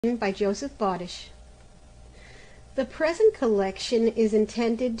by Joseph Bodish. The present collection is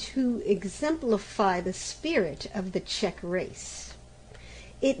intended to exemplify the spirit of the Czech race.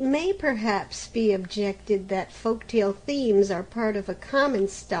 It may perhaps be objected that folktale themes are part of a common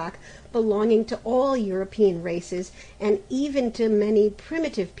stock belonging to all European races and even to many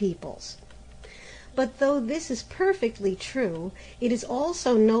primitive peoples. But though this is perfectly true, it is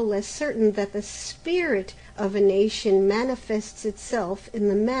also no less certain that the spirit of a nation manifests itself in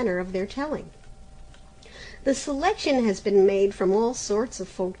the manner of their telling. The selection has been made from all sorts of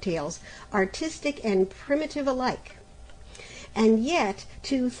folk tales, artistic and primitive alike. And yet,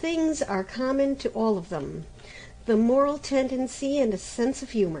 two things are common to all of them: the moral tendency and a sense of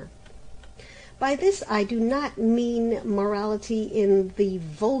humor. By this I do not mean morality in the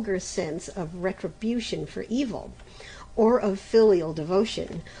vulgar sense of retribution for evil, or of filial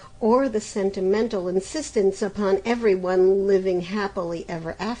devotion, or the sentimental insistence upon everyone living happily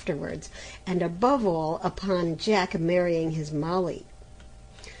ever afterwards, and above all upon Jack marrying his Molly.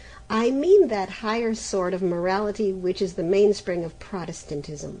 I mean that higher sort of morality which is the mainspring of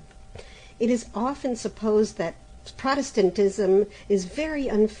Protestantism. It is often supposed that Protestantism is very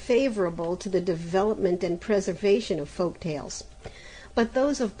unfavorable to the development and preservation of folk tales, but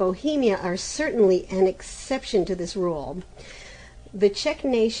those of Bohemia are certainly an exception to this rule. The Czech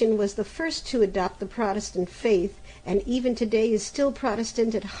nation was the first to adopt the Protestant faith, and even today is still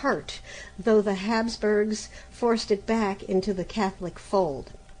Protestant at heart, though the Habsburgs forced it back into the Catholic fold.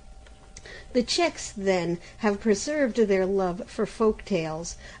 The Czechs, then, have preserved their love for folk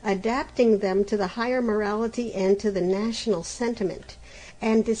tales, adapting them to the higher morality and to the national sentiment,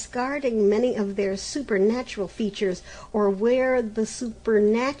 and discarding many of their supernatural features, or where the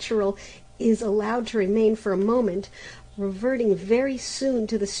supernatural is allowed to remain for a moment, reverting very soon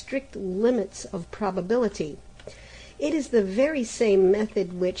to the strict limits of probability. It is the very same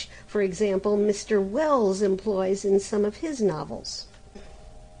method which, for example, Mr. Wells employs in some of his novels.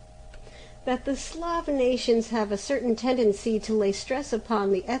 That the Slav nations have a certain tendency to lay stress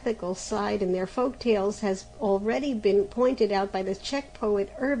upon the ethical side in their folk tales has already been pointed out by the Czech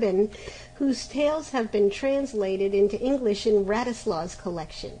poet Urban, whose tales have been translated into English in Radislav's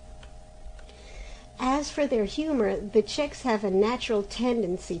collection. As for their humor, the Czechs have a natural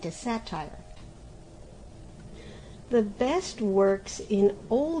tendency to satire. The best works in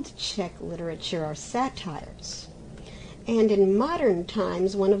old Czech literature are satires. And in modern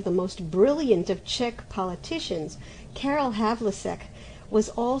times, one of the most brilliant of Czech politicians, Karel Havlicek, was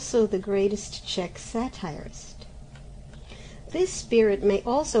also the greatest Czech satirist. This spirit may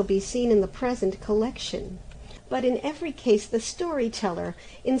also be seen in the present collection. But in every case, the storyteller,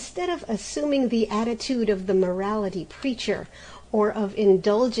 instead of assuming the attitude of the morality preacher, or of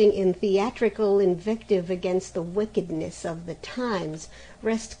indulging in theatrical invective against the wickedness of the times,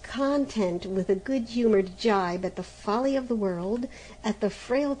 rests content with a good-humored jibe at the folly of the world, at the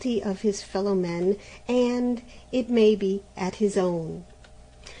frailty of his fellow men, and, it may be, at his own.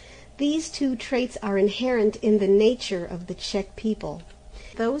 These two traits are inherent in the nature of the Czech people.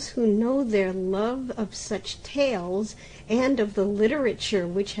 Those who know their love of such tales and of the literature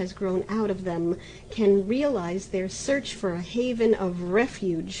which has grown out of them can realize their search for a haven of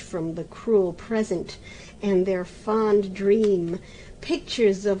refuge from the cruel present, and their fond dream,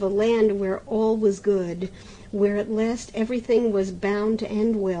 pictures of a land where all was good, where at last everything was bound to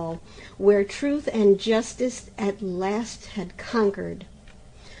end well, where truth and justice at last had conquered.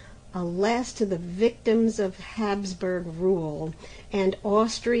 Alas to the victims of Habsburg rule, and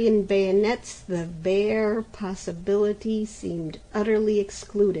Austrian bayonets, the bare possibility seemed utterly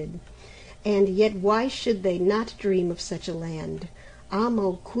excluded. And yet why should they not dream of such a land?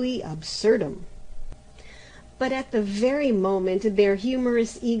 Amo qui absurdum. But at the very moment their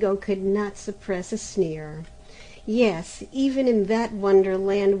humorous ego could not suppress a sneer. Yes, even in that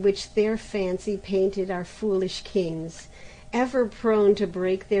wonderland which their fancy painted our foolish kings, ever prone to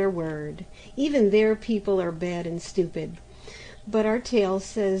break their word, even their people are bad and stupid. But our tale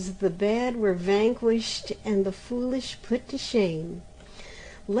says the bad were vanquished and the foolish put to shame.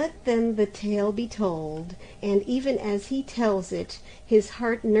 Let then the tale be told, and even as he tells it, his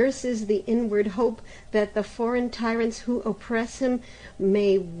heart nurses the inward hope that the foreign tyrants who oppress him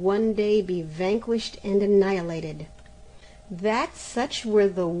may one day be vanquished and annihilated. That such were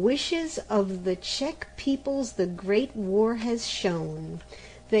the wishes of the Czech peoples the Great War has shown.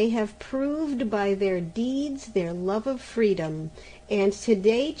 They have proved by their deeds their love of freedom, and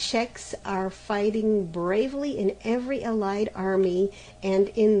today Czechs are fighting bravely in every allied army and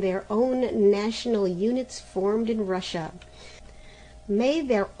in their own national units formed in Russia. May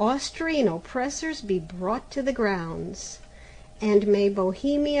their Austrian oppressors be brought to the grounds. and may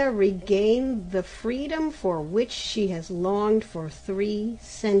Bohemia regain the freedom for which she has longed for 3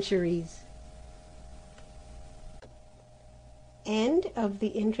 centuries. End of the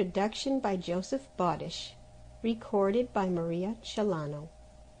introduction by Joseph Bodish, recorded by Maria Celano.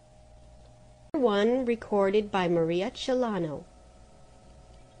 1, recorded by Maria Celano.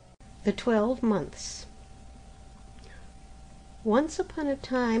 The 12 Months. Once upon a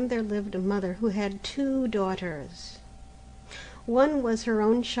time there lived a mother who had 2 daughters. One was her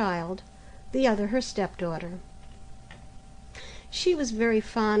own child, the other her stepdaughter. She was very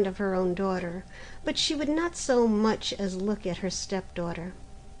fond of her own daughter, but she would not so much as look at her stepdaughter.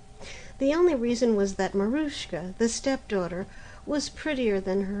 The only reason was that Maruschka, the stepdaughter, was prettier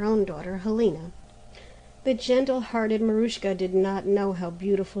than her own daughter, Helena. The gentle-hearted Maruschka did not know how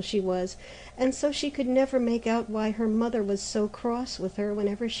beautiful she was, and so she could never make out why her mother was so cross with her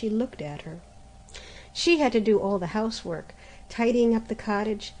whenever she looked at her. She had to do all the housework, tidying up the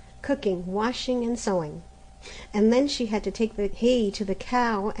cottage, cooking, washing, and sewing. And then she had to take the hay to the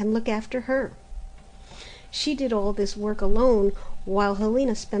cow and look after her. She did all this work alone, while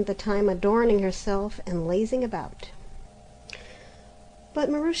Helena spent the time adorning herself and lazing about. But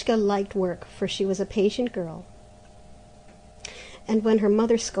Maruschka liked work, for she was a patient girl. And when her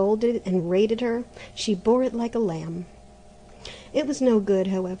mother scolded and rated her, she bore it like a lamb. It was no good,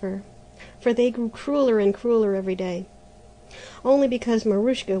 however, for they grew crueler and crueler every day, only because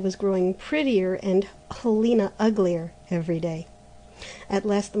Maruschka was growing prettier and Helena uglier every day. At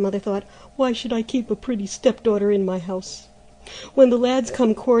last the mother thought, "Why should I keep a pretty stepdaughter in my house? When the lads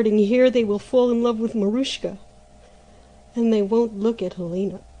come courting here, they will fall in love with Maruschka, and they won't look at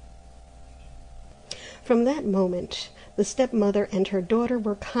Helena." From that moment, the stepmother and her daughter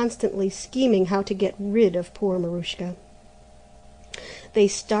were constantly scheming how to get rid of poor Maruschka. They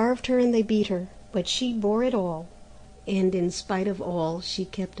starved her and they beat her, but she bore it all, and in spite of all, she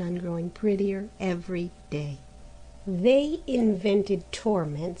kept on growing prettier every day. They invented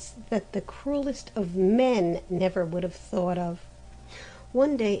torments that the cruelest of men never would have thought of.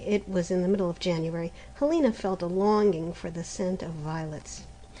 One day, it was in the middle of January, Helena felt a longing for the scent of violets.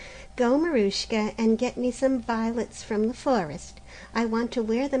 "Go, Maruschka, and get me some violets from the forest. I want to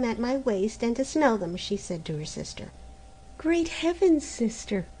wear them at my waist and to smell them," she said to her sister. "Great heavens,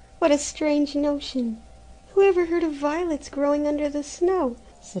 sister, what a strange notion! Who ever heard of violets growing under the snow?"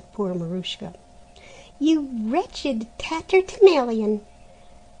 said poor Maruschka. "You wretched tatterdemalion!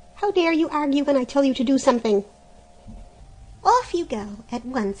 How dare you argue when I tell you to do something? Off you go at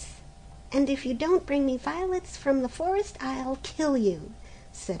once, and if you don't bring me violets from the forest, I'll kill you,"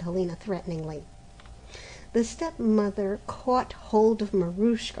 said Helena threateningly. The stepmother caught hold of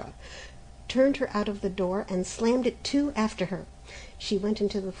Maruschka, turned her out of the door, and slammed it to after her. She went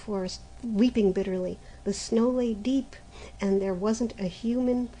into the forest, weeping bitterly. The snow lay deep, and there wasn't a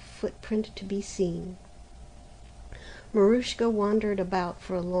human footprint to be seen. Maruschka wandered about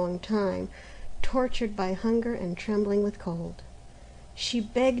for a long time, tortured by hunger and trembling with cold. She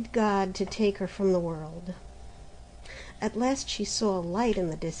begged God to take her from the world. At last she saw a light in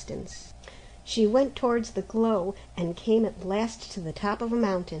the distance. She went towards the glow and came at last to the top of a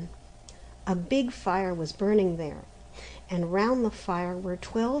mountain. A big fire was burning there, and round the fire were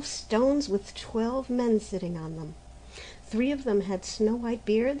 12 stones with 12 men sitting on them. 3 of them had snow-white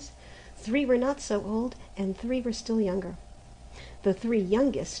beards, 3 were not so old, and 3 were still younger. The 3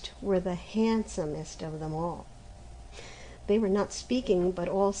 youngest were the handsomest of them all. They were not speaking, but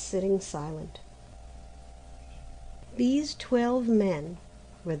all sitting silent. These 12 men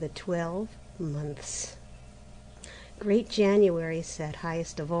were the 12 months. Great January sat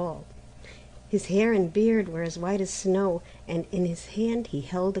highest of all. His hair and beard were as white as snow, and in his hand he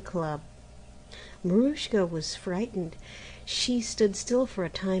held a club. Maruschka was frightened. She stood still for a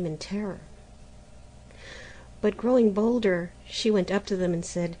time in terror. But growing bolder, she went up to them and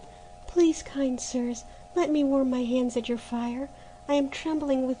said, "Please, kind sirs, let me warm my hands at your fire. I am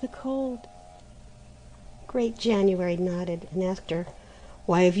trembling with the cold." Great January nodded and asked her,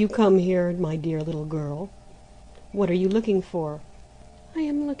 "Why have you come here, my dear little girl? What are you looking for?" "I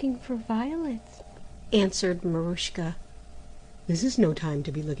am looking for violets," answered Maruschka. "This is no time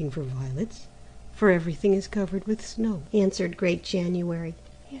to be looking for violets, for everything is covered with snow," answered Great January.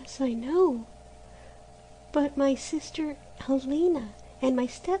 "Yes, I know. But my sister Helena and my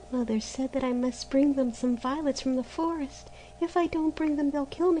stepmother said that I must bring them some violets from the forest. If I don't bring them, they'll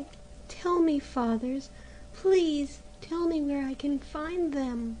kill me. Tell me, fathers, please tell me where I can find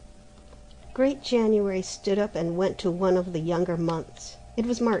them." Great January stood up and went to one of the younger months. It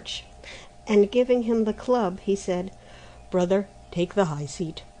was March, and giving him the club, he said, "Brother, take the high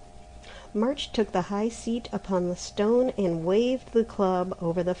seat. March took the high seat upon the stone and waved the club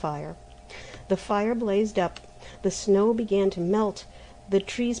over the fire. The fire blazed up, the snow began to melt, the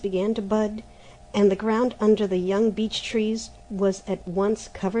trees began to bud, and the ground under the young beech trees was at once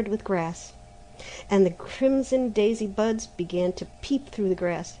covered with grass, and the crimson daisy buds began to peep through the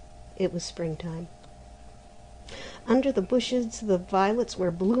grass. It was springtime. Under the bushes the violets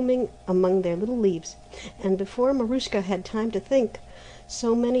were blooming among their little leaves, and before Maruschka had time to think,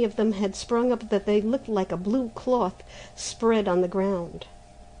 so many of them had sprung up that they looked like a blue cloth spread on the ground.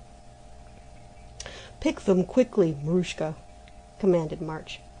 "Pick them quickly, Maruschka," commanded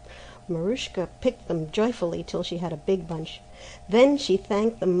March. Maruschka picked them joyfully till she had a big bunch. Then she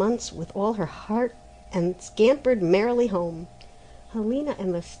thanked the months with all her heart and scampered merrily home. Helena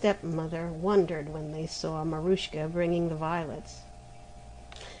and the stepmother wondered when they saw Maruschka bringing the violets.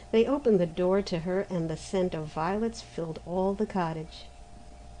 They opened the door to her, and the scent of violets filled all the cottage.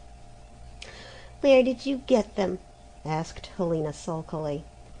 "Where did you get them?" asked Helena sulkily.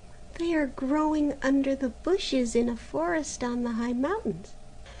 "They are growing under the bushes in a forest on the high mountains."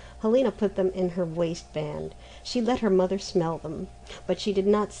 Helena put them in her waistband. She let her mother smell them, but she did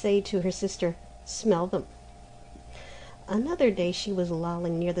not say to her sister, "Smell them." Another day she was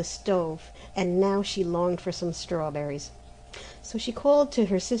lolling near the stove, and now she longed for some strawberries. So she called to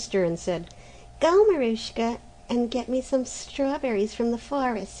her sister and said, "Go, Maruschka, and get me some strawberries from the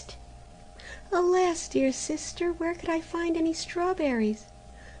forest." "Alas, dear sister, where could I find any strawberries?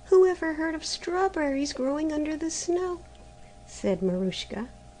 Who ever heard of strawberries growing under the snow?" said Maruschka.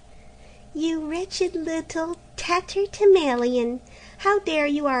 "You wretched little tatterdemalion! How dare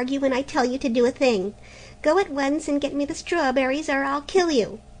you argue when I tell you to do a thing? Go at once and get me the strawberries, or I'll kill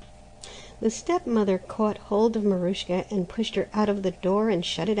you." The stepmother caught hold of Maruschka and pushed her out of the door and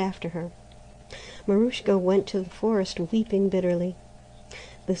shut it after her. Maruschka went to the forest weeping bitterly.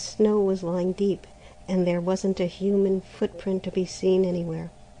 The snow was lying deep, and there wasn't a human footprint to be seen anywhere.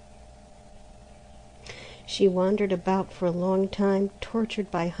 She wandered about for a long time, tortured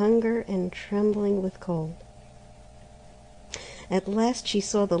by hunger and trembling with cold. At last she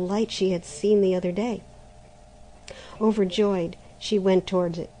saw the light she had seen the other day. Overjoyed, she went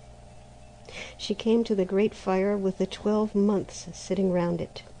towards it. She came to the great fire with the 12 months sitting round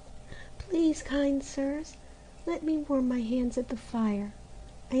it. "Please, kind sirs, let me warm my hands at the fire.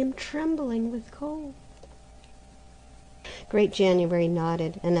 I am trembling with cold." Great January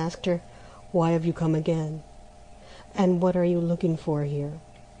nodded and asked her, "Why have you come again? And what are you looking for here?"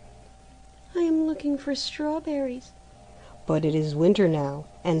 "I am looking for strawberries." "But it is winter now,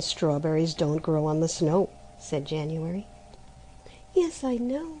 and strawberries don't grow on the snow," said January. "Yes, I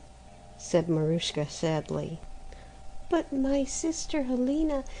know," said Maruschka sadly. "But my sister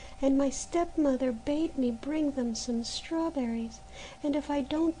Helena and my stepmother bade me bring them some strawberries, and if I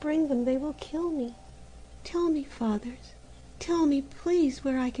don't bring them they will kill me. Tell me, fathers, tell me please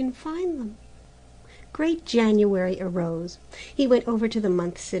where I can find them." Great January arose. He went over to the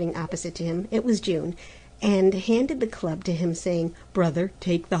month sitting opposite to him, it was June, and handed the club to him, saying, "Brother,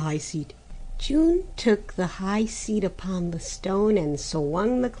 take the high seat." June took the high seat upon the stone and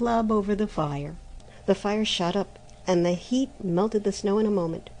swung the club over the fire. The fire shot up, and the heat melted the snow in a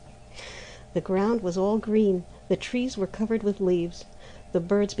moment. The ground was all green, the trees were covered with leaves, the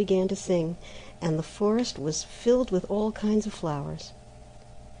birds began to sing, and the forest was filled with all kinds of flowers.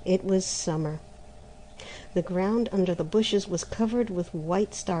 It was summer. The ground under the bushes was covered with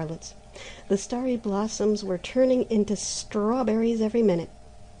white starlets. The starry blossoms were turning into strawberries every minute.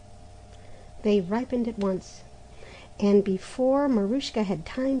 They ripened at once, and before Maruschka had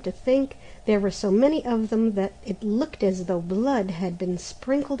time to think, there were so many of them that it looked as though blood had been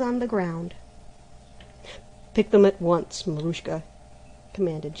sprinkled on the ground. "Pick them at once, Maruschka,"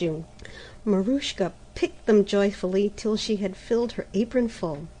 commanded June. Maruschka picked them joyfully till she had filled her apron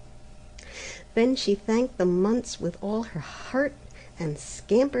full. Then she thanked the months with all her heart and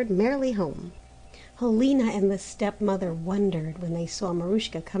scampered merrily home. Helena and the stepmother wondered when they saw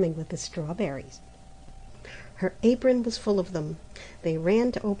Maruschka coming with the strawberries. Her apron was full of them. They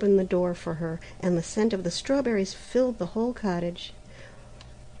ran to open the door for her, and the scent of the strawberries filled the whole cottage.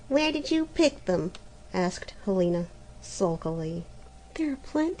 "Where did you pick them?" asked Helena sulkily. "There are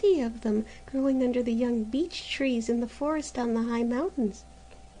plenty of them growing under the young beech trees in the forest on the high mountains."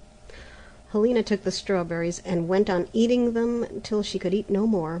 Helena took the strawberries and went on eating them till she could eat no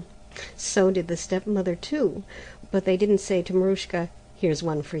more. So did the stepmother too, but they didn't say to Maruschka, "Here's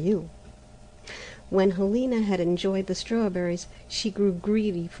one for you." When Helena had enjoyed the strawberries, she grew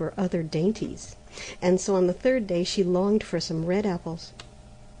greedy for other dainties, and so on the third day she longed for some red apples.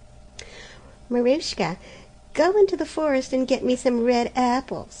 "Maruschka, go into the forest and get me some red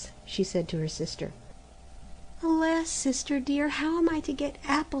apples," she said to her sister. "Alas, sister dear, how am I to get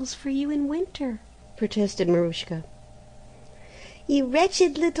apples for you in winter?" protested Maruschka. "You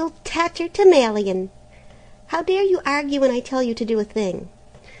wretched little tatterdemalion! How dare you argue when I tell you to do a thing?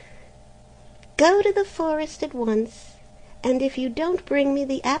 Go to the forest at once, and if you don't bring me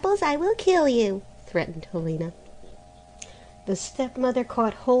the apples I will kill you," threatened Helena. The stepmother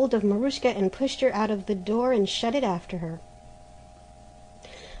caught hold of Maruschka and pushed her out of the door and shut it after her.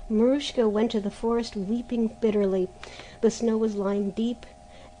 Maruschka went to the forest weeping bitterly. The snow was lying deep.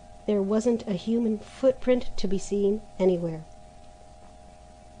 There wasn't a human footprint to be seen anywhere.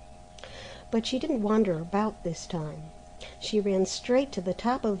 But she didn't wander about this time. She ran straight to the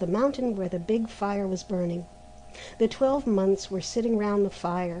top of the mountain where the big fire was burning. The 12 months were sitting round the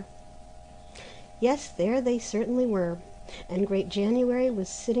fire. Yes, there they certainly were, and Great January was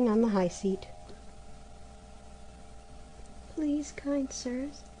sitting on the high seat. "Please, kind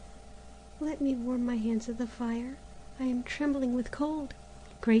sirs, let me warm my hands at the fire. I am trembling with cold."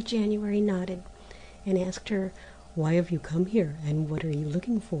 Great January nodded, and asked her, "Why have you come here, and what are you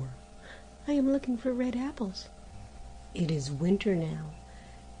looking for?" "I am looking for red apples." "It is winter now,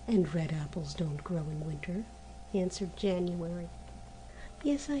 and red apples don't grow in winter," answered January.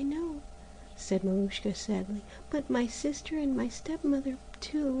 "Yes, I know," said Maruschka sadly, "but my sister and my stepmother,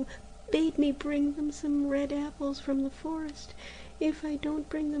 too, bade me bring them some red apples from the forest. If I don't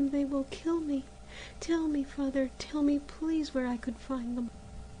bring them, they will kill me. Tell me, father, tell me please where I could find them."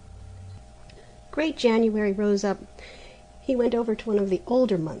 Great January rose up. He went over to one of the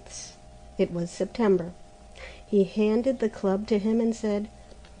older months. It was September. He handed the club to him and said,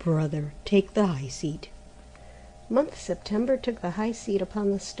 "Brother, take the high seat." Month September took the high seat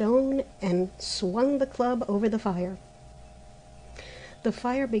upon the stone and swung the club over the fire. The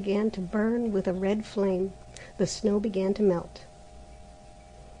fire began to burn with a red flame. The snow began to melt.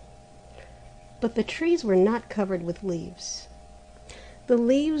 But the trees were not covered with leaves. The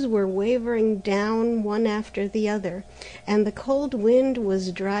leaves were wavering down one after the other, and the cold wind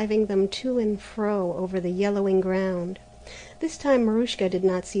was driving them to and fro over the yellowing ground. This time Maruschka did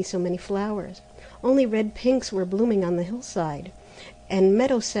not see so many flowers. Only red pinks were blooming on the hillside, and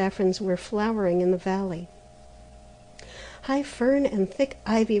meadow saffrons were flowering in the valley. High fern and thick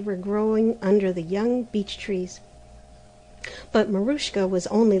ivy were growing under the young beech trees. But Maruschka was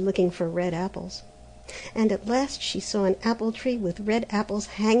only looking for red apples, and at last she saw an apple tree with red apples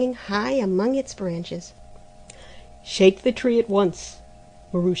hanging high among its branches. "Shake the tree at once,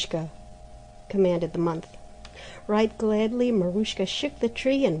 Maruschka," commanded the month. Right gladly Maruschka shook the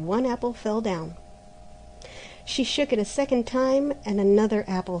tree, and one apple fell down. She shook it a second time, and another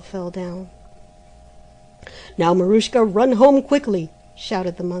apple fell down. "Now, Maruschka, run home quickly,"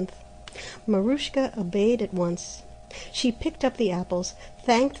 shouted the month. Maruschka obeyed at once. She picked up the apples,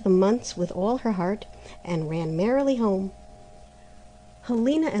 thanked the months with all her heart, and ran merrily home.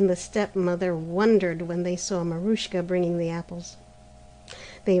 Helena and the stepmother wondered when they saw Maruschka bringing the apples.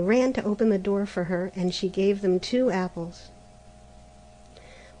 They ran to open the door for her, and she gave them 2 apples.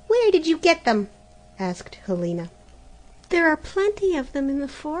 "Where did you get them?" asked Helena. "There are plenty of them in the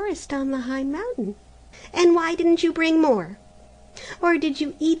forest on the high mountain." "And why didn't you bring more? Or did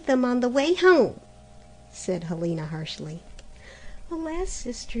you eat them on the way home?" said Helena harshly. "Alas,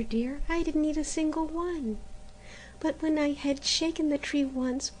 sister dear, I didn't eat a single one. But when I had shaken the tree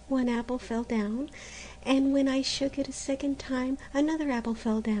once, 1 apple fell down, and when I shook it a second time, another apple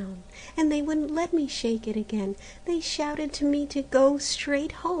fell down, and they wouldn't let me shake it again. They shouted to me to go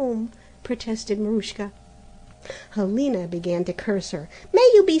straight home," protested Maruschka. Helena began to curse her.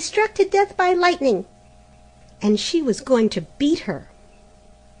 "May you be struck to death by lightning!" And she was going to beat her.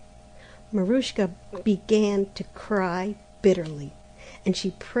 Maruschka began to cry bitterly, and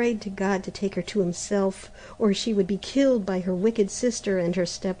she prayed to God to take her to himself, or she would be killed by her wicked sister and her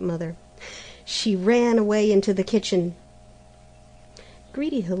stepmother. She ran away into the kitchen.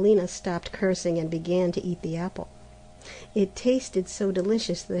 Greedy Helena stopped cursing and began to eat the apple. It tasted so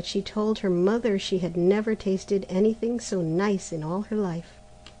delicious that she told her mother she had never tasted anything so nice in all her life.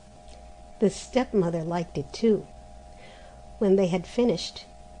 The stepmother liked it too. When they had finished,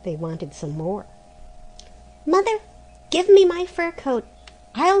 they wanted some more. "Mother, give me my fur coat.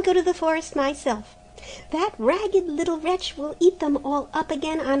 I'll go to the forest myself. That ragged little wretch will eat them all up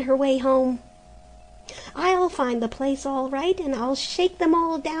again on her way home. I'll find the place all right, and I'll shake them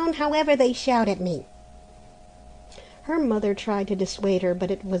all down however they shout at me." Her mother tried to dissuade her,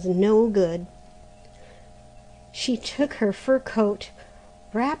 but it was no good. She took her fur coat,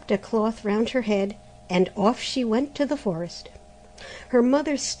 wrapped a cloth round her head, and off she went to the forest. Her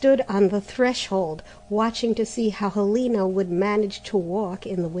mother stood on the threshold, watching to see how Helena would manage to walk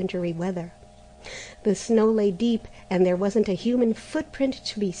in the wintry weather. The snow lay deep, and there wasn't a human footprint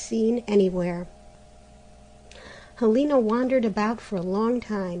to be seen anywhere. Helena wandered about for a long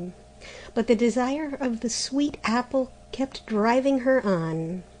time, but the desire of the sweet apple kept driving her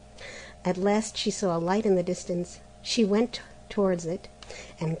on. At last she saw a light in the distance. She went towards it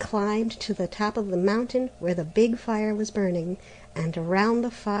and climbed to the top of the mountain where the big fire was burning, and around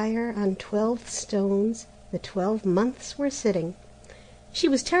the fire on 12 stones the 12 months were sitting. She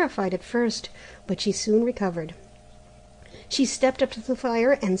was terrified at first, but she soon recovered. She stepped up to the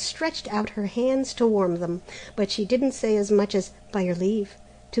fire and stretched out her hands to warm them, but she didn't say as much as "by your leave"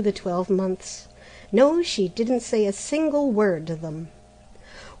 to the 12 months. No, she didn't say a single word to them.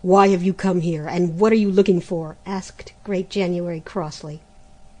 "Why have you come here, and what are you looking for?" asked Great January crossly.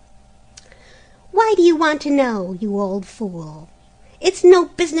 "Why do you want to know, you old fool? It's no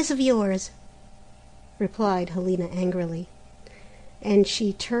business of yours," replied Helena angrily, and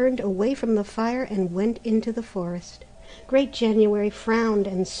she turned away from the fire and went into the forest. Great January frowned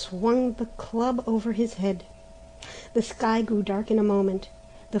and swung the club over his head. The sky grew dark in a moment.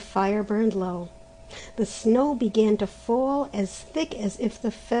 The fire burned low. The snow began to fall as thick as if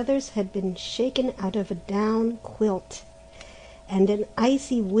the feathers had been shaken out of a down quilt, and an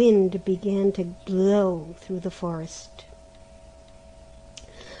icy wind began to blow through the forest.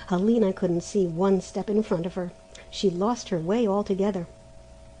 Helena couldn't see one step in front of her. She lost her way altogether,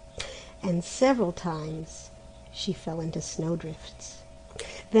 and several times she fell into snowdrifts.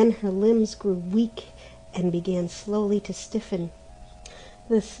 Then her limbs grew weak and began slowly to stiffen.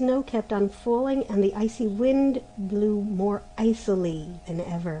 The snow kept on falling, and the icy wind blew more icily than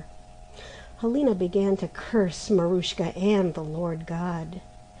ever. Helena began to curse Maruschka and the Lord God.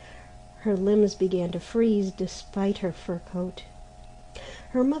 Her limbs began to freeze despite her fur coat.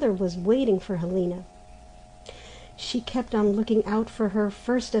 Her mother was waiting for Helena. She kept on looking out for her,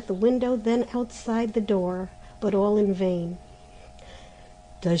 first at the window, then outside the door, but all in vain.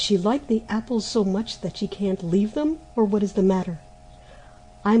 "Does she like the apples so much that she can't leave them, or what is the matter?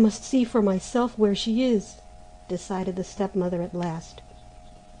 I must see for myself where she is," decided the stepmother at last.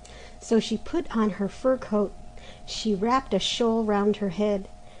 So she put on her fur coat, she wrapped a shawl round her head,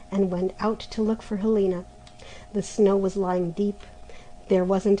 and went out to look for Helena. The snow was lying deep. There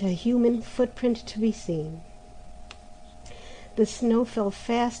wasn't a human footprint to be seen. The snow fell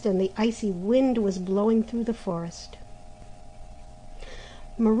fast, and the icy wind was blowing through the forest.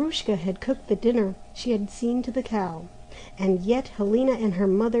 Maruschka had cooked the dinner she had seen to the cow, and yet Helena and her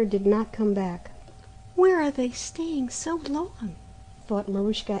mother did not come back. "Where are they staying so long?" thought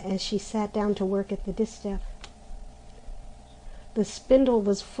Maruschka as she sat down to work at the distaff. The spindle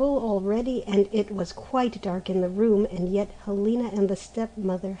was full already, and it was quite dark in the room, and yet Helena and the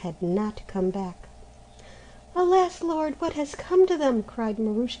stepmother had not come back. "Alas, Lord, what has come to them?" cried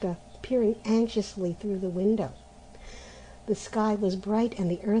Maruschka, peering anxiously through the window. The sky was bright and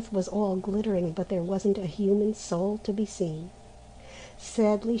the earth was all glittering, but there wasn't a human soul to be seen.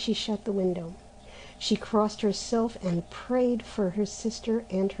 Sadly she shut the window. She crossed herself and prayed for her sister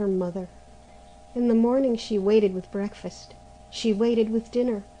and her mother. In the morning she waited with breakfast. She waited with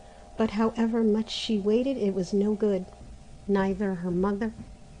dinner, but however much she waited, it was no good. Neither her mother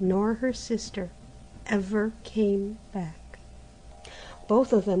nor her sister ever came back.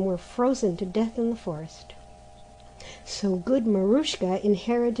 Both of them were frozen to death in the forest. So good Maruschka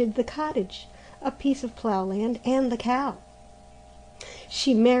inherited the cottage, a piece of plowland, and the cow.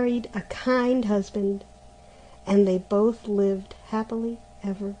 She married a kind husband, and they both lived happily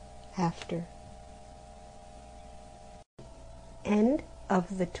ever after. End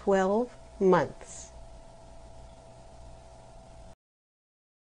of the 12 months.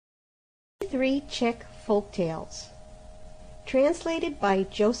 3 Czech folk tales, translated by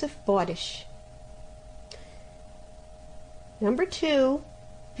Joseph Bodish. Number 2,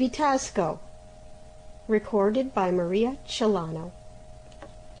 Vitazko, recorded by Maria Celano.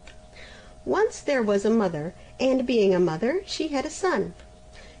 Once there was a mother, and being a mother, she had a son.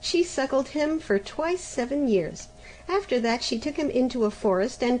 She suckled him for twice 7 years. After that she took him into a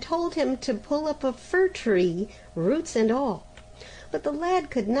forest and told him to pull up a fir tree, roots and all. But the lad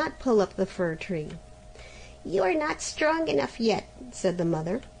could not pull up the fir tree. "You are not strong enough yet," said the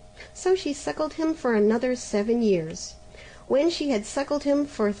mother. So she suckled him for another 7 years. When she had suckled him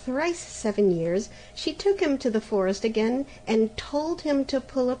for thrice 7 years, she took him to the forest again and told him to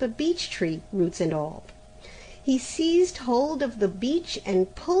pull up a beech tree, roots and all. He seized hold of the beech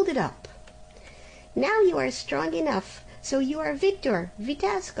and pulled it up. "Now you are strong enough, so you are Victor,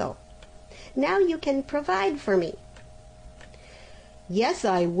 Vitazko. Now you can provide for me." "Yes,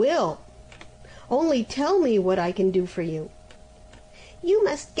 I will. Only tell me what I can do for you." "You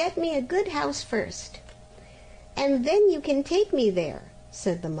must get me a good house first, and then you can take me there,"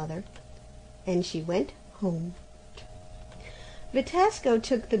 said the mother, and she went home. Vitasco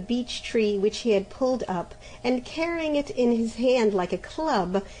took the beech tree which he had pulled up, and carrying it in his hand like a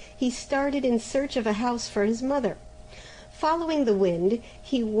club, he started in search of a house for his mother. Following the wind,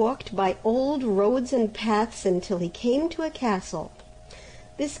 he walked by old roads and paths until he came to a castle.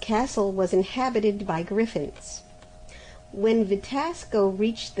 This castle was inhabited by griffins. When Vitasco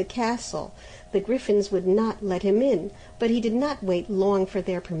reached the castle, the griffins would not let him in, but he did not wait long for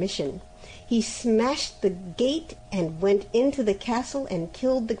their permission. He smashed the gate and went into the castle and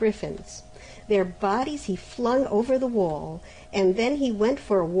killed the griffins. Their bodies he flung over the wall, and then he went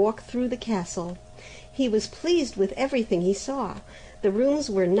for a walk through the castle. He was pleased with everything he saw. The rooms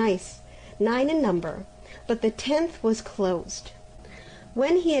were nice, 9 in number, but the 10th was closed.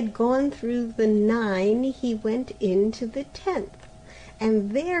 When he had gone through the 9, he went into the 10th,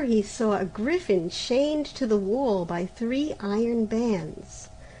 and there he saw a griffin chained to the wall by 3 iron bands.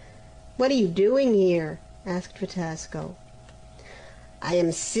 "What are you doing here?" asked Vitasco. "I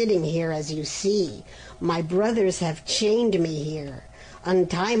am sitting here as you see. My brothers have chained me here.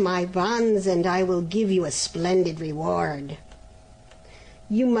 Untie my bonds, and I will give you a splendid reward."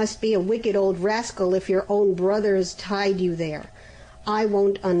 "You must be a wicked old rascal if your own brothers tied you there. I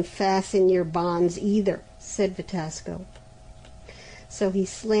won't unfasten your bonds either," said Vitasco. So he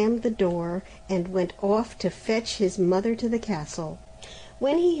slammed the door and went off to fetch his mother to the castle.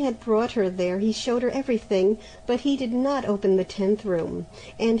 When he had brought her there, he showed her everything, but he did not open the 10th room,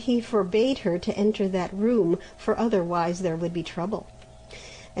 and he forbade her to enter that room, for otherwise there would be trouble.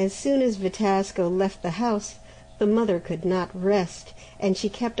 As soon as Vitasco left the house, the mother could not rest, and she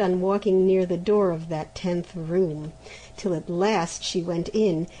kept on walking near the door of that 10th room, till at last she went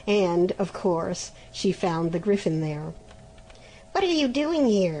in, and, of course, she found the griffin there. "What are you doing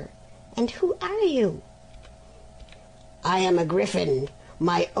here? And who are you?" "I am a griffin.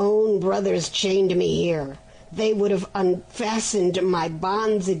 My own brothers chained me here. They would have unfastened my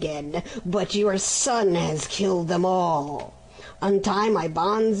bonds again, but your son has killed them all. Untie my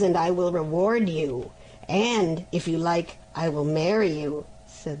bonds, and I will reward you. And, if you like, I will marry you,"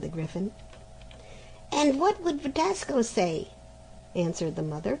 said the griffin. "And what would Vitasco say?" answered the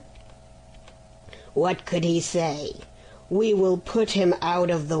mother. "What could he say? We will put him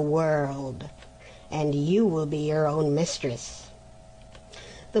out of the world, and you will be your own mistress."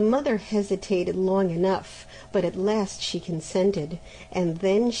 The mother hesitated long enough, but at last she consented, and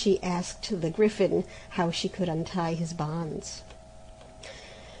then she asked the griffin how she could untie his bonds.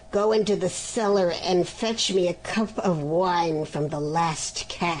 "Go into the cellar and fetch me a cup of wine from the last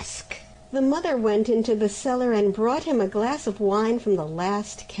cask." The mother went into the cellar and brought him a glass of wine from the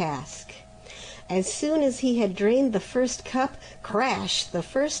last cask. As soon as he had drained the first cup, crash, the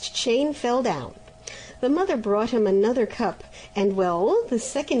first chain fell down. The mother brought him another cup, and, well, the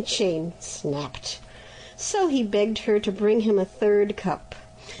second chain snapped. So he begged her to bring him a third cup.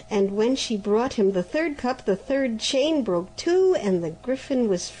 And when she brought him the third cup, the third chain broke too, and the griffin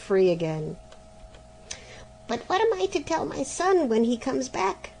was free again. "But what am I to tell my son when he comes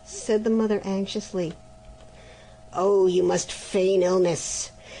back?" said the mother anxiously. "Oh, you must feign illness,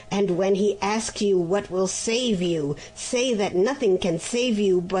 and when he asks you what will save you, say that nothing can save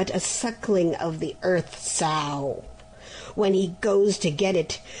you but a suckling of the earth sow. When he goes to get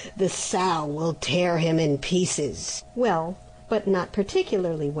it, the sow will tear him in pieces." Well, but not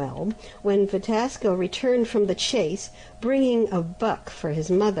particularly well, when Vitasco returned from the chase, bringing a buck for his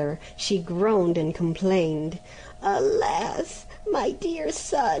mother, she groaned and complained, "Alas, my dear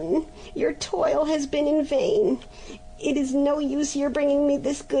son, your toil has been in vain. It is no use your bringing me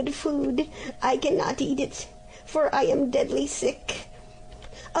this good food. I cannot eat it, for I am deadly sick."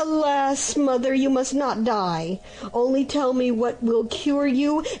 "Alas, mother, you must not die. Only tell me what will cure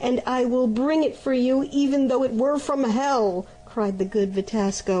you, and I will bring it for you, even though it were from hell," cried the good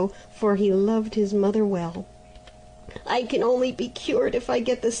Vitasco, for he loved his mother well. "I can only be cured if I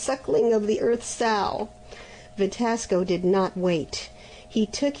get the suckling of the earth sow." Vitasco did not wait. He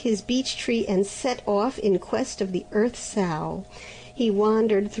took his beech tree and set off in quest of the earth sow. He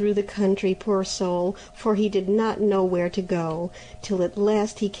wandered through the country, poor soul, for he did not know where to go, till at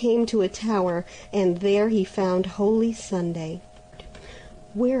last he came to a tower, and there he found Holy Sunday.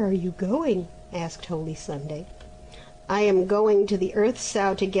 "Where are you going?" asked Holy Sunday. "I am going to the earth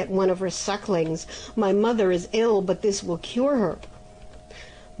sow to get one of her sucklings. My mother is ill, but this will cure her."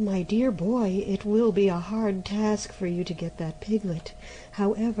 "My dear boy, it will be a hard task for you to get that piglet.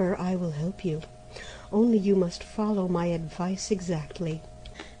 However, I will help you. Only you must follow my advice exactly."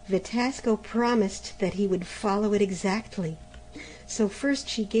 Vitasco promised that he would follow it exactly. So first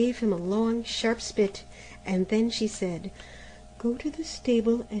she gave him a long, sharp spit, and then she said, "Go to the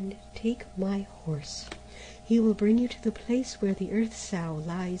stable and take my horse. He will bring you to the place where the earth sow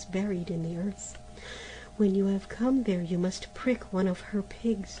lies buried in the earth. When you have come there, you must prick one of her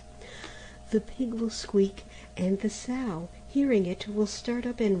pigs. The pig will squeak, and the sow, hearing it, will start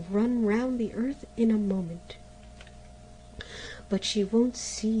up and run round the earth in a moment. But she won't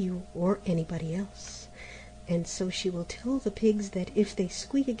see you or anybody else, and so she will tell the pigs that if they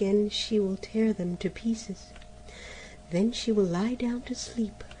squeak again, she will tear them to pieces. Then she will lie down to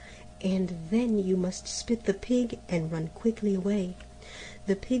sleep, and then you must spit the pig and run quickly away.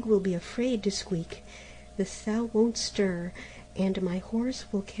 The pig will be afraid to squeak, the sow won't stir, and my horse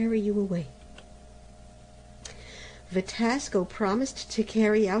will carry you away." Vitasco promised to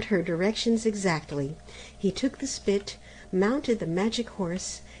carry out her directions exactly. He took the spit, mounted the magic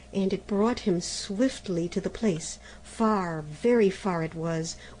horse, and it brought him swiftly to the place, far, very far it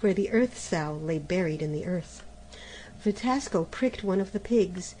was, where the earth sow lay buried in the earth. Vitasco pricked one of the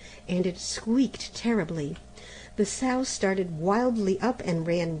pigs, and it squeaked terribly. The sow started wildly up and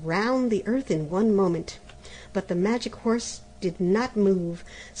ran round the earth in one moment. But the magic horse did not move,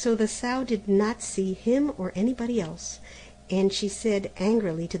 so the sow did not see him or anybody else, and she said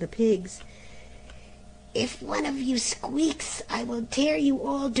angrily to the pigs, "If one of you squeaks, I will tear you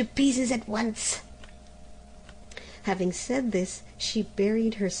all to pieces at once." Having said this, she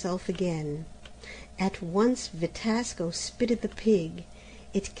buried herself again. At once Vitasco spitted the pig.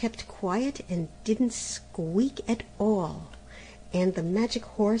 It kept quiet and didn't squeak at all, and the magic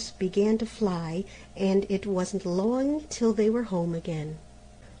horse began to fly, and it wasn't long till they were home again.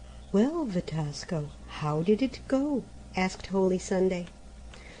 "Well, Vitasco, how did it go?" asked Holy Sunday.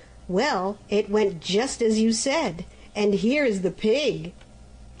 "Well, it went just as you said, and here is the pig."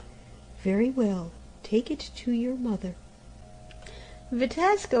 "Very well, take it to your mother."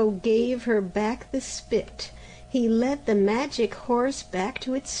 Vitasco gave her back the spit. He led the magic horse back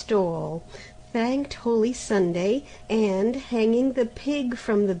to its stall, thanked Holy Sunday, and, hanging the pig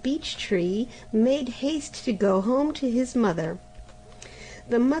from the beech tree, made haste to go home to his mother.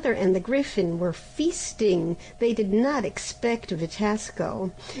 The mother and the griffin were feasting. They did not expect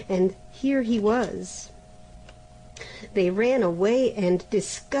Vitasco, and here he was. They ran away and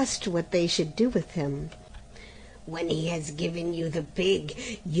discussed what they should do with him. "When he has given you the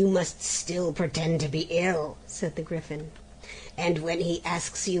pig, you must still pretend to be ill," said the griffin. "And when he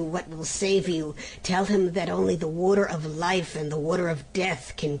asks you what will save you, tell him that only the water of life and the water of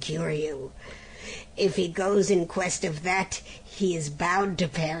death can cure you. If he goes in quest of that, he is bound to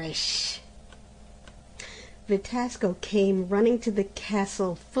perish." Vitasco came running to the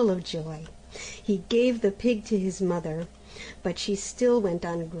castle full of joy. He gave the pig to his mother, but she still went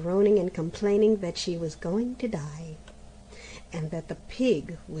on groaning and complaining that she was going to die, and that the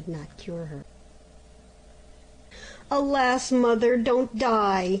pig would not cure her. "Alas, mother, don't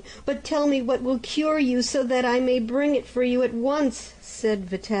die, but tell me what will cure you so that I may bring it for you at once," said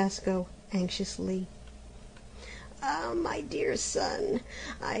Vitasco anxiously. "Ah, my dear son,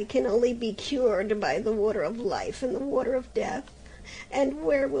 I can only be cured by the water of life and the water of death, and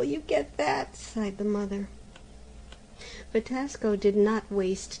where will you get that?" sighed the mother. Vitasco did not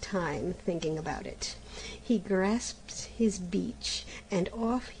waste time thinking about it. He grasped his beech, and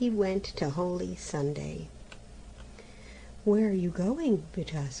off he went to Holy Sunday. "Where are you going,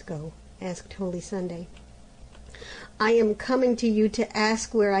 Vitasco?" asked Holy Sunday. "I am coming to you to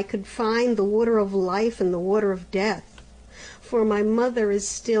ask where I could find the water of life and the water of death, for my mother is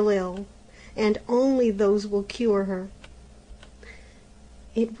still ill, and only those will cure her."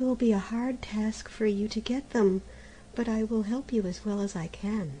 "It will be a hard task for you to get them, but I will help you as well as I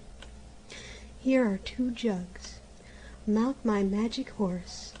can. Here are 2 jugs. Mount my magic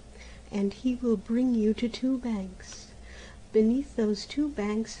horse, and he will bring you to 2 banks. Beneath those 2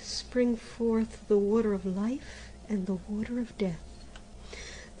 banks spring forth the water of life and the water of death.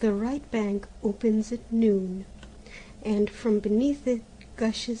 The right bank opens at noon, and from beneath it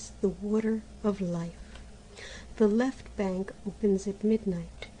gushes the water of life. The left bank opens at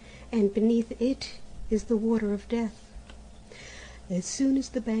midnight, and beneath it is the water of death. As soon as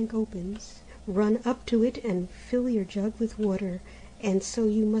the bank opens, run up to it and fill your jug with water, and so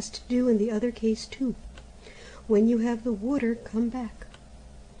you must do in the other case too. When you have the water, come back.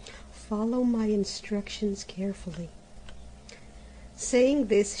 Follow my instructions carefully." Saying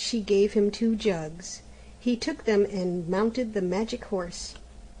this, she gave him 2 jugs. He took them and mounted the magic horse,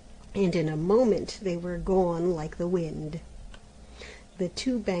 and in a moment they were gone like the wind. the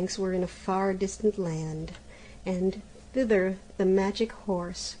two banks were in a far distant land, and thither the magic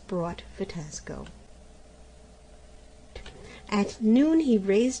horse brought Vitasco. At noon he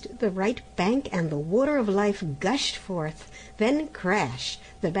raised the right bank, and the water of life gushed forth. Then, crash,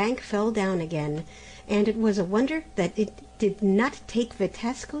 the bank fell down again, and it was a wonder that it did not take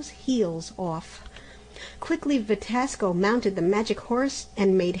Vitasco's heels off. Quickly Vitasco mounted the magic horse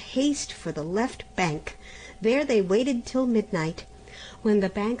and made haste for the left bank. There they waited till midnight. When the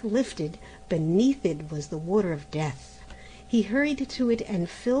bank lifted, beneath it was the water of death. He hurried to it and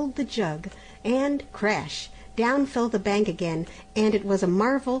filled the jug, and crash, down fell the bank again, and it was a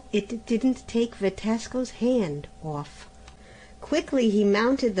marvel it didn't take Vitasco's hand off. Quickly he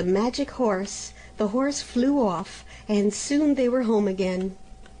mounted the magic horse. The horse flew off, and soon they were home again.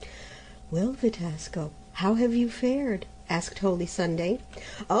 "Well, Vitasco, how have you fared?" asked Holy Sunday.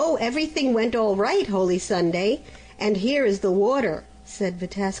 "Oh, everything went all right, Holy Sunday, and here is the water," said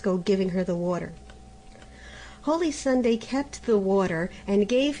Vitasco, giving her the water. Holy Sunday kept the water and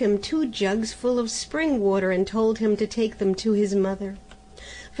gave him 2 jugs full of spring water and told him to take them to his mother.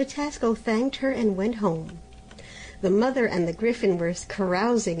 Vitasco thanked her and went home. The mother and the griffin were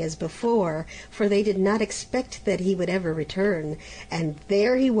carousing as before, for they did not expect that he would ever return, and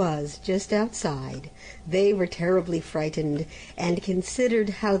there he was, just outside. They were terribly frightened, and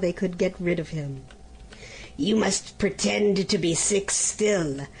considered how they could get rid of him. "You must pretend to be sick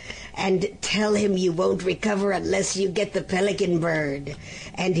still, and tell him you won't recover unless you get the pelican bird,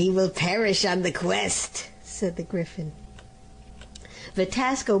 and he will perish on the quest," said the griffin.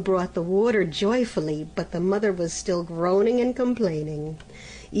 Vitasco brought the water joyfully, but the mother was still groaning and complaining.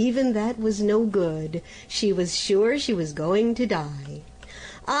 Even that was no good. She was sure she was going to die.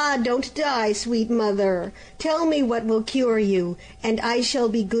 "Ah, don't die, sweet mother. Tell me what will cure you, and I shall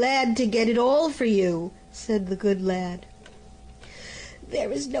be glad to get it all for you," said the good lad.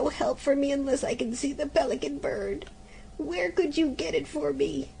 "There is no help for me unless I can see the pelican bird. Where could you get it for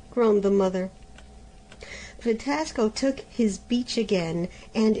me?" groaned the mother. Vitasco took his beach again,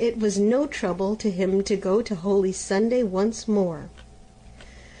 and it was no trouble to him to go to Holy Sunday once more.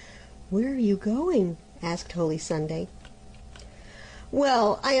 "Where are you going?" asked Holy Sunday.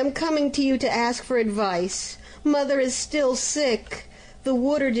 "Well, I am coming to you to ask for advice. Mother is still sick. The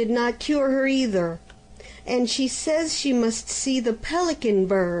water did not cure her either, and she says she must see the pelican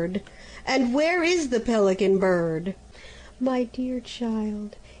bird. And where is the pelican bird?" "My dear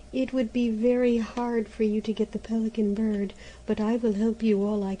child, it would be very hard for you to get the pelican bird, but I will help you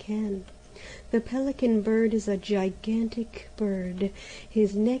all I can. The pelican bird is a gigantic bird.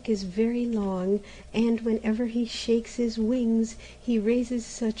 His neck is very long, and whenever he shakes his wings, he raises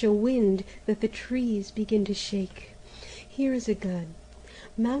such a wind that the trees begin to shake. Here is a gun.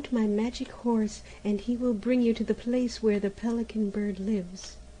 Mount my magic horse, and he will bring you to the place where the pelican bird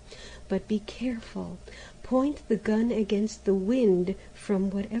lives. But be careful. Point the gun against the wind from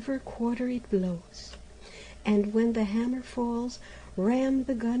whatever quarter it blows. And when the hammer falls, ram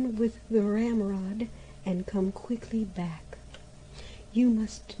the gun with the ramrod and come quickly back. You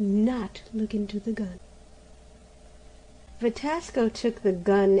must not look into the gun." Vitasco took the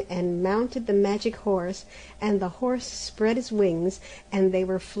gun and mounted the magic horse, and the horse spread his wings, and they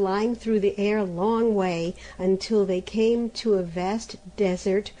were flying through the air a long way until they came to a vast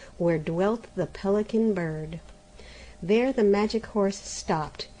desert where dwelt the pelican bird. There the magic horse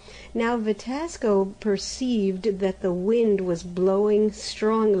stopped. Now Vitasco perceived that the wind was blowing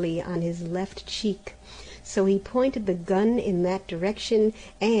strongly on his left cheek, so he pointed the gun in that direction,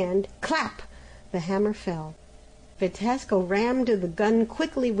 and clap! The hammer fell. Vitasco rammed the gun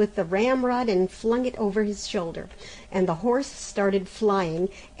quickly with the ramrod and flung it over his shoulder, and the horse started flying,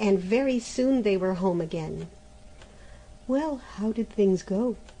 and very soon they were home again. "Well, how did things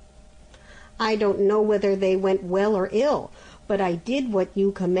go?" "I don't know whether they went well or ill, but I did what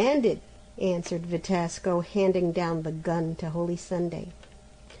you commanded," answered Vitasco, handing down the gun to Holy Sunday.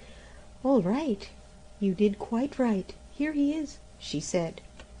 "All right, you did quite right. Here he is," she said.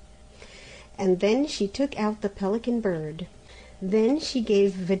 And then she took out the pelican bird. Then she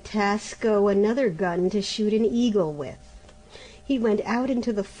gave Vitasco another gun to shoot an eagle with. He went out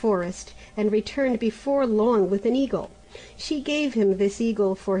into the forest and returned before long with an eagle. She gave him this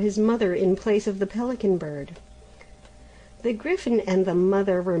eagle for his mother in place of the pelican bird. The griffin and the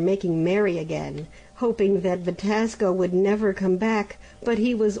mother were making merry again, hoping that Vitasco would never come back, but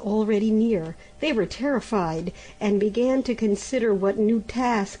he was already near. They were terrified, and began to consider what new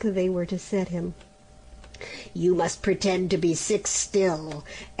task they were to set him. "You must pretend to be sick still,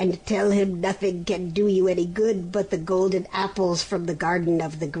 and tell him nothing can do you any good but the golden apples from the garden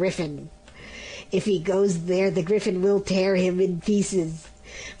of the griffin. If he goes there, the griffin will tear him in pieces,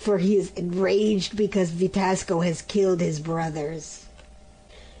 for he is enraged because Vitasco has killed his brothers."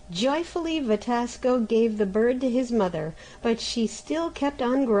 Joyfully Vitasco gave the bird to his mother, but she still kept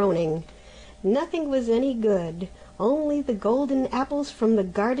on groaning. Nothing was any good. Only the golden apples from the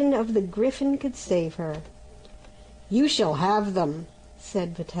garden of the griffin could save her. "You shall have them,"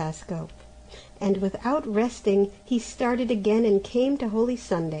 said Vitasco. And without resting he started again and came to Holy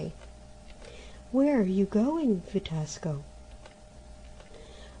Sunday. "Where are you going, Vitasco?"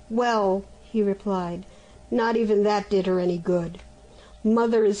 "Well," he replied, "not even that did her any good.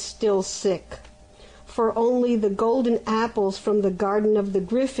 Mother is still sick, for only the golden apples from the garden of the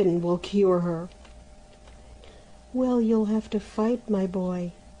griffin will cure her." "Well, you'll have to fight, my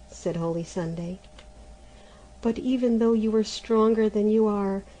boy," said Holy Sunday. "But even though you were stronger than you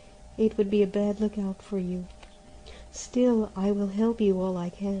are, it would be a bad lookout for you. Still, I will help you all I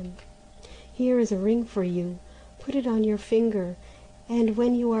can. Here is a ring for you. Put it on your finger, and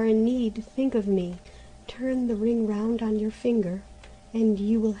when you are in need, think of me. Turn the ring round on your finger, and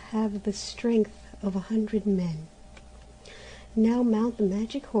you will have the strength of 100 men. Now mount the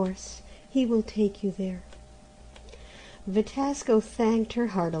magic horse. He will take you there." Vitasco thanked her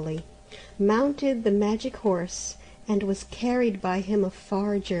heartily, mounted the magic horse, and was carried by him a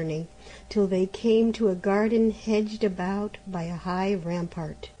far journey, till they came to a garden hedged about by a high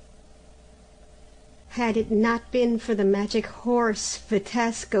rampart. Had it not been for the magic horse,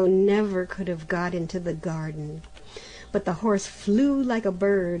 Vitasco never could have got into the garden. But the horse flew like a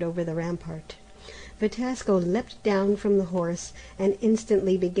bird over the rampart. Vitasco leapt down from the horse, and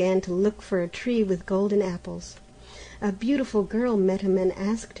instantly began to look for a tree with golden apples. A beautiful girl met him and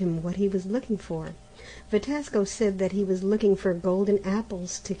asked him what he was looking for. Vitasco said that he was looking for golden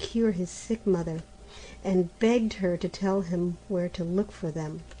apples to cure his sick mother, and begged her to tell him where to look for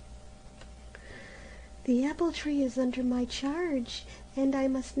them. "The apple tree is under my charge, and I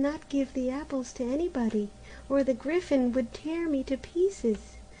must not give the apples to anybody, or the griffin would tear me to pieces.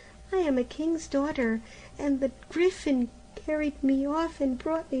 I am a king's daughter, and the griffin carried me off and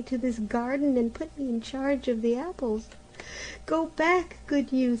brought me to this garden and put me in charge of the apples. Go back,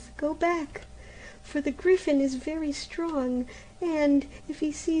 good youth, go back, for the griffin is very strong, and if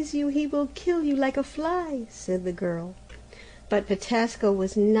he sees you he will kill you like a fly," said the girl. But Vitasco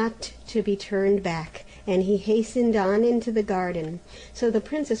was not to be turned back, and he hastened on into the garden. So the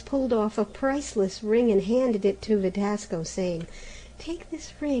princess pulled off a priceless ring and handed it to Vitasco, saying, "Take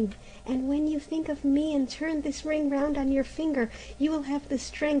this ring, and when you think of me and turn this ring round on your finger, you will have the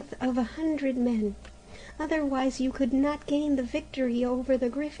strength of 100 men. Otherwise you could not gain the victory over the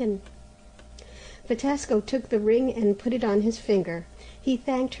griffin." Vitasco took the ring and put it on his finger. He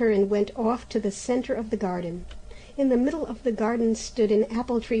thanked her and went off to the center of the garden. In the middle of the garden stood an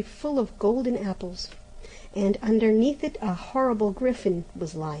apple tree full of golden apples, and underneath it a horrible griffin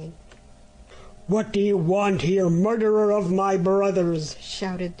was lying. "What do you want here, murderer of my brothers?"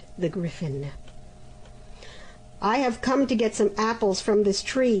 shouted the griffin. "I have come to get some apples from this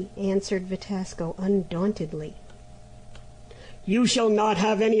tree," answered Vitasco undauntedly. "You shall not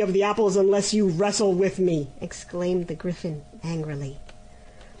have any of the apples unless you wrestle with me," exclaimed the griffin angrily.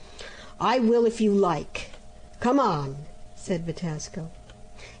 "I will if you like. Come on," said Vitasco,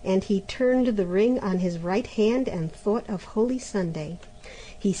 and he turned the ring on his right hand and thought of Holy Sunday.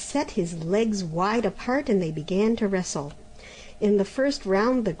 He set his legs wide apart and they began to wrestle. In the first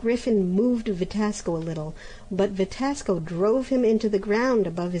round the griffin moved Vitasco a little, but Vitasco drove him into the ground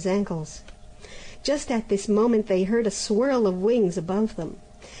above his ankles. Just at this moment they heard a swirl of wings above them,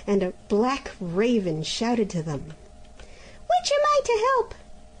 and a black raven shouted to them, "Which am I to help,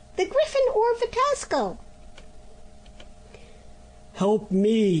 the griffin or Vitasco?" "Help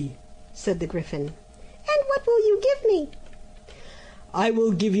me," said the griffin. "And what will you give me?" "I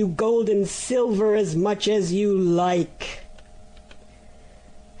will give you gold and silver as much as you like."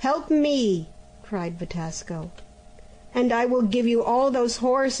 "Help me," cried Vitasco, "and I will give you all those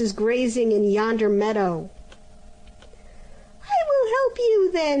horses grazing in yonder meadow." "I will help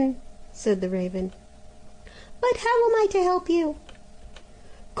you then," said the raven. "But how am I to help you?"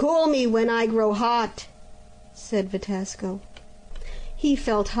 "Cool me when I grow hot," said Vitasco. He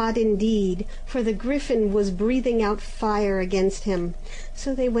felt hot indeed, for the griffin was breathing out fire against him.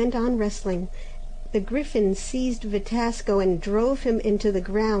 So they went on wrestling. The griffin seized Vitasco and drove him into the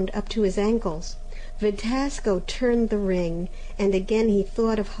ground up to his ankles. Vitasco turned the ring, and again he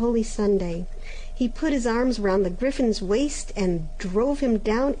thought of Holy Sunday. He put his arms round the griffin's waist and drove him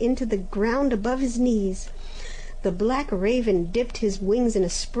down into the ground above his knees. The black raven dipped his wings in a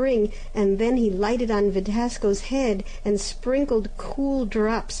spring, and then he lighted on Vitasco's head and sprinkled cool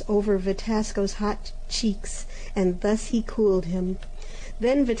drops over Vitasco's hot cheeks, and thus he cooled him.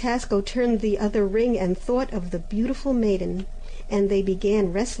 Then Vitasco turned the other ring and thought of the beautiful maiden, and they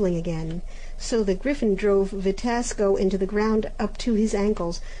began wrestling again. So the griffin drove Vitasco into the ground up to his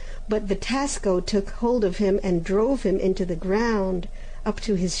ankles, but Vitasco took hold of him and drove him into the ground up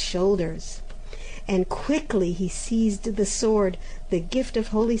to his shoulders. And quickly he seized the sword, the gift of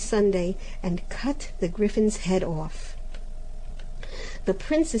Holy Sunday, and cut the griffin's head off. The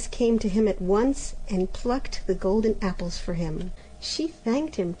princess came to him at once and plucked the golden apples for him. She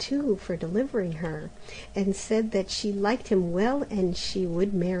thanked him, too, for delivering her, and said that she liked him well and she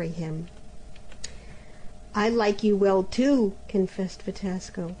would marry him. "I like you well, too," confessed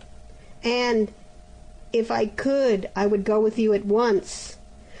Vitasco. "And if I could, I would go with you at once.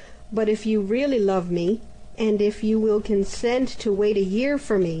 But if you really love me, and if you will consent to wait a year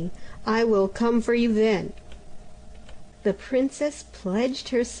for me, I will come for you then." The princess pledged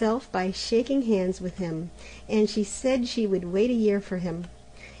herself by shaking hands with him, and she said she would wait a year for him.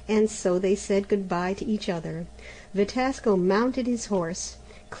 And so they said good-bye to each other. Vitasco mounted his horse,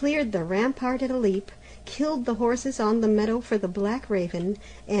 cleared the rampart at a leap, killed the horses on the meadow for the black raven,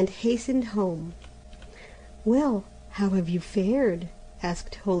 and hastened home. "Well, how have you fared?"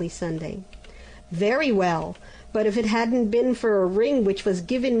 asked Holy Sunday. "Very well, but if it hadn't been for a ring which was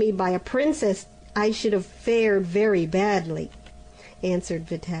given me by a princess, I should have fared very badly," answered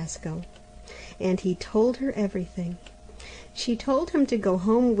Vitasco. And he told her everything. She told him to go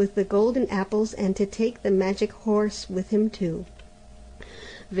home with the golden apples and to take the magic horse with him too.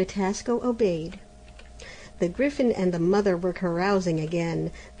 Vitasco obeyed. The griffin and the mother were carousing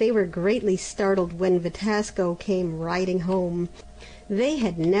again. They were greatly startled when Vitasco came riding home. They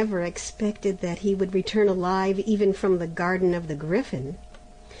had never expected that he would return alive even from the garden of the griffin.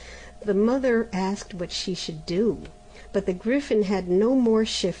 The mother asked what she should do, but the griffin had no more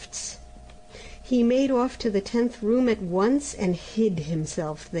shifts. He made off to the 10th room at once and hid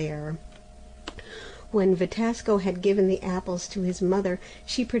himself there. When Vitasco had given the apples to his mother,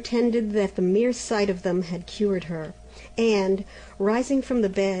 she pretended that the mere sight of them had cured her, and, rising from the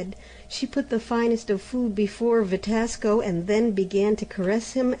bed, she put the finest of food before Vitasco and then began to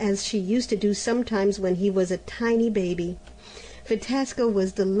caress him as she used to do sometimes when he was a tiny baby. Vitasco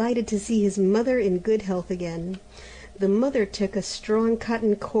was delighted to see his mother in good health again. The mother took a strong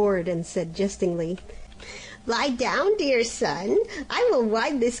cotton cord and said jestingly, "Lie down, dear son. I will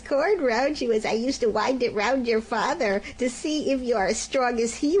wind this cord round you as I used to wind it round your father, to see if you are as strong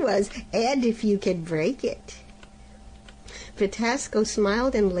as he was, and if you can break it." Vitasco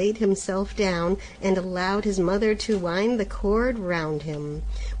smiled and laid himself down, and allowed his mother to wind the cord round him.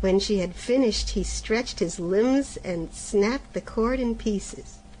 When she had finished, he stretched his limbs and snapped the cord in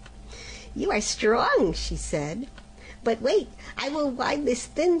pieces. "You are strong," she said. "But wait, I will wind this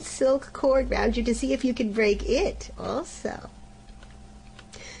thin silk cord round you to see if you can break it also."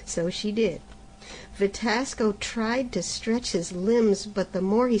 So she did. Vitasco tried to stretch his limbs, but the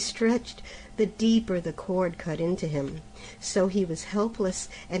more he stretched, the deeper the cord cut into him. So he was helpless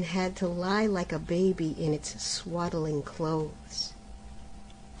and had to lie like a baby in its swaddling clothes.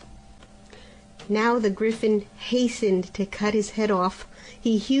 Now the griffin hastened to cut his head off.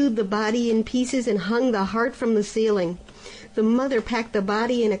 He hewed the body in pieces and hung the heart from the ceiling. The mother packed the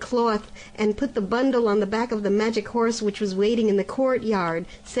body in a cloth and put the bundle on the back of the magic horse which was waiting in the courtyard,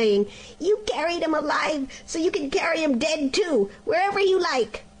 saying, "You carried him alive, so you can carry him dead too, wherever you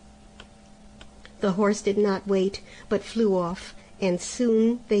like." The horse did not wait, but flew off, and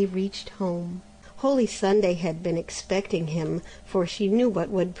soon they reached home. Holy Sunday had been expecting him, for she knew what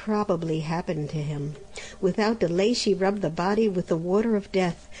would probably happen to him. Without delay she rubbed the body with the water of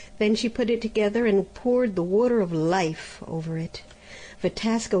death. Then she put it together and poured the water of life over it.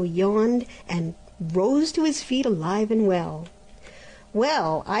 Vitasco yawned and rose to his feet alive and well.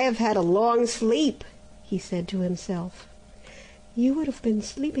 "Well, I have had a long sleep," he said to himself. "You would have been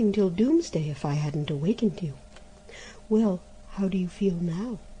sleeping till doomsday if I hadn't awakened you. Well, how do you feel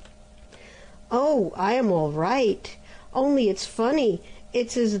now?" "Oh, I am all right. Only it's funny.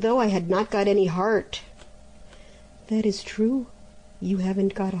 It's as though I had not got any heart." "That is true. You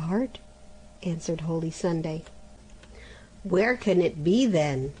haven't got a heart," answered Holy Sunday. "Where can it be,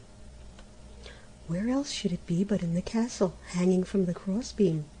 then?" "Where else should it be but in the castle, hanging from the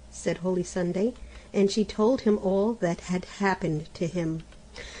crossbeam?" said Holy Sunday, and she told him all that had happened to him.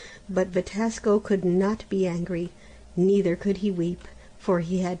 But Vitasco could not be angry, neither could he weep, for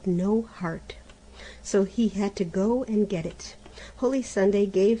he had no heart. So he had to go and get it. Holy Sunday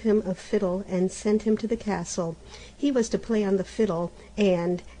gave him a fiddle and sent him to the castle. He was to play on the fiddle,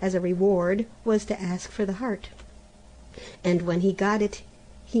 and, as a reward, was to ask for the heart. And when he got it,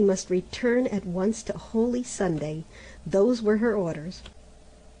 he must return at once to Holy Sunday. Those were her orders.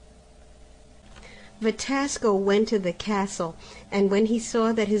 Vatasco went to the castle, and when he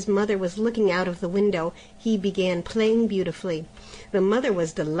saw that his mother was looking out of the window, he began playing beautifully. The mother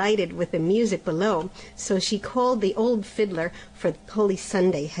was delighted with the music below, so she called the old fiddler, for Holy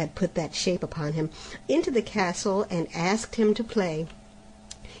Sunday had put that shape upon him, into the castle and asked him to play.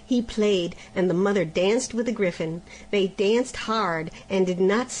 He played, and the mother danced with the griffin. They danced hard and did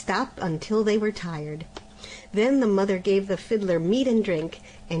not stop until they were tired. Then the mother gave the fiddler meat and drink,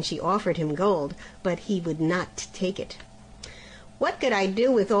 and she offered him gold, but he would not take it. "What could I do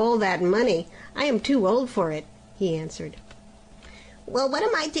with all that money? I am too old for it," he answered. "Well, what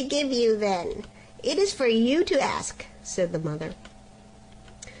am I to give you, then? It is for you to ask," said the mother.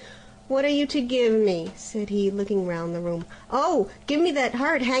 "What are you to give me?" said he, looking round the room. "Oh, give me that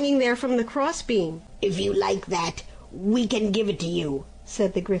heart hanging there from the crossbeam." "If you like that, we can give it to you,"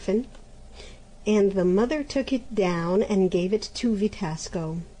 said the griffin. And the mother took it down and gave it to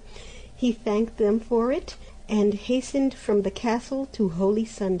Vatasco. He thanked them for it and hastened from the castle to Holy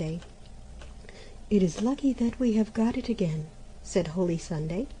Sunday. "It is lucky that we have got it again," said Holy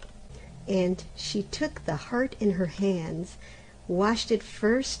Sunday. And she took the heart in her hands, washed it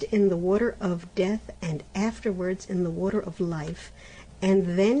first in the water of death and afterwards in the water of life,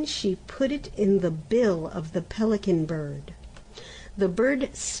 and then she put it in the bill of the pelican bird. The bird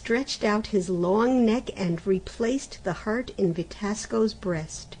stretched out his long neck and replaced the heart in Vatasco's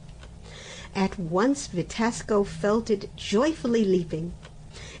breast. At once Vatasco felt it joyfully leaping,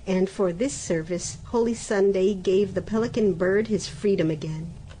 and for this service Holy Sunday gave the pelican bird his freedom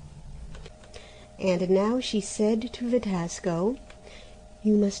again. And now she said to Vatasco,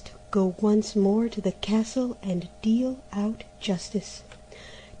 "You must go once more to the castle and deal out justice.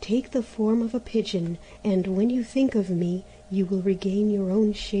 Take the form of a pigeon, and when you think of me, you will regain your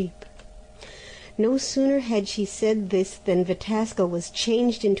own shape." No sooner had she said this than Vatasco was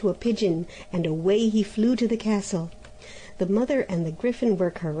changed into a pigeon, and away he flew to the castle. The mother and the griffin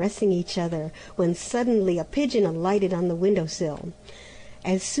were caressing each other, when suddenly a pigeon alighted on the window-sill.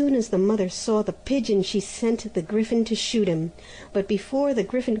 As soon as the mother saw the pigeon, she sent the griffin to shoot him. But before the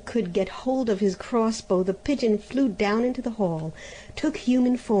griffin could get hold of his crossbow, the pigeon flew down into the hall, took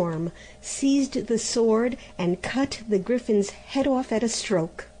human form, seized the sword, and cut the griffin's head off at a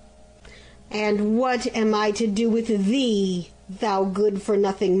stroke. "And what am I to do with thee, thou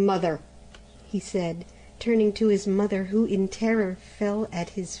good-for-nothing mother?" he said, turning to his mother, who in terror fell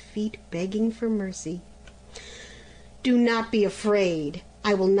at his feet begging for mercy. "Do not be afraid.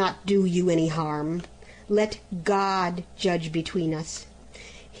 I will not do you any harm. Let God judge between us."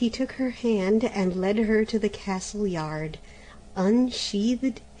 He took her hand and led her to the castle yard,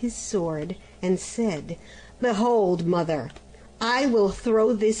 unsheathed his sword, and said, "Behold, mother, I will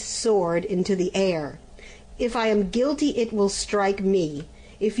throw this sword into the air. If I am guilty, it will strike me.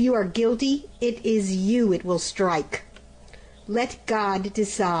 If you are guilty, it is you it will strike. Let God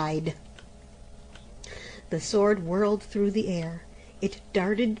decide." The sword whirled through the air. It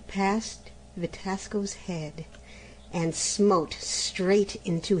darted past Vatasco's head and smote straight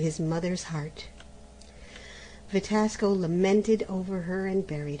into his mother's heart. Vatasco lamented over her and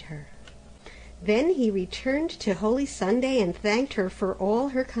buried her. Then he returned to Holy Sunday and thanked her for all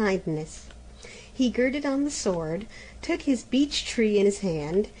her kindness. He girded on the sword, took his beech tree in his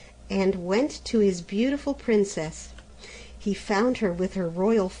hand, and went to his beautiful princess. He found her with her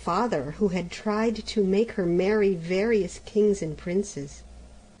royal father, who had tried to make her marry various kings and princes.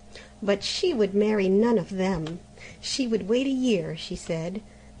 But she would marry none of them. She would wait a year, she said.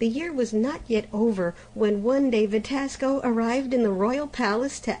 The year was not yet over when one day Vatasco arrived in the royal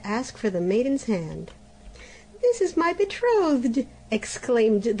palace to ask for the maiden's hand. "This is my betrothed,"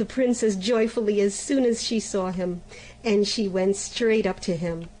 exclaimed the princess joyfully as soon as she saw him, and she went straight up to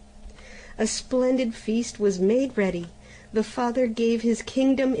him. A splendid feast was made ready. The father gave his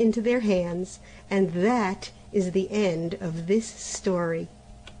kingdom into their hands, and that is the end of this story.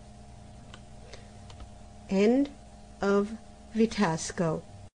 End of Vatasco.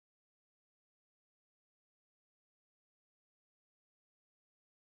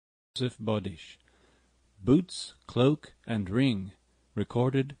 Joseph Bodish. Boots, Cloak, and Ring,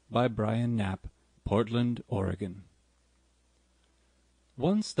 recorded by Brian Knapp, Portland, Oregon.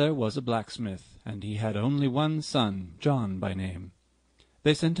 Once there was a blacksmith, and he had only one son, John by name.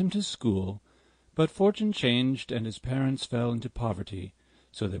 They sent him to school, but fortune changed, and his parents fell into poverty,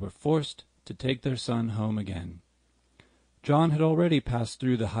 so they were forced to take their son home again. John had already passed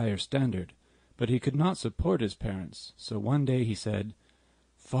through the higher standard, but he could not support his parents, so one day he said,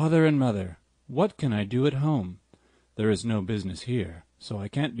 "Father and mother, what can I do at home? There is no business here, so I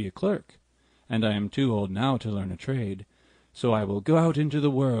can't be a clerk, and I am too old now to learn a trade, so I will go out into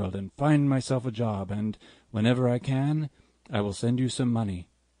the world and find myself a job, and whenever I can, I will send you some money.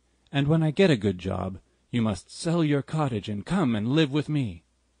 And when I get a good job, you must sell your cottage and come and live with me."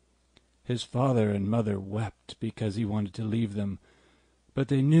 His father and mother wept because he wanted to leave them, but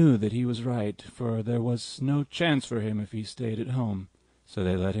they knew that he was right, for there was no chance for him if he stayed at home, so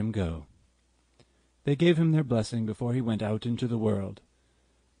they let him go. They gave him their blessing before he went out into the world.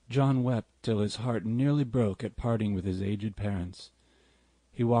 John wept till his heart nearly broke at parting with his aged parents.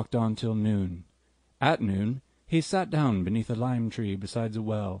 He walked on till noon. At noon he sat down beneath a lime tree beside a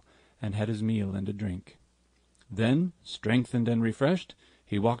well, and had his meal and a drink. Then, strengthened and refreshed,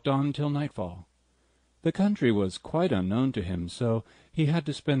 he walked on till nightfall. The country was quite unknown to him, so he had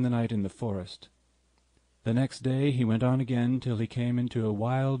to spend the night in the forest. The next day he went on again till he came into a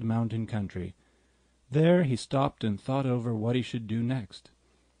wild mountain country. There he stopped and thought over what he should do next.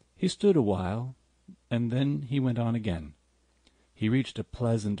 He stood a while, and then he went on again. He reached a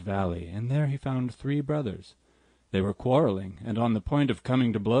pleasant valley, and there he found 3 brothers. They were quarreling, and on the point of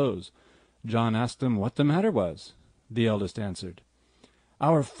coming to blows. John asked them what the matter was. The eldest answered,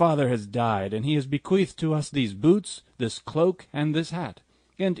 "Our father has died, and he has bequeathed to us these boots, this cloak, and this hat,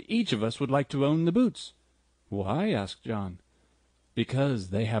 and each of us would like to own the boots." "Why?" asked John. "Because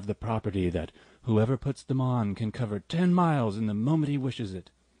they have the property that whoever puts them on can cover 10 miles in the moment he wishes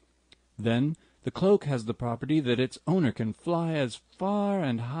it. Then the cloak has the property that its owner can fly as far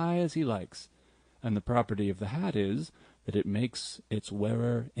and high as he likes, and the property of the hat is that it makes its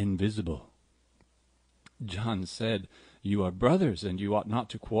wearer invisible." John said, "You are brothers, and you ought not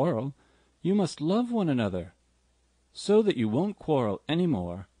to quarrel. You must love one another. So that you won't quarrel any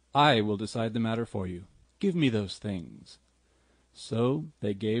more, I will decide the matter for you. Give me those things." So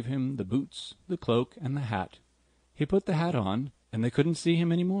they gave him the boots, the cloak, and the hat. He put the hat on, and they couldn't see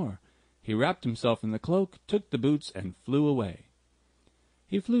him any more. He wrapped himself in the cloak, took the boots, and flew away.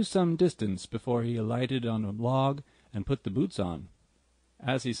 He flew some distance before he alighted on a log and put the boots on.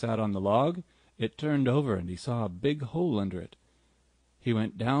 As he sat on the log, it turned over, and he saw a big hole under it. He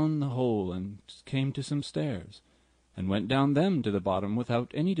went down the hole and came to some stairs, and went down them to the bottom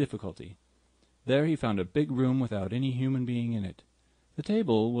without any difficulty. There he found a big room without any human being in it. The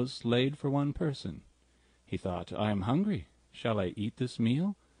table was laid for 1 person. He thought, "I am hungry. Shall I eat this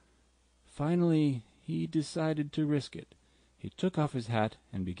meal?" Finally he decided to risk it. He took off his hat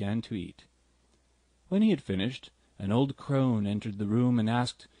and began to eat. When he had finished, an old crone entered the room and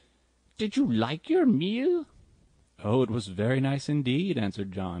asked, "Did you like your meal?" "Oh, it was very nice indeed,"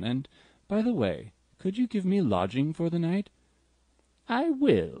 answered John. "And, by the way, could you give me lodging for the night?" "I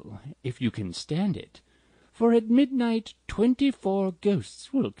will, if you can stand it. For at midnight 24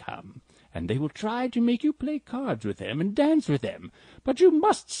 ghosts will come, and they will try to make you play cards with them and dance with them, but you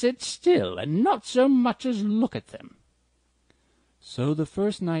must sit still and not so much as look at them." So the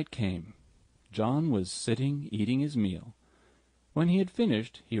first night came. John was sitting eating his meal. When he had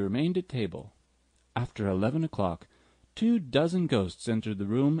finished, he remained at table. After 11 o'clock, 24 ghosts entered the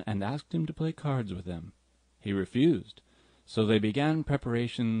room and asked him to play cards with them. He refused, so they began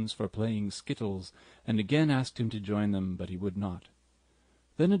preparations for playing skittles, and again asked him to join them, but he would not.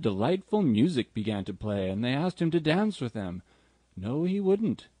 Then a delightful music began to play, and they asked him to dance with them. No, he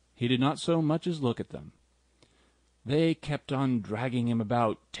wouldn't. He did not so much as look at them. They kept on dragging him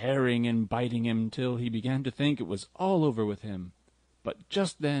about, tearing and biting him, till he began to think it was all over with him. But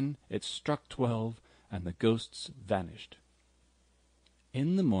just then it struck 12, and the ghosts vanished.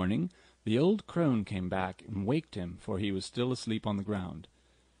 In the morning the old crone came back and waked him, for he was still asleep on the ground.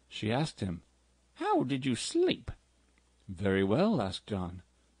 She asked him, "How did you sleep?" "Very well," asked John.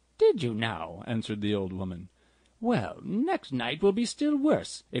 "Did you now?" answered the old woman. "Well, next night will be still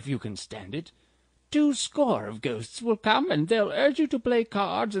worse, if you can stand it. 20 ghosts will come, and they'll urge you to play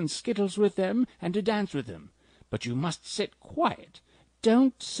cards and skittles with them, and to dance with them. But you must sit quiet.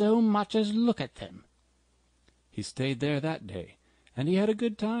 Don't so much as look at them." He stayed there that day, and he had a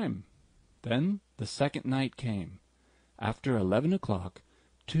good time. Then the second night came. After 11 o'clock,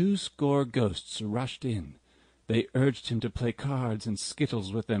 20 ghosts rushed in. They urged him to play cards and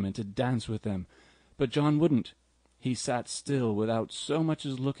skittles with them and to dance with them, but John wouldn't. He sat still without so much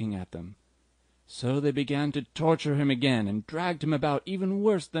as looking at them. So they began to torture him again and dragged him about even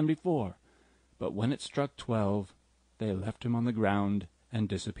worse than before. But when it struck 12, they left him on the ground and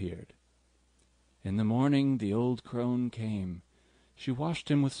disappeared. In the morning the old crone came. She washed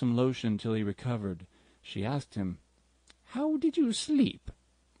him with some lotion till he recovered. She asked him, "How did you sleep?"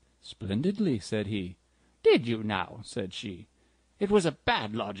 "Splendidly," said he. "Did you now?" said she. "It was a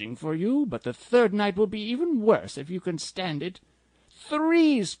bad lodging for you, but the third night will be even worse if you can stand it.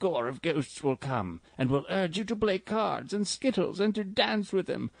 70 of ghosts will come, and will urge you to play cards and skittles and to dance with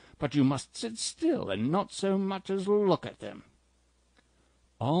them, but you must sit still and not so much as look at them."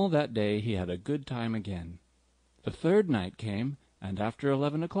 All that day he had a good time again. The third night came, and after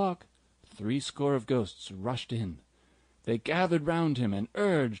 11 o'clock 70 of ghosts rushed in. They gathered round him and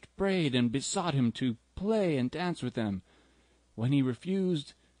urged, prayed, and besought him to play and dance with them. When he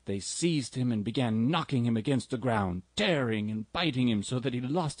refused, they seized him and began knocking him against the ground, tearing and biting him so that he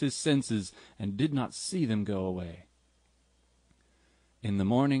lost his senses and did not see them go away. In the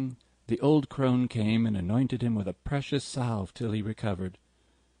morning the old crone came and anointed him with a precious salve till he recovered.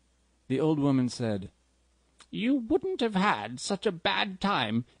 The old woman said, "You wouldn't have had such a bad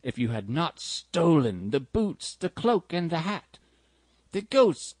time if you had not stolen the boots, the cloak, and the hat. The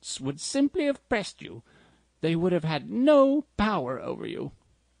ghosts would simply have pressed you. They would have had no power over you.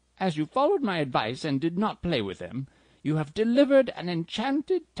 As you followed my advice and did not play with them, you have delivered an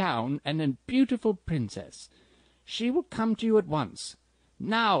enchanted town and a beautiful princess. She will come to you at once.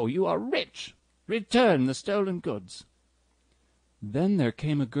 Now you are rich. Return the stolen goods." Then there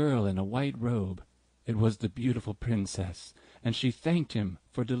came a girl in a white robe. It was the beautiful princess, and she thanked him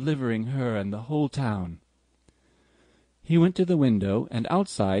for delivering her and the whole town. He went to the window, and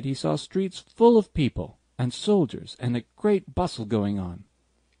outside he saw streets full of people and soldiers, and a great bustle going on.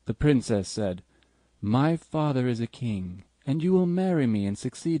 The princess said, "My father is a king, and you will marry me and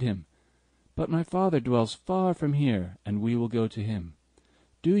succeed him. But my father dwells far from here, and we will go to him.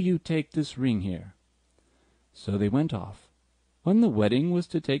 Do you take this ring here." So they went off. When the wedding was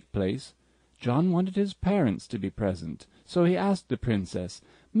to take place, John wanted his parents to be present, so he asked the princess,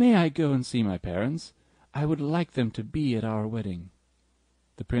 "May I go and see my parents? I would like them to be at our wedding."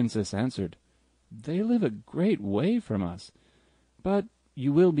 The princess answered, "They live a great way from us, but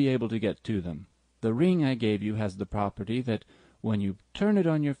you will be able to get to them. The ring I gave you has the property that when you turn it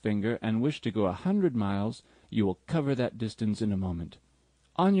on your finger and wish to go 100 miles, you will cover that distance in a moment.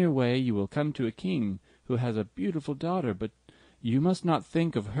 On your way you will come to a king who has a beautiful daughter, but you must not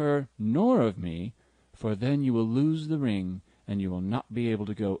think of her nor of me, for then you will lose the ring, and you will not be able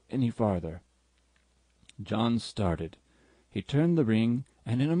to go any farther." John started. He turned the ring,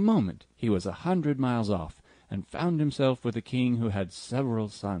 and in a moment he was 100 miles off, and found himself with a king who had several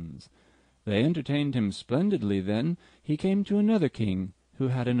sons. They entertained him splendidly. Then he came to another king who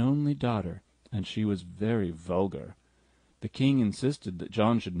had an only daughter, and she was very vulgar. The king insisted that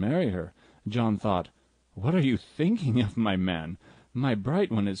John should marry her. John thought, "What are you thinking of, my man? My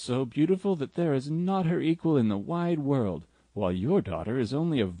bright one is so beautiful that there is not her equal in the wide world, while your daughter is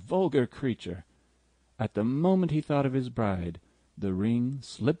only a vulgar creature." At the moment he thought of his bride, the ring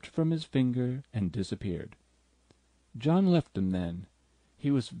slipped from his finger and disappeared. John left them then. He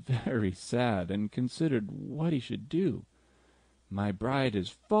was very sad, and considered what he should do. "My bride is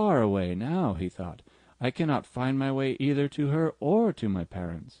far away now," he thought. "I cannot find my way either to her or to my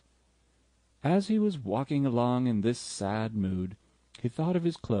parents." As he was walking along in this sad mood, he thought of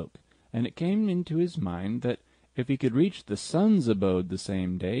his cloak, and it came into his mind that if he could reach the sun's abode the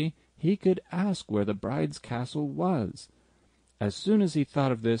same day, he could ask where the bride's castle was. As soon as he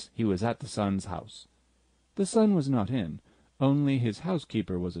thought of this, he was at the sun's house. The sun was not in, only his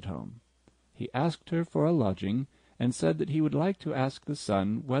housekeeper was at home. He asked her for a lodging, and said that he would like to ask the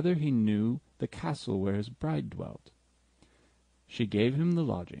sun whether he knew the castle where his bride dwelt. She gave him the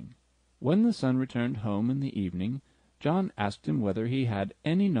lodging. When the sun returned home in the evening, John asked him whether he had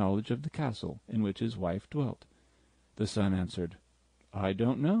any knowledge of the castle in which his wife dwelt. The sun answered, "I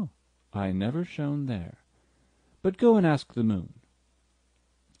don't know. I never shone there. But go and ask the moon."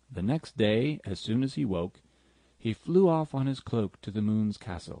 The next day, as soon as he woke, he flew off on his cloak to the moon's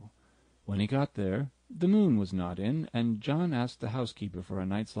castle. When he got there, the moon was not in, and John asked the housekeeper for a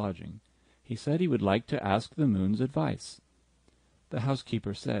night's lodging. He said he would like to ask the moon's advice. The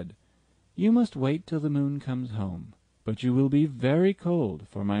housekeeper said, "You must wait till the moon comes home, but you will be very cold,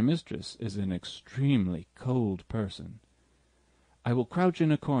 for my mistress is an extremely cold person. I will crouch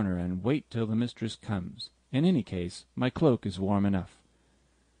in a corner and wait till the mistress comes. In any case, my cloak is warm enough."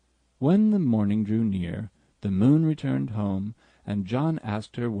 When the morning drew near, the moon returned home, and John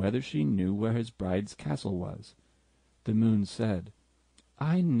asked her whether she knew where his bride's castle was. The moon said,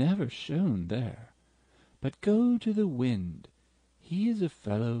 "I never shone there. But go to the wind. He is a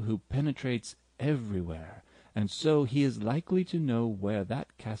fellow who penetrates everywhere, and so he is likely to know where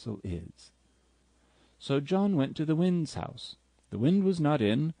that castle is." So John went to the wind's house. The wind was not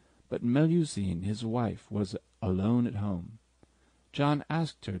in, but Melusine, his wife, was alone at home. John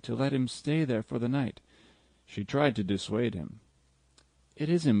asked her to let him stay there for the night. She tried to dissuade him. "It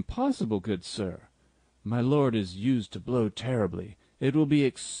is impossible, good sir. My lord is used to blow terribly. It will be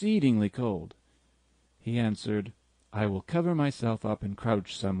exceedingly cold." He answered, "I will cover myself up and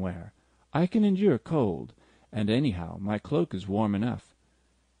crouch somewhere. I can endure cold, and anyhow my cloak is warm enough."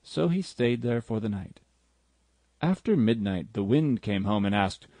 So he stayed there for the night. After midnight the wind came home and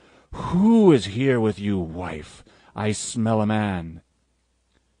asked, "Who is here with you, wife? I smell a man."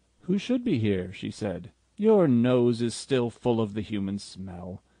 "Who should be here?" she said. "Your nose is still full of the human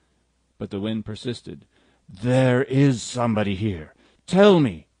smell." But the wind persisted. "There is somebody here. Tell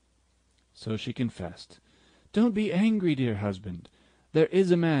me." So she confessed. "Don't be angry, dear husband. There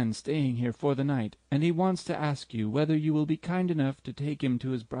is a man staying here for the night, and he wants to ask you whether you will be kind enough to take him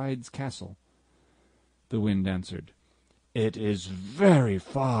to his bride's castle." The wind answered, "It is very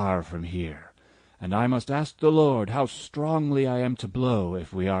far from here, and I must ask the Lord how strongly I am to blow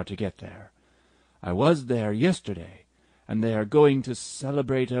if we are to get there. I was there yesterday, and they are going to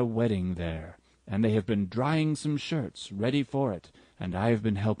celebrate a wedding there, and they have been drying some shirts ready for it, and I have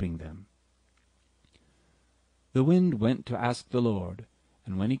been helping them." The wind went to ask the Lord,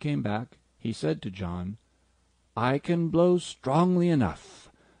 and when he came back, he said to John, "I can blow strongly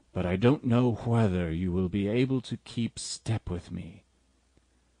enough, but I don't know whether you will be able to keep step with me."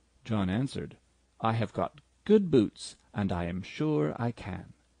 John answered, "I have got good boots, and I am sure I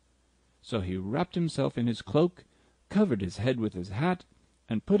can." So he wrapped himself in his cloak, covered his head with his hat,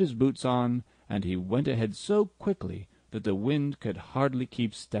 and put his boots on, and he went ahead so quickly that the wind could hardly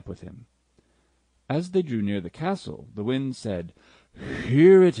keep step with him. As they drew near the castle, the wind said,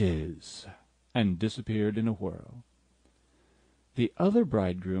 "Here it is," and disappeared in a whirl. The other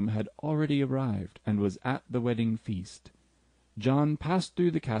bridegroom had already arrived, and was at the wedding feast. John passed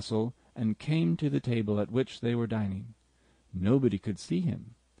through the castle, and came to the table at which they were dining. Nobody could see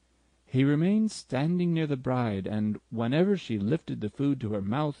him. He remained standing near the bride, and whenever she lifted the food to her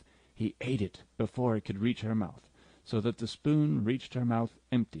mouth, he ate it before it could reach her mouth, so that the spoon reached her mouth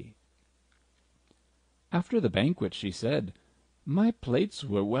empty. After the banquet she said, "My plates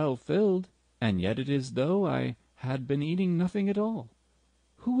were well filled, and yet it is as though I had been eating nothing at all.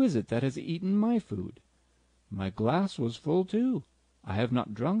 Who is it that has eaten my food? My glass was full too. I have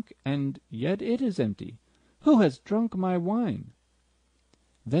not drunk, and yet it is empty. Who has drunk my wine?"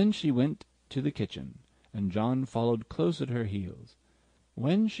 Then she went to the kitchen, and John followed close at her heels.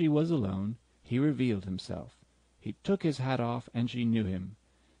 When she was alone, he revealed himself. He took his hat off, and she knew him.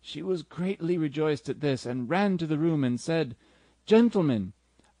 She was greatly rejoiced at this, and ran to the room and said, "Gentlemen,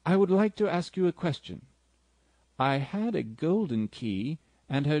 I would like to ask you a question. I had a golden key,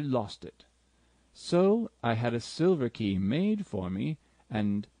 and had lost it. So I had a silver key made for me,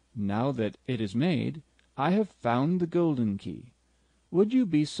 and now that it is made, I have found the golden key. Would you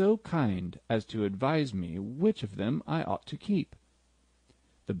be so kind as to advise me which of them I ought to keep?"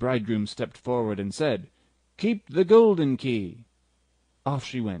 The bridegroom stepped forward and said, "Keep the golden key." Off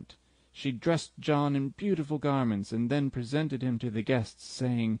she went. She dressed John in beautiful garments, and then presented him to the guests,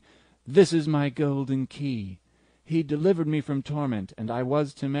 saying, "This is my golden key. He delivered me from torment, and I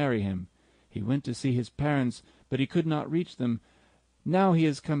was to marry him. He went to see his parents, but he could not reach them. Now he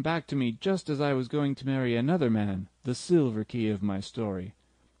has come back to me just as I was going to marry another man, the silver key of my story,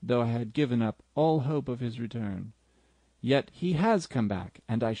 though I had given up all hope of his return. Yet he has come back,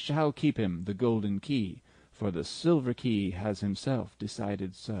 and I shall keep him the golden key, for the silver key has himself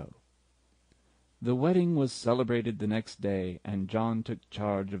decided so." The wedding was celebrated the next day, and John took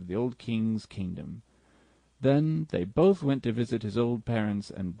charge of the old king's kingdom. Then they both went to visit his old parents,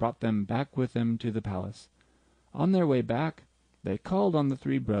 and brought them back with them to the palace. On their way back, they called on the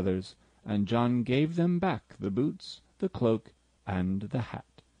three brothers, and John gave them back the boots, the cloak, and the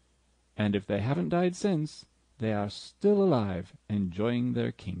hat. And if they haven't died since, they are still alive, enjoying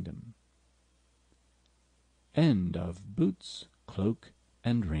their kingdom. End of Boots, Cloak,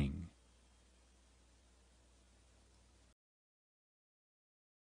 and Ring.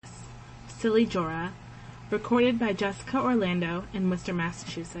 Silly Jorah, recorded by Jessica Orlando in Worcester,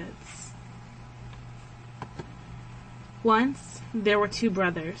 Massachusetts. Once there were two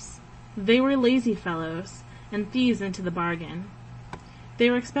brothers. They were lazy fellows, and thieves into the bargain. They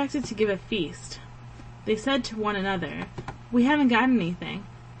were expected to give a feast. They said to one another, "We haven't got anything.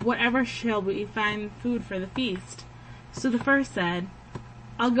 Whatever shall we find food for the feast?" So the first said,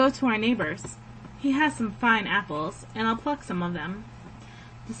 "I'll go to our neighbor's. He has some fine apples, and I'll pluck some of them."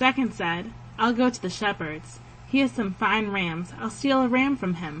 The second said, "I'll go to the shepherd's. He has some fine rams. I'll steal a ram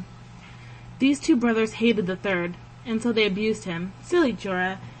from him." These two brothers hated the third, and so they abused him. "Silly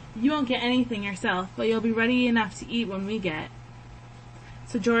Jorah, You won't get anything yourself, but you'll be ready enough to eat when we get."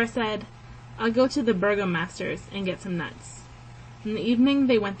 So Jorah said, "I'll go to the burgomaster's and get some nuts." In the evening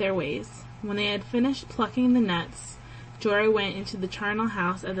they went their ways. When they had finished plucking the nuts, Jorah went into the charnel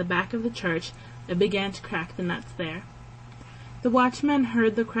house at the back of the church and began to crack the nuts there. The watchmen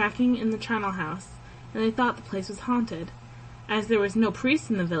heard the cracking in the charnel house, and they thought the place was haunted. As there was no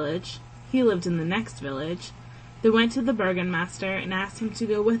priest in the village, he lived in the next village, they went to the burgomaster and asked him to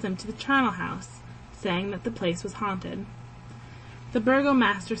go with them to the charnel house, saying that the place was haunted. The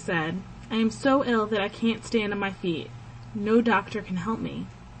burgomaster said, "I am so ill that I can't stand on my feet. No doctor can help me."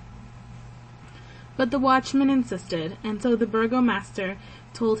 But the watchman insisted, and so the burgomaster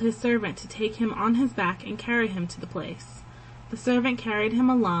told his servant to take him on his back and carry him to the place. The servant carried him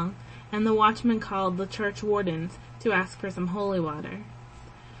along, and the watchman called the church wardens to ask for some holy water.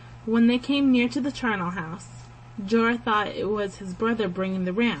 When they came near to the charnel house, Jorah thought it was his brother bringing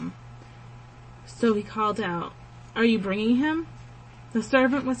the ram. So he called out, "Are you bringing him?" The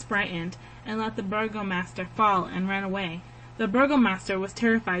servant was frightened and let the burgomaster fall and ran away. The burgomaster was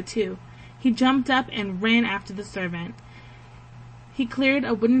terrified too. He jumped up and ran after the servant. He cleared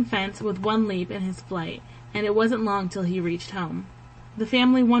a wooden fence with one leap in his flight, and it wasn't long till he reached home. The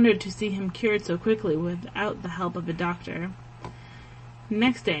family wondered to see him cured so quickly without the help of a doctor.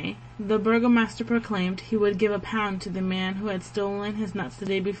 Next day, the burgomaster proclaimed he would give £1 to the man who had stolen his nuts the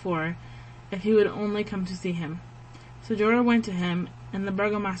day before, if he would only come to see him. So Jorah went to him, and the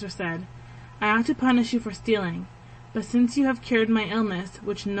burgomaster said, "I ought to punish you for stealing, but since you have cured my illness,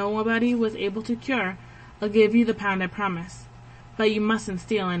 which nobody was able to cure, I'll give you the £1 I promise. But you mustn't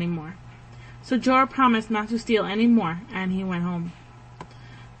steal any more." So Jorah promised not to steal any more, and he went home.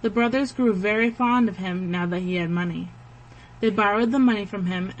 The brothers grew very fond of him now that he had money. They borrowed the money from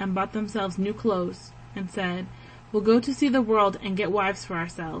him and bought themselves new clothes, and said, "We'll go to see the world and get wives for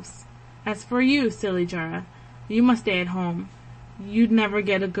ourselves. As for you, silly Jorah, you must stay at home. You'd never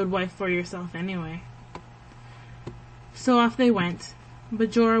get a good wife for yourself anyway." So off they went.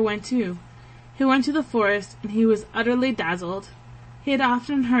 But Jorah went too. He went to the forest, and he was utterly dazzled. He had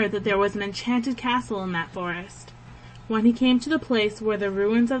often heard that there was an enchanted castle in that forest. When he came to the place where the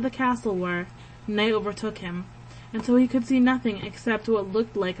ruins of the castle were, night overtook him, and so he could see nothing except what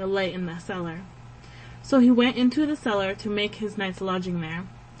looked like a light in the cellar. So he went into the cellar to make his night's lodging there.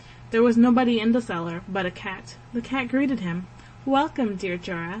 There was nobody in the cellar but a cat. The cat greeted him. "Welcome, dear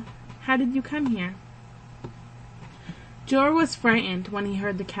Jorah. How did you come here?" Jorah was frightened when he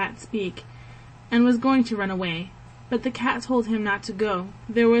heard the cat speak, and was going to run away. But the cat told him not to go.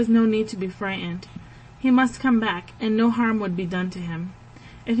 There was no need to be frightened. He must come back, and no harm would be done to him.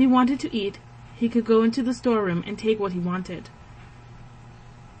 If he wanted to eat, he could go into the storeroom and take what he wanted.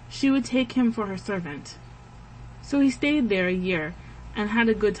 She would take him for her servant. So he stayed there a year, and had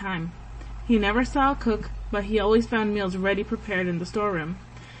a good time. He never saw a cook, but he always found meals ready prepared in the storeroom.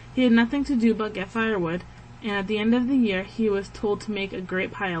 He had nothing to do but get firewood, and at the end of the year he was told to make a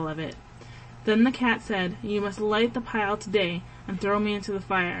great pile of it. Then the cat said, "You must light the pile today, and throw me into the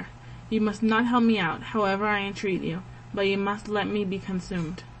fire. You must not help me out, however I entreat you, but you must let me be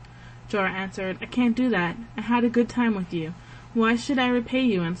consumed." Jorah answered, "I can't do that. I had a good time with you. Why should I repay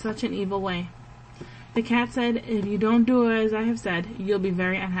you in such an evil way?" The cat said, "If you don't do as I have said, you'll be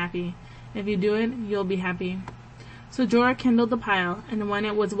very unhappy. If you do it, you'll be happy." So Jorah kindled the pile, and when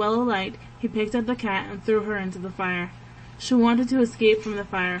it was well alight, he picked up the cat and threw her into the fire. She wanted to escape from the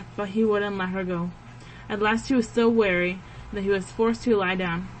fire, but he wouldn't let her go. At last he was so weary that he was forced to lie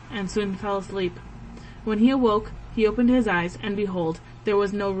down, and soon fell asleep. When he awoke, he opened his eyes, and behold, there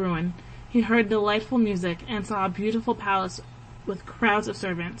was no ruin. He heard delightful music, and saw a beautiful palace with crowds of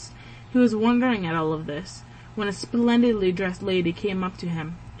servants. He was wondering at all of this, when a splendidly dressed lady came up to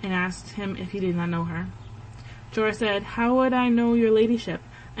him, and asked him if he did not know her. Jorah said, "How would I know your ladyship?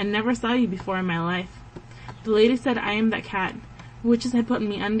 I never saw you before in my life." The lady said, "I am that cat. Witches had put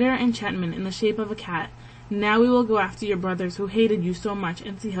me under enchantment in the shape of a cat. Now we will go after your brothers who hated you so much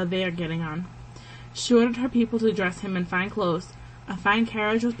and see how they are getting on." She ordered her people to dress him in fine clothes. A fine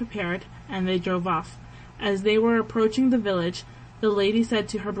carriage was prepared, and they drove off. As they were approaching the village, the lady said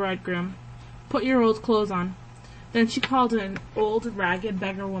to her bridegroom, "Put your old clothes on." Then she called an old ragged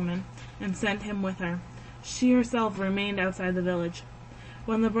beggar woman, and sent him with her. She herself remained outside the village.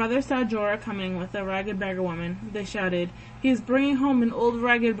 When the brothers saw Jorah coming with the ragged beggar woman, they shouted, "He is bringing home an old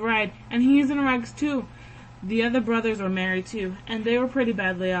ragged bride, and he is in rags too." The other brothers were married too, and they were pretty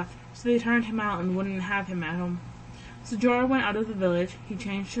badly off, so they turned him out and wouldn't have him at home. So Jorah went out of the village, he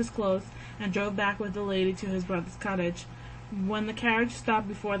changed his clothes, and drove back with the lady to his brother's cottage. When the carriage stopped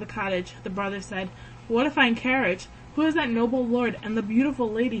before the cottage, the brothers said, "What a fine carriage! Who is that noble lord and the beautiful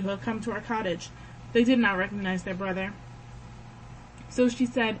lady who have come to our cottage?" They did not recognize their brother. So she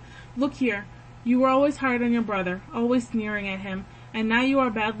said, "Look here, you were always hard on your brother, always sneering at him, and now you are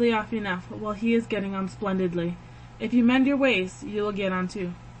badly off enough, while he is getting on splendidly. If you mend your ways, you will get on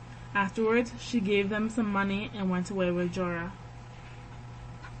too." Afterwards, she gave them some money and went away with Jorah.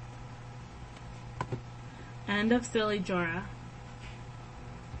 End of Silly Jorah.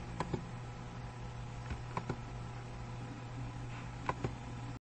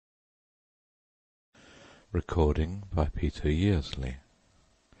 Recording by Peter Yearsley.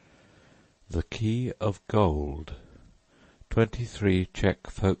 The Key of Gold, 23 Czech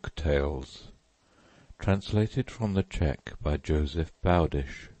Folk Tales, translated from the Czech by Joseph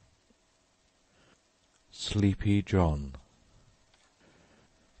Bowdish. Sleepy John.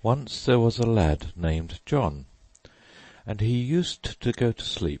 Once there was a lad named John, and he used to go to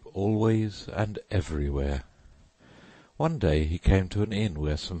sleep always and everywhere. One day he came to an inn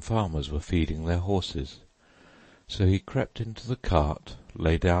where some farmers were feeding their horses. So he crept into the cart,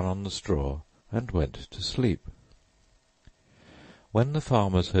 lay down on the straw, and went to sleep. When the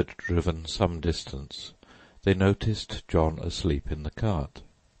farmers had driven some distance, they noticed John asleep in the cart.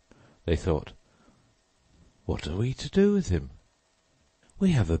 They thought, "What are we to do with him?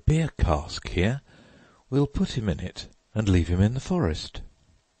 We have a beer cask here. We'll put him in it and leave him in the forest."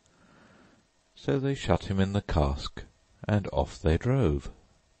 So they shut him in the cask, and off they drove.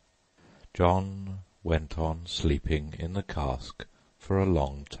 John went on sleeping in the cask for a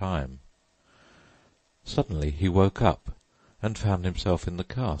long time. Suddenly he woke up and found himself in the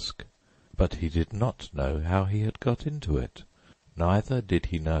cask, but he did not know how he had got into it, neither did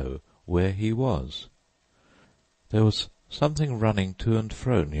he know where he was. There was something running to and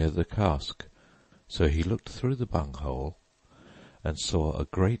fro near the cask, so he looked through the bunghole and saw a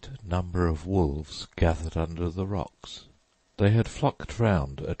great number of wolves gathered under the rocks. They had flocked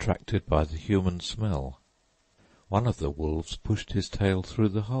round, attracted by the human smell. One of the wolves pushed his tail through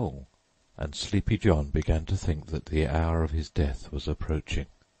the hole, and Sleepy John began to think that the hour of his death was approaching.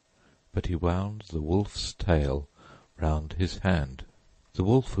 But he wound the wolf's tail round his hand. The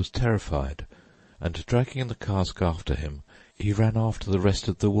wolf was terrified, and dragging the cask after him, he ran after the rest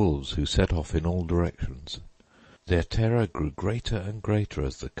of the wolves, who set off in all directions. Their terror grew greater and greater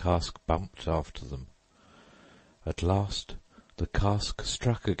as the cask bumped after them. At last the cask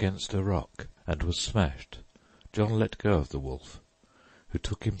struck against a rock and was smashed. John let go of the wolf, who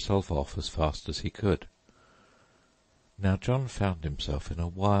took himself off as fast as he could. Now John found himself in a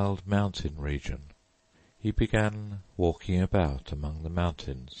wild mountain region. He began walking about among the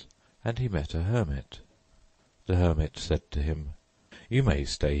mountains, and he met a hermit. The hermit said to him, "You may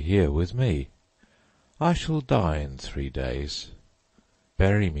stay here with me. I shall die in 3 days.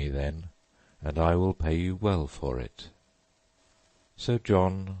 Bury me then, and I will pay you well for it." So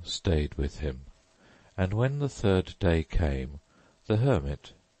John stayed with him, and when the 3rd day came, the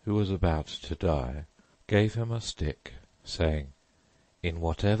hermit, who was about to die, gave him a stick, saying, "In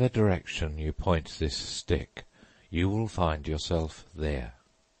whatever direction you point this stick, you will find yourself there."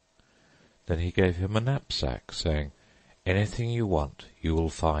 Then he gave him a knapsack, saying, "Anything you want you will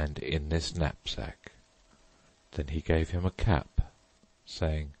find in this knapsack." Then he gave him a cap,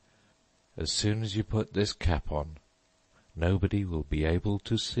 saying, "As soon as you put this cap on, nobody will be able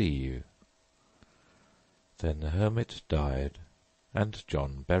to see you." Then the hermit died, and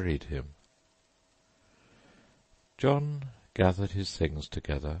John buried him. John gathered his things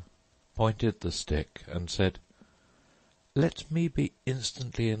together, pointed the stick, and said, "Let me be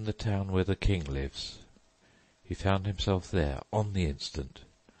instantly in the town where the king lives." He found himself there on the instant,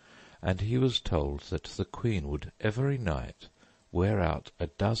 and he was told that the queen would every night wear out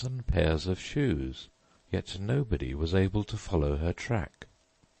 12 pairs of shoes, yet nobody was able to follow her track.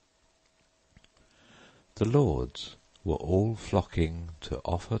 The lords were all flocking to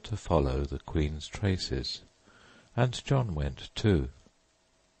offer to follow the queen's traces, and John went too.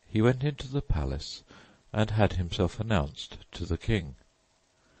 He went into the palace and had himself announced to the king.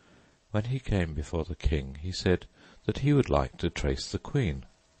 When he came before the king, he said that he would like to trace the queen.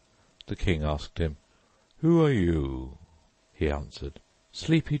 The king asked him, "Who are you?" He answered,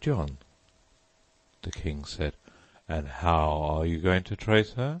 "Sleepy John." The king said, "And how are you going to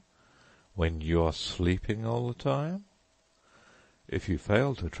trace her, when you are sleeping all the time? If you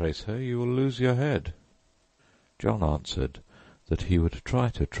fail to trace her, you will lose your head." John answered that he would try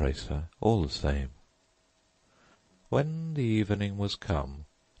to trace her all the same. When the evening was come,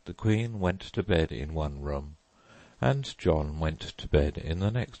 the queen went to bed in one room, and John went to bed in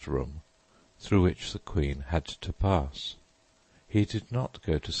the next room, through which the queen had to pass. He did not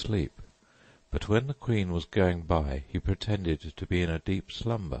go to sleep, But when the queen was going by, he pretended to be in a deep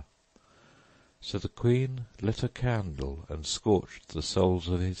slumber. So the queen lit a candle and scorched the soles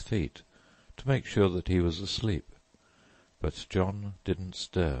of his feet, to make sure that he was asleep. But John didn't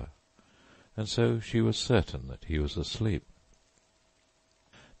stir, and so she was certain that he was asleep.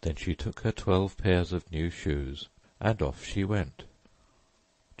 Then she took her 12 pairs of new shoes, and off she went.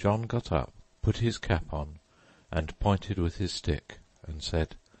 John got up, put his cap on, and pointed with his stick, and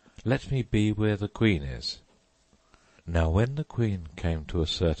said, "Let me be where the queen is." Now when the queen came to a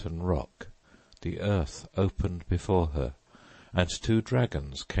certain rock, the earth opened before her, and 2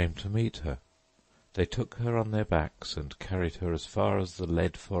 dragons came to meet her. They took her on their backs and carried her as far as the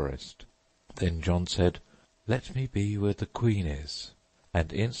lead forest. Then John said, "Let me be where the queen is,"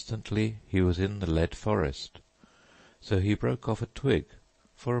 and instantly he was in the lead forest. So he broke off a twig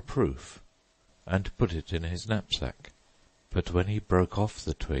for a proof, and put it in his knapsack. But when he broke off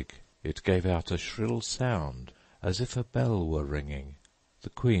the twig, it gave out a shrill sound, as if a bell were ringing. The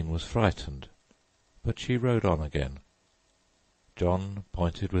queen was frightened, but she rode on again. John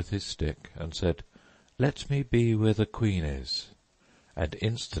pointed with his stick and said, "Let me be where the queen is," and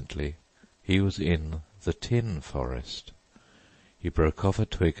instantly he was in the tin forest. He broke off a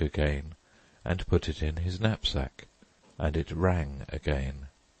twig again and put it in his knapsack, and it rang again.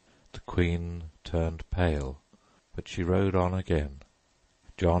 The queen turned pale, but she rode on again.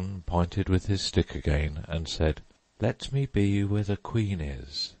 John pointed with his stick again and said, "Let me be where the queen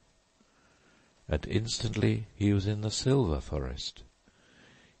is," and instantly he was in the silver forest.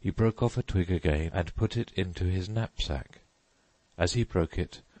 He broke off a twig again and put it into his knapsack. As he broke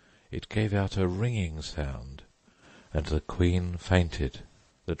it, it gave out a ringing sound, and the queen fainted.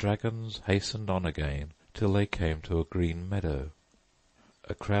 The dragons hastened on again till they came to a green meadow.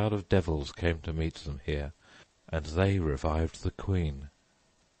 A crowd of devils came to meet them here, and they revived the queen.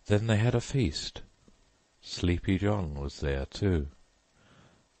 Then they had a feast. Sleepy John was there too.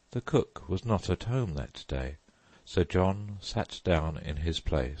 The cook was not at home that day, so John sat down in his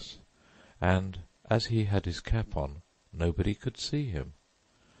place, and, as he had his cap on, nobody could see him.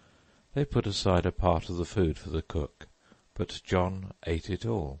 They put aside a part of the food for the cook, but John ate it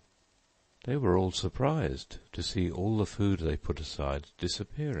all. They were all surprised to see all the food they put aside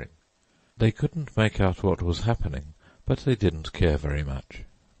disappearing. They couldn't make out what was happening, but they didn't care very much.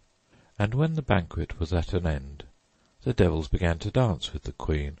 And when the banquet was at an end, the devils began to dance with the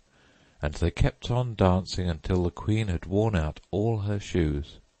queen, and they kept on dancing until the queen had worn out all her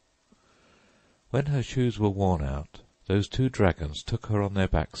shoes. When her shoes were worn out, those 2 dragons took her on their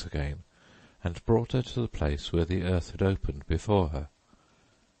backs again, and brought her to the place where the earth had opened before her.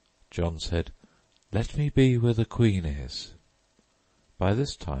 John said, "Let me be where the queen is." By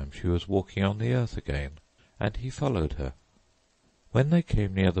this time she was walking on the earth again, and he followed her. When they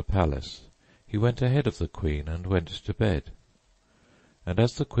came near the palace, he went ahead of the queen and went to bed. And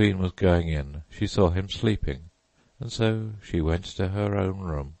as the queen was going in, she saw him sleeping, and so she went to her own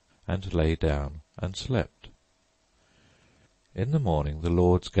room and lay down and slept. In the morning the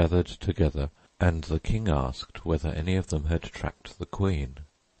lords gathered together, and the king asked whether any of them had tracked the queen.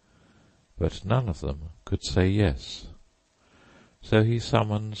 But none of them could say yes. So he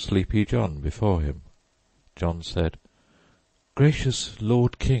summoned Sleepy John before him. John said, "Gracious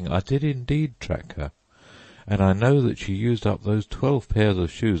Lord King, I did indeed track her, and I know that she used up those 12 pairs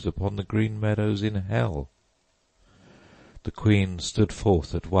of shoes upon the green meadows in hell." The queen stood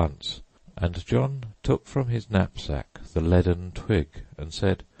forth at once, and John took from his knapsack the leaden twig, and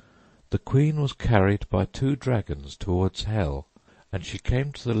said, "The queen was carried by 2 dragons towards hell, and she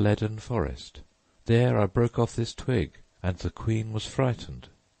came to the leaden forest. There I broke off this twig, and the queen was frightened."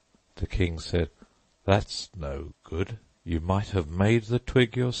 The king said, "That's no good. You might have made the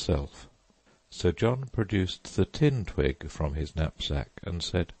twig yourself." So John produced the tin twig from his knapsack, and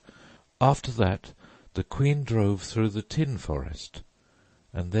said, "After that the queen drove through the tin forest,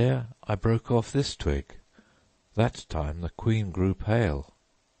 and there I broke off this twig. That time the queen grew pale."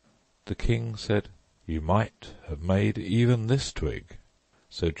 The king said, "You might have made even this twig."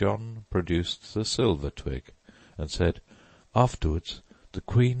 So John produced the silver twig, and said, "Afterwards the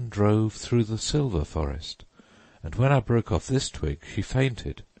queen drove through the silver forest, and when I broke off this twig she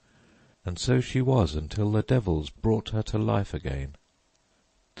fainted, and so she was until the devils brought her to life again."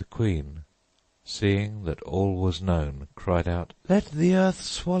 The queen, seeing that all was known, cried out, "Let the earth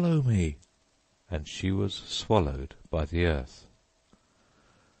swallow me!" And she was swallowed by the earth.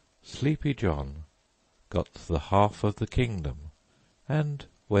 Sleepy John got the half of the kingdom, and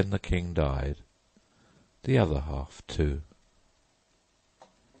when the king died, the other half too.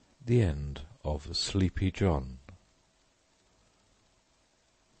 The end of Sleepy John.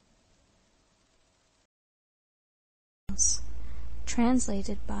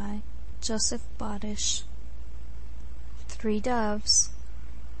 translated by Joseph Bodish. 3 Doves,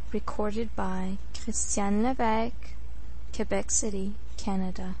 recorded by Christian Levesque, Quebec City,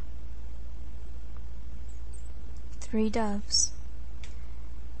 Canada. 3 Doves.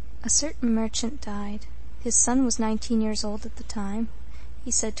 A certain merchant died. His son was 19 years old at the time. He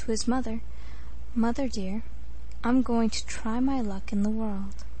said to his mother, "Mother dear, I'm going to try my luck in the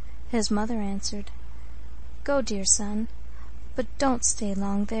world." His mother answered, "Go, dear son, but don't stay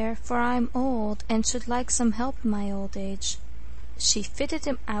long there, for I'm old and should like some help in my old age." She fitted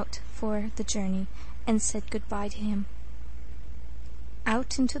him out for the journey and said goodbye to him.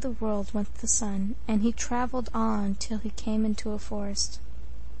 Out into the world went the son, and he traveled on till he came into a forest.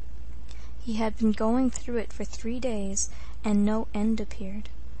 He had been going through it for 3 days, and no end appeared.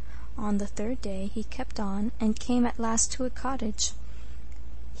 On the 3rd day he kept on, and came at last to a cottage.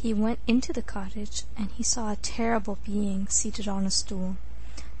 He went into the cottage, and he saw a terrible being seated on a stool.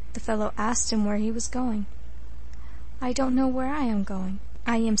 The fellow asked him where he was going. "I don't know where I am going.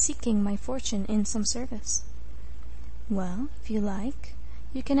 I am seeking my fortune in some service." "Well, if you like,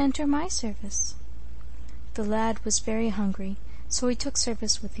 you can enter my service." The lad was very hungry, so he took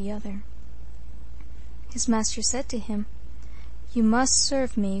service with the other. His master said to him, "You must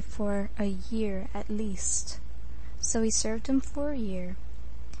serve me for a year at least." So he served him for a year.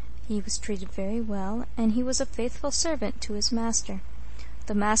 He was treated very well, and he was a faithful servant to his master.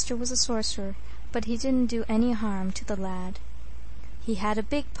 The master was a sorcerer, but he didn't do any harm to the lad. He had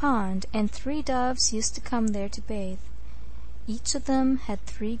a big pond, and 3 doves used to come there to bathe. Each of them had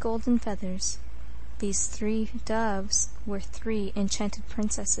 3 golden feathers. These 3 doves were 3 enchanted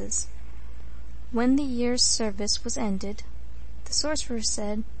princesses. When the year's service was ended, the sorcerer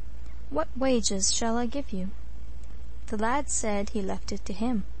said, "What wages shall I give you?" The lad said he left it to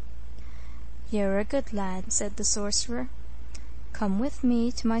him. "You're a good lad," said the sorcerer. "Come with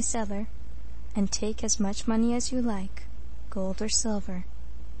me to my cellar, and take as much money as you like, gold or silver,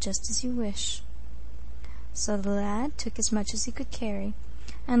 just as you wish." So the lad took as much as he could carry,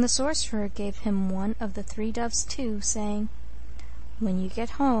 and the sorcerer gave him one of the 3 doves too, saying, "When you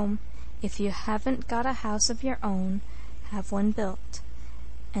get home, if you haven't got a house of your own, have one built,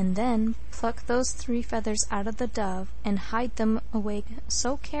 and then pluck those 3 feathers out of the dove and hide them away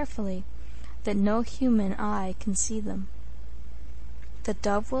so carefully that no human eye can see them. The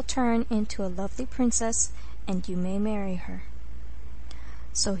dove will turn into a lovely princess, and you may marry her."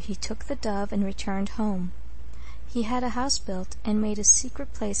 So he took the dove and returned home. He had a house built and made a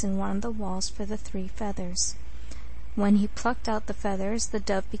secret place in one of the walls for the 3 feathers. When he plucked out the feathers, the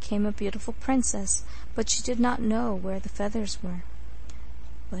dove became a beautiful princess, but she did not know where the feathers were.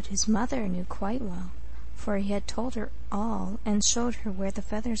 But his mother knew quite well, for he had told her all and showed her where the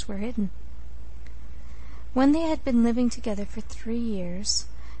feathers were hidden. When they had been living together for 3 years,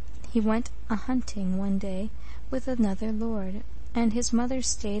 he went a-hunting one day with another lord, and his mother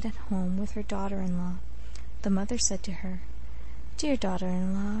stayed at home with her daughter-in-law. The mother said to her, "Dear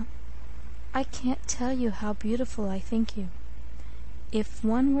daughter-in-law, I can't tell you how beautiful I think you. If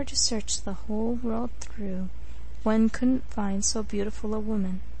one were to search the whole world through, one couldn't find so beautiful a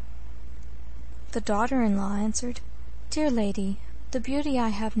woman." The daughter-in-law answered, "Dear lady, the beauty I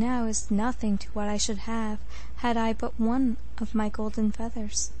have now is nothing to what I should have had I but one of my golden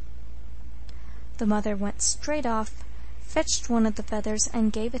feathers." The mother went straight off, fetched one of the feathers,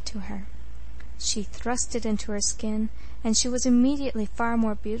 and gave it to her. She thrust it into her skin, and she was immediately far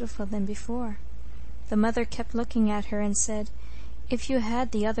more beautiful than before. The mother kept looking at her and said, "If you had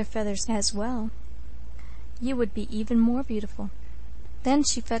the other feathers as well, you would be even more beautiful." Then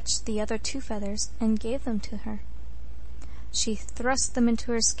she fetched the other 2 feathers and gave them to her. She thrust them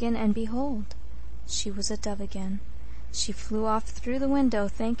into her skin, and behold, she was a dove again. She flew off through the window,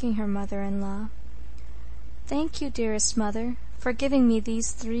 thanking her mother-in-law. "Thank you, dearest mother, for giving me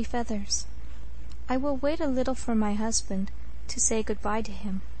these 3 feathers. I will wait a little for my husband, to say goodbye to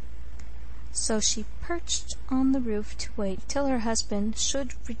him." So she perched on the roof to wait till her husband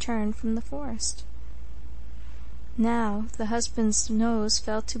should return from the forest. Now the husband's nose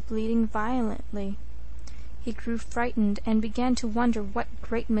fell to bleeding violently. He grew frightened and began to wonder what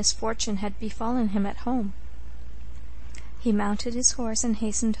great misfortune had befallen him at home. He mounted his horse and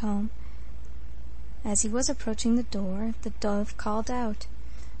hastened home. As he was approaching the door, the dove called out,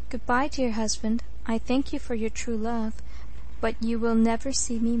 "Goodbye, dear husband. I thank you for your true love, but you will never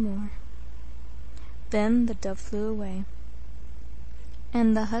see me more." Then the dove flew away,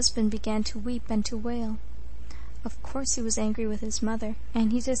 and the husband began to weep and to wail. Of course he was angry with his mother,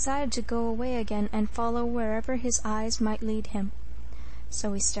 and he decided to go away again and follow wherever his eyes might lead him.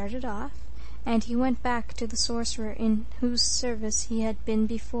 So he started off, and he went back to the sorcerer in whose service he had been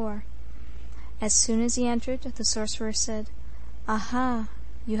before. As soon as he entered, the sorcerer said, "Aha!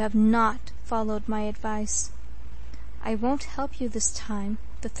 You have not followed my advice. I won't help you this time.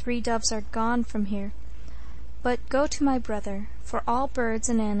 The 3 doves are gone from here. But go to my brother, for all birds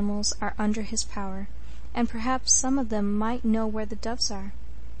and animals are under his power, and perhaps some of them might know where the doves are.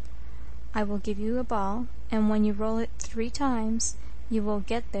 I will give you a ball, and when you roll it 3 times, you will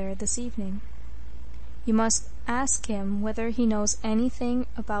get there this evening. You must ask him whether he knows anything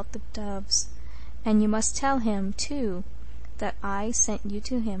about the doves, and you must tell him, too, that I sent you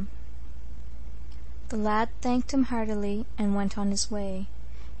to him." The lad thanked him heartily and went on his way.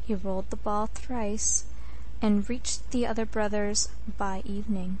 He rolled the ball thrice, and reached the other brothers by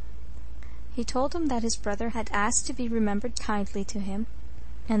evening. He told them that his brother had asked to be remembered kindly to him,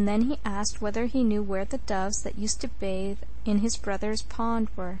 and then he asked whether he knew where the doves that used to bathe in his brother's pond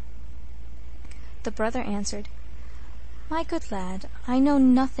were. The brother answered, "My good lad, I know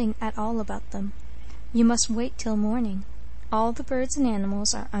nothing at all about them. You must wait till morning. All the birds and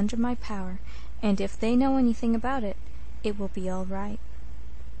animals are under my power, and if they know anything about it, it will be all right."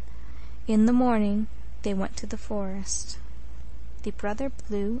 In the morning they went to the forest. The brother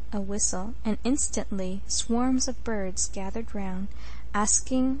blew a whistle, and instantly swarms of birds gathered round,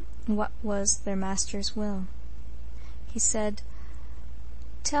 asking what was their master's will. He said,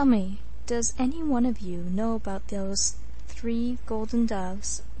 "Tell me, does any one of you know about those 3 golden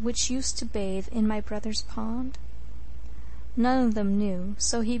doves which used to bathe in my brother's pond?" None of them knew,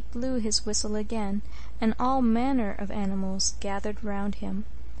 so he blew his whistle again, and all manner of animals gathered round him: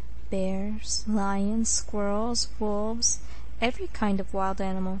 bears, lions, squirrels, wolves, every kind of wild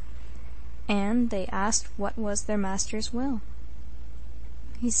animal, and they asked what was their master's will.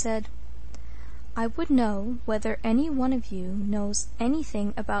 He said, "I would know whether any one of you knows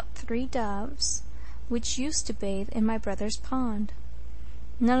anything about 3 doves which used to bathe in my brother's pond."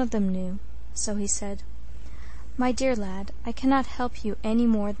 None of them knew, so he said, "My dear lad, I cannot help you any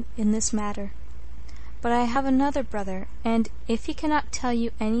more in this matter. But I have another brother, and if he cannot tell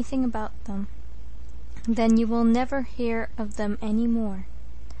you anything about them, then you will never hear of them any more.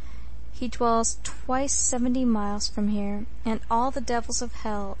 He dwells twice 70 miles from here, and all the devils of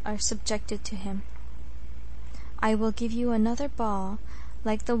hell are subjected to him. I will give you another ball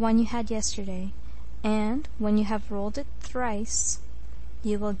like the one you had yesterday, and when you have rolled it thrice,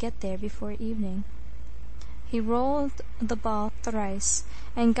 you will get there before evening." He rolled the ball thrice,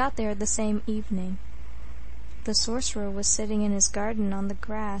 and got there the same evening. The sorcerer was sitting in his garden on the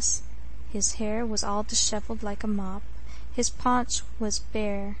grass. His hair was all dishevelled like a mop. His paunch was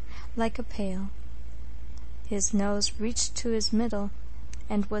bare like a pail. His nose reached to his middle,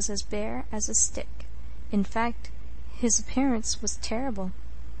 and was as bare as a stick. In fact, his appearance was terrible.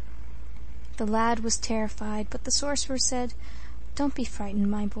 The lad was terrified, but the sorcerer said, "Don't be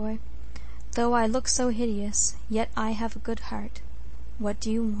frightened, my boy. Though I look so hideous, yet I have a good heart. What do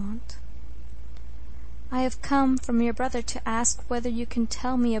you want?" "I have come from your brother to ask whether you can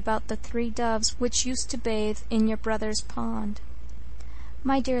tell me about the 3 doves which used to bathe in your brother's pond."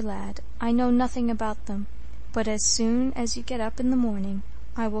 "My dear lad, I know nothing about them, but as soon as you get up in the morning,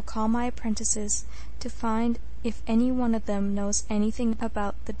 I will call my apprentices to find if any one of them knows anything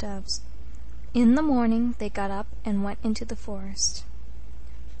about the doves." In the morning they got up and went into the forest.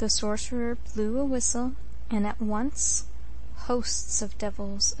 The sorcerer blew a whistle, and at once hosts of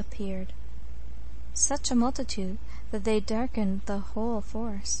devils appeared, such a multitude that they darkened the whole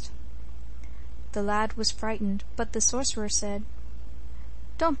forest. The lad was frightened, but the sorcerer said,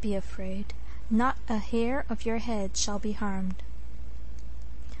 "Don't be afraid. Not a hair of your head shall be harmed."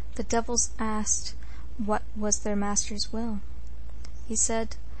 The devils asked what was their master's will. He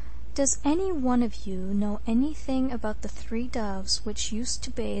said, "Does any one of you know anything about the 3 doves which used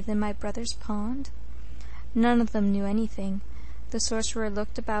to bathe in my brother's pond?" None of them knew anything. The sorcerer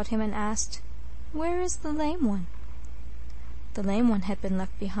looked about him and asked, "Where is the lame one?" The lame one had been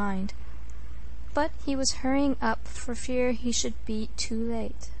left behind, but he was hurrying up for fear he should be too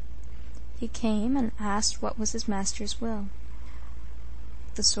late. He came and asked what was his master's will.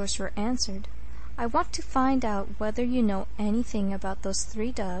 The sorcerer answered, "I want to find out whether you know anything about those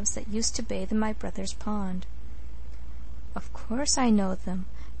 3 doves that used to bathe in my brother's pond." "Of course I know them,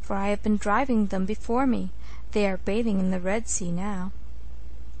 for I have been driving them before me. They are bathing in the Red Sea now."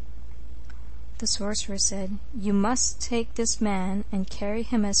 The sorcerer said, "You must take this man and carry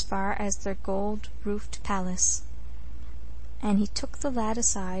him as far as their gold-roofed palace." And he took the lad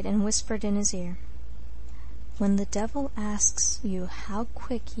aside and whispered in his ear, "When the devil asks you how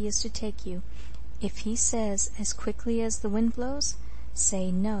quick he is to take you, if he says as quickly as the wind blows,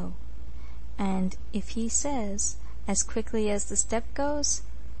 say no, and if he says, "As quickly as the step goes,"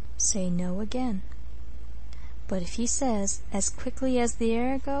 say no again. But if he says, "As quickly as the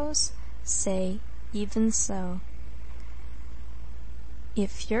air goes," say, "Even so."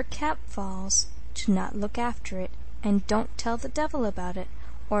 If your cap falls, do not look after it, and don't tell the devil about it,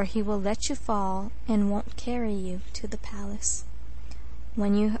 or he will let you fall and won't carry you to the palace.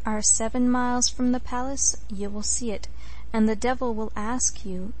 When you are 7 miles from the palace, you will see it, and the devil will ask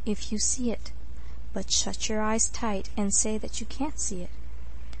you if you see it, but shut your eyes tight and say that you can't see it.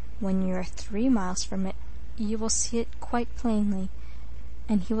 When you are 3 miles from it, you will see it quite plainly,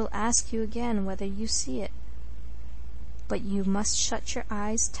 and he will ask you again whether you see it. But you must shut your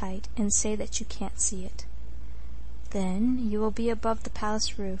eyes tight and say that you can't see it. Then you will be above the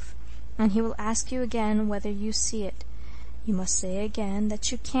palace roof, and he will ask you again whether you see it. You must say again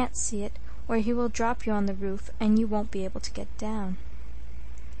that you can't see it, or he will drop you on the roof, and you won't be able to get down.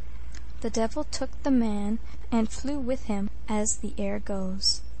 The devil took the man and flew with him as the air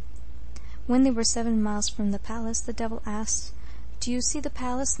goes. When they were 7 miles from the palace, the devil asked, "Do you see the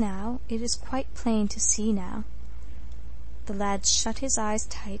palace now? It is quite plain to see now." The lad shut his eyes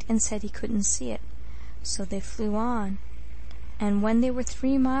tight and said he couldn't see it. So they flew on, and when they were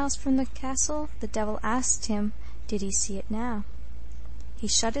 3 miles from the castle, the devil asked him, did he see it now? He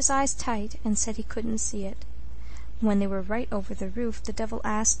shut his eyes tight and said he couldn't see it. When they were right over the roof, the devil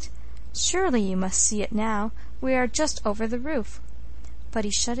asked, "Surely you must see it now. We are just over the roof." But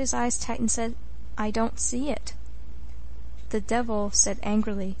he shut his eyes tight and said, "I don't see it." The devil said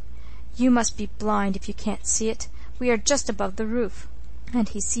angrily, "You must be blind if you can't see it. We are just above the roof." And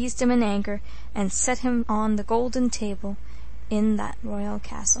he seized him in anger and set him on the golden table in that royal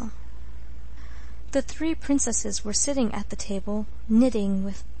castle. The 3 princesses were sitting at the table, knitting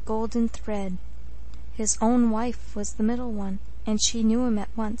with golden thread. His own wife was the middle one, and she knew him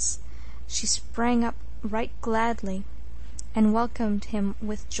at once. She sprang up right gladly and welcomed him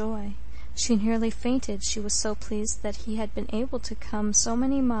with joy. She nearly fainted, she was so pleased that he had been able to come so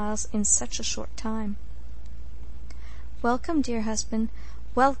many miles in such a short time. "Welcome, dear husband.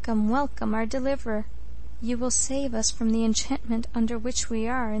 Welcome, welcome, our deliverer. You will save us from the enchantment under which we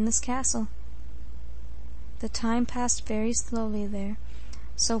are in this castle." The time passed very slowly there,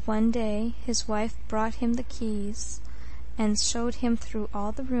 so one day his wife brought him the keys and showed him through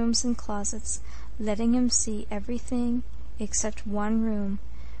all the rooms and closets, letting him see everything except one room,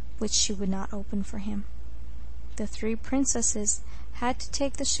 which she would not open for him. The 3 princesses had to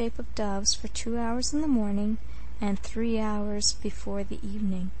take the shape of doves for 2 hours in the morning and 3 hours before the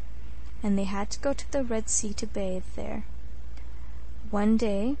evening, and they had to go to the Red Sea to bathe there. One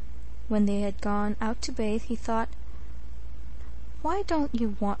day, when they had gone out to bathe, he thought, "Why don't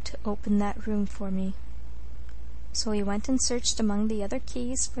you want to open that room for me?" So he went and searched among the other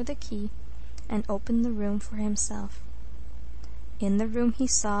keys for the key, and opened the room for himself. In the room he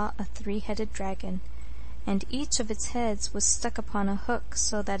saw a 3-headed dragon, and each of its heads was stuck upon a hook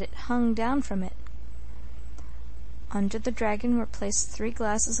so that it hung down from it. Under the dragon were placed 3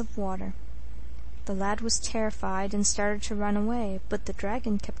 glasses of water. The lad was terrified and started to run away, but the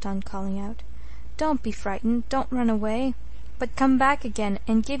dragon kept on calling out, "Don't be frightened, don't run away, but come back again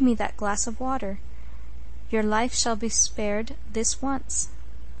and give me that glass of water. Your life shall be spared this once."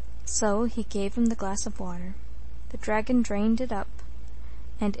 So he gave him the glass of water. The dragon drained it up,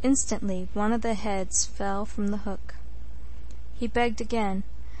 and instantly one of the heads fell from the hook. He begged again,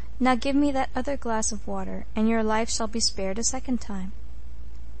 "Now give me that other glass of water, and your life shall be spared a second time."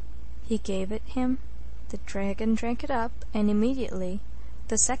 He gave it him, the dragon drank it up, and immediately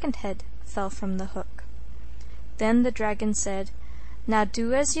the second head fell from the hook. Then the dragon said, "Now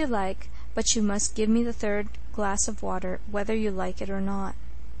do as you like, but you must give me the 3rd glass of water, whether you like it or not."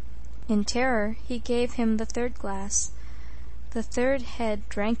 In terror he gave him the 3rd glass. The 3rd head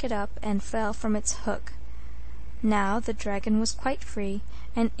drank it up and fell from its hook. Now the dragon was quite free,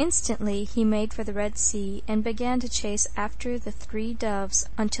 and instantly he made for the Red Sea and began to chase after the 3 doves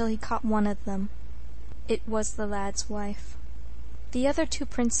until he caught one of them. It was the lad's wife. The other 2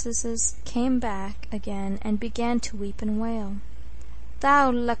 princesses came back again and began to weep and wail.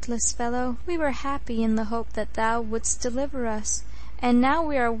 "Thou luckless fellow, we were happy in the hope that thou wouldst deliver us, and now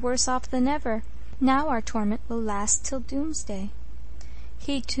we are worse off than ever. Now our torment will last till doomsday."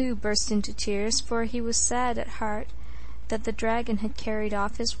 He too burst into tears, for he was sad at heart that the dragon had carried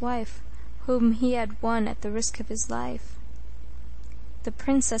off his wife, whom he had won at the risk of his life. The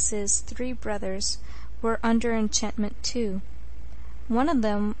princess's 3 brothers were under enchantment too. One of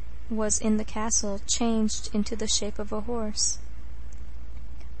them was in the castle, changed into the shape of a horse.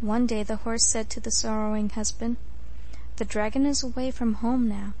 One day the horse said to the sorrowing husband, "The dragon is away from home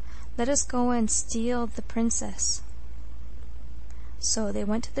now. Let us go and steal the princess." So they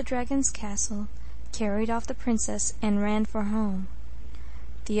went to the dragon's castle, carried off the princess, and ran for home.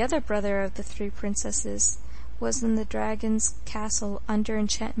 The other brother of the 3 princesses was in the dragon's castle under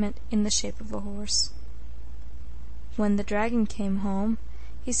enchantment in the shape of a horse. When the dragon came home,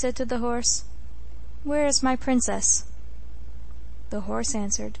 he said to the horse, "Where is my princess?" The horse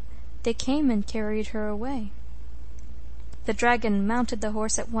answered, "They came and carried her away." The dragon mounted the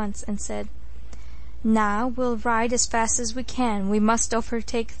horse at once and said, "Now we'll ride as fast as we can. We must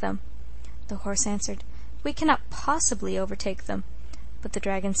overtake them." The horse answered, "We cannot possibly overtake them." But the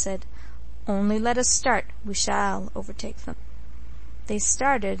dragon said, "Only let us start. We shall overtake them." They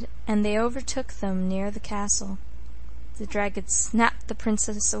started, and they overtook them near the castle. The dragon snapped the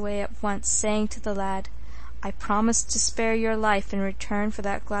princess away at once, saying to the lad, "I promised to spare your life in return for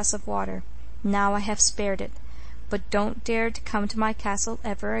that glass of water. Now I have spared it, but don't dare to come to my castle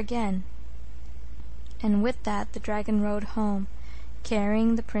ever again." And with that the dragon rode home,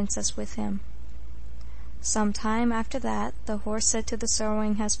 carrying the princess with him. Some time after that the horse said to the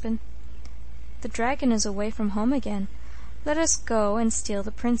sorrowing husband, "The dragon is away from home again. Let us go and steal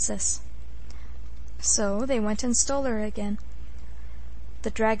the princess." So they went and stole her again.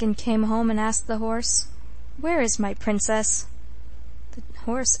 The dragon came home and asked the horse, "Where is my princess?" The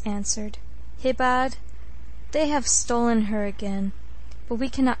horse answered, "Hibad, they have stolen her again, but we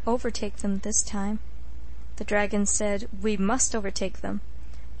cannot overtake them this time." The dragon said, "We must overtake them."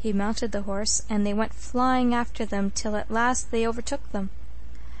 He mounted the horse, and they went flying after them till at last they overtook them.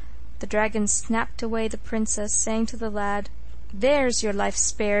 The dragon snapped away the princess, saying to the lad, "There's your life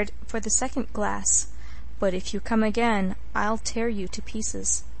spared for the second glass, but if you come again, I'll tear you to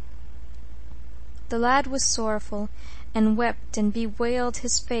pieces." The lad was sorrowful, and wept and bewailed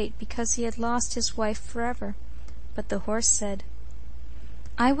his fate because he had lost his wife forever. But the horse said,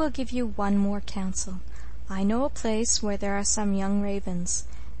 "I will give you one more counsel. I know a place where there are some young ravens.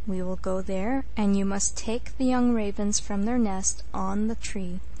 We will go there, and you must take the young ravens from their nest on the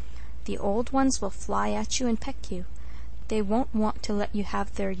tree. The old ones will fly at you and peck you. They won't want to let you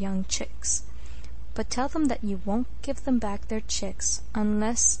have their young chicks. But tell them that you won't give them back their chicks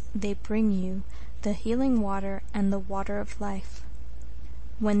unless they bring you the healing water and the water of life.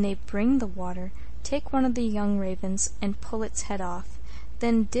 When they bring the water, take one of the young ravens and pull its head off.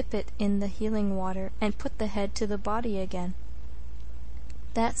 Then dip it in the healing water and put the head to the body again.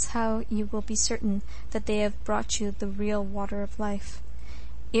 That's how you will be certain that they have brought you the real water of life.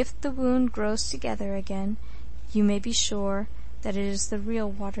 If the wound grows together again, you may be sure that it is the real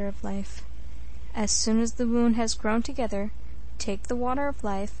water of life. As soon as the wound has grown together, take the water of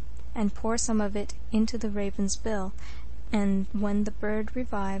life and pour some of it into the raven's bill, and when the bird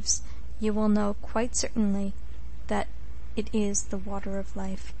revives, you will know quite certainly that it is the water of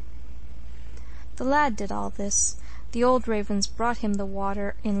life." The lad did all this. The old ravens brought him the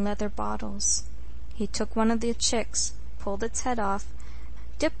water in leather bottles. He took one of the chicks, pulled its head off,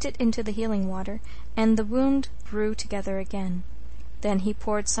 dipped it into the healing water, and the wound grew together again. Then he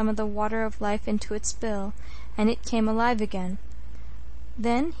poured some of the water of life into its bill, and it came alive again.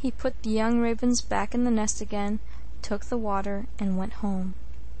 Then he put the young ravens back in the nest again, took the water, and went home.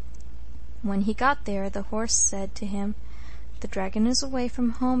 When he got there, the horse said to him, "The dragon is away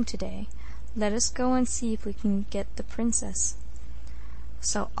from home today. Let us go and see if we can get the princess."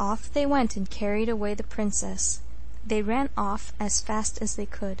 So off they went and carried away the princess. They ran off as fast as they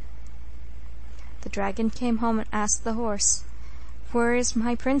could. The dragon came home and asked the horse, "Where is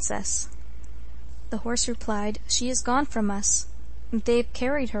my princess?" The horse replied, "She is gone from us. They've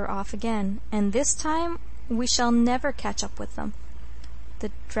carried her off again, and this time we shall never catch up with them."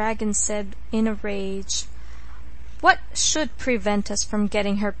 The dragon said in a rage, "What should prevent us from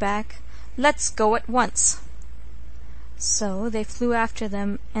getting her back? Let's go at once." So they flew after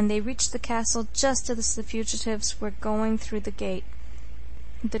them, and they reached the castle just as the fugitives were going through the gate.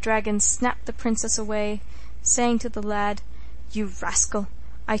 The dragon snapped the princess away, saying to the lad, "You rascal!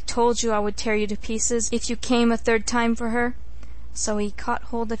 I told you I would tear you to pieces if you came a third time for her." So he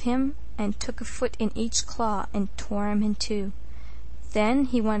caught hold of him and took a foot in each claw and tore him in two. Then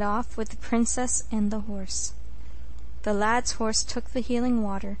he went off with the princess and the horse. The lad's horse took the healing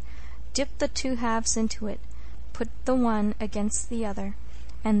water, dipped the two halves into it, put the one against the other,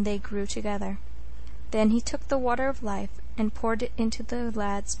 and they grew together. Then he took the water of life and poured it into the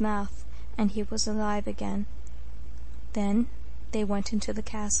lad's mouth, and he was alive again. Then they went into the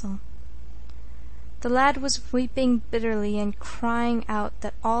castle. The lad was weeping bitterly and crying out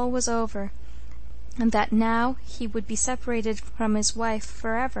that all was over, and that now he would be separated from his wife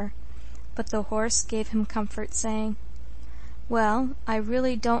forever. But the horse gave him comfort, saying, Well, I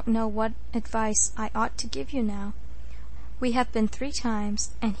really don't know what advice I ought to give you now. We have been 3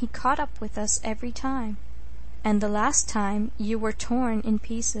 times, and he caught up with us every time. And the last time you were torn in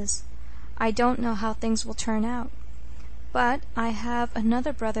pieces. I don't know how things will turn out. But I have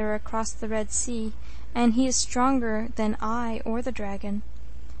another brother across the Red Sea, and he is stronger than I or the dragon.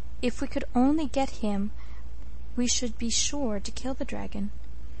 If we could only get him, we should be sure to kill the dragon.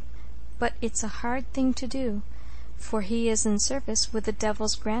 But it's a hard thing to do, for he is in service with the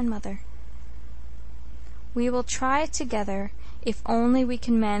devil's grandmother. We will try it together, if only we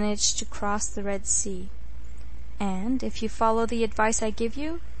can manage to cross the Red Sea. And if you follow the advice I give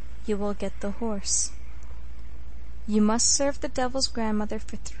you, you will get the horse. You must serve the devil's grandmother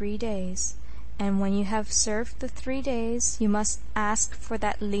for 3 days, and when you have served the 3 days, you must ask for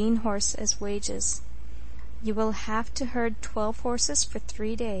that lean horse as wages. You will have to herd 12 horses for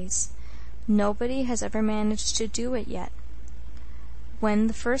 3 days. Nobody has ever managed to do it yet. When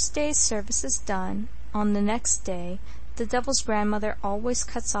the first day's service is done, on the next day, the devil's grandmother always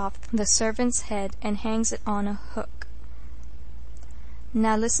cuts off the servant's head and hangs it on a hook.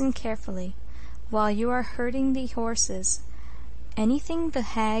 Now listen carefully. While you are herding the horses, anything the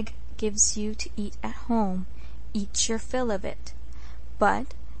hag gives you to eat at home, eat your fill of it.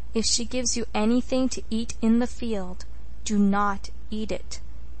 But if she gives you anything to eat in the field, do not eat it,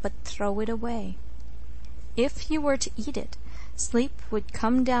 but throw it away. If you were to eat it, sleep would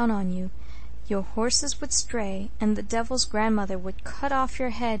come down on you, your horses would stray, and the devil's grandmother would cut off your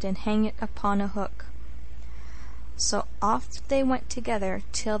head and hang it upon a hook. So off they went together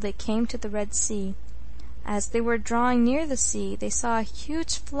till they came to the Red Sea. As they were drawing near the sea, they saw a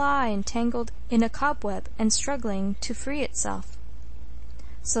huge fly entangled in a cobweb and struggling to free itself.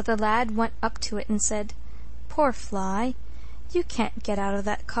 So the lad went up to it and said, "Poor fly, you can't get out of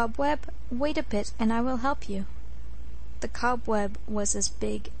that cobweb. Wait a bit, and I will help you." The cobweb was as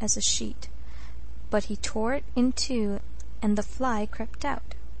big as a sheet, but he tore it in 2, and the fly crept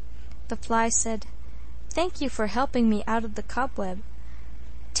out. The fly said, "Thank you for helping me out of the cobweb.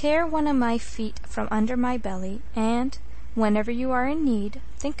 Tear one of my feet from under my belly, and, whenever you are in need,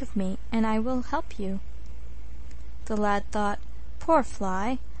 think of me, and I will help you." The lad thought, "Poor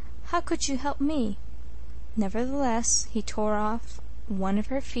fly, how could you help me?" Nevertheless, he tore off one of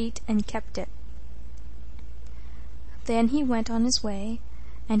her feet and kept it. Then he went on his way,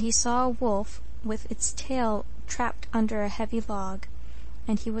 and he saw a wolf with its tail trapped under a heavy log,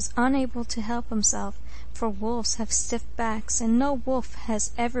 and he was unable to help himself, for wolves have stiff backs, and no wolf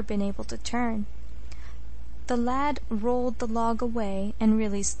has ever been able to turn. The lad rolled the log away and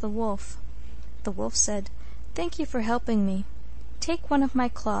released the wolf. The wolf said, "Thank you for helping me. Take one of my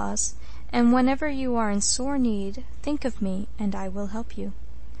claws, and whenever you are in sore need, think of me, and I will help you."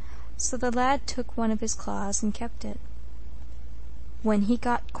 So the lad took one of his claws and kept it. When he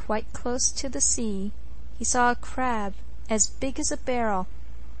got quite close to the sea, he saw a crab as big as a barrel.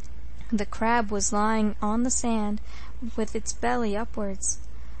 The crab was lying on the sand with its belly upwards,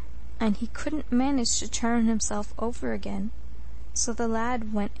 and he couldn't manage to turn himself over again. So the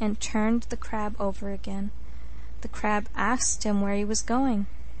lad went and turned the crab over again. The crab asked him where he was going.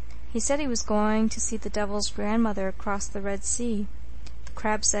 He said he was going to see the devil's grandmother across the Red Sea. The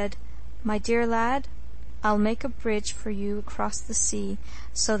crab said, "My dear lad, I'll make a bridge for you across the sea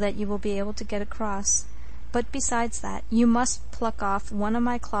so that you will be able to get across. But besides that, you must pluck off one of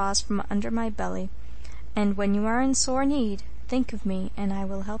my claws from under my belly, and when you are in sore need, think of me, and I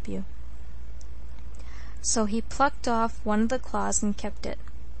will help you." So he plucked off one of the claws and kept it.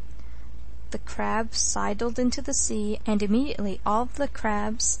 The crab sidled into the sea, and immediately all the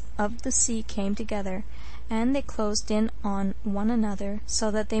crabs of the sea came together, and they closed in on one another,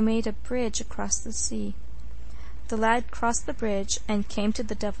 so that they made a bridge across the sea. The lad crossed the bridge and came to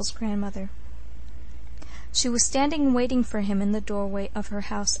the devil's grandmother. She was standing waiting for him in the doorway of her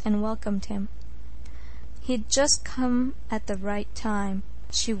house and welcomed him. He had just come at the right time.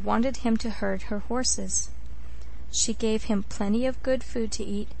 She wanted him to herd her horses. She gave him plenty of good food to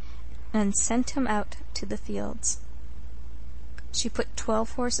eat and sent him out to the fields. She put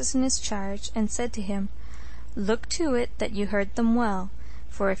 12 horses in his charge and said to him, "Look to it that you herd them well,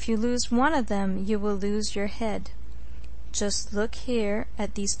 for if you lose one of them, you will lose your head. Just look here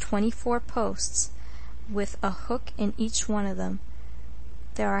at these 24 posts, with a hook in each one of them.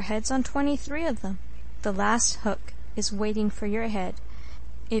 There are heads on 23 of them. The last hook is waiting for your head.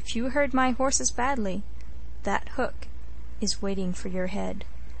 If you herd my horses badly, that hook is waiting for your head."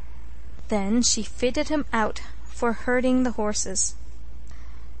 Then she fitted him out for herding the horses.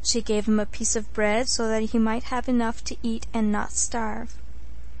 She gave him a piece of bread so that he might have enough to eat and not starve.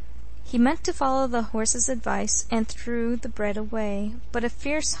 He meant to follow the horse's advice and threw the bread away, but a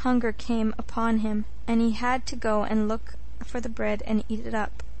fierce hunger came upon him, and he had to go and look for the bread and eat it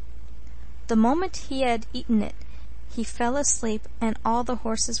up. The moment he had eaten it, he fell asleep, and all the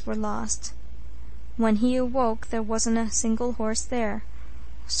horses were lost. When he awoke, there wasn't a single horse there.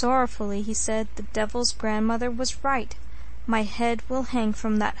 Sorrowfully he said, "The devil's grandmother was right. My head will hang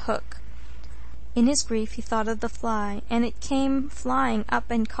from that hook." In his grief he thought of the fly, and it came flying up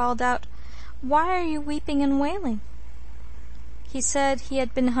and called out, "Why are you weeping and wailing?" He said he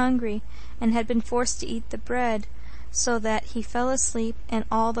had been hungry, and had been forced to eat the bread, so that he fell asleep, and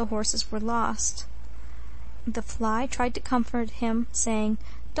all the horses were lost. The fly tried to comfort him, saying,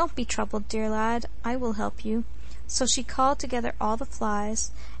 "Don't be troubled, dear lad, I will help you." So she called together all the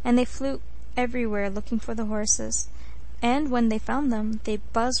flies, and they flew everywhere looking for the horses. And when they found them, they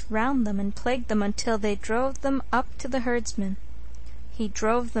buzzed round them and plagued them until they drove them up to the herdsman. He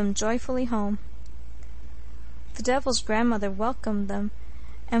drove them joyfully home. The devil's grandmother welcomed them,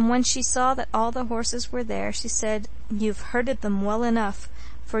 and when she saw that all the horses were there, she said, "You've herded them well enough,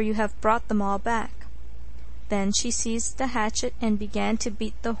 for you have brought them all back." Then she seized the hatchet and began to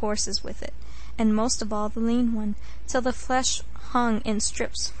beat the horses with it, and most of all the lean one, till the flesh hung in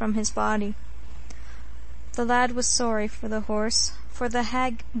strips from his body. The lad was sorry for the horse, for the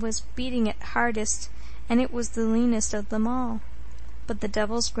hag was beating it hardest, and it was the leanest of them all. But the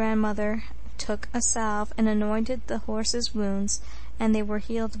devil's grandmother took a salve and anointed the horse's wounds, and they were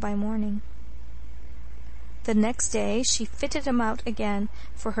healed by morning. The next day she fitted him out again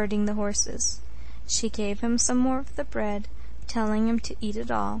for herding the horses. She gave him some more of the bread, telling him to eat it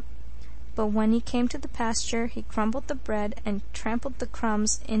all. But when he came to the pasture, he crumbled the bread and trampled the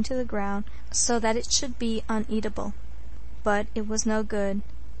crumbs into the ground so that it should be uneatable. But it was no good.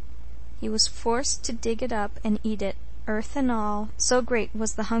 He was forced to dig it up and eat it, earth and all, so great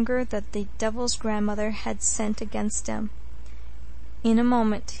was the hunger that the devil's grandmother had sent against him. In a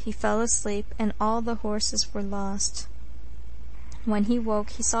moment he fell asleep, and all the horses were lost. When he woke,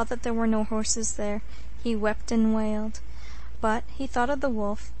 he saw that there were no horses there. He wept and wailed. But he thought of the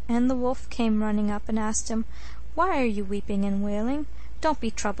wolf, and the wolf came running up and asked him, "Why are you weeping and wailing? Don't be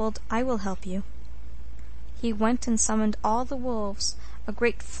troubled, I will help you." He went and summoned all the wolves. A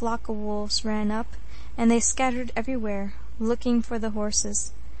great flock of wolves ran up, and they scattered everywhere, looking for the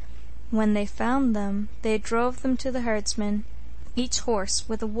horses. When they found them, they drove them to the herdsman, each horse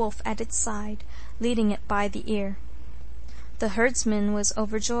with a wolf at its side, leading it by the ear. The herdsman was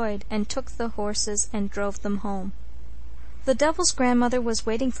overjoyed, and took the horses and drove them home. The devil's grandmother was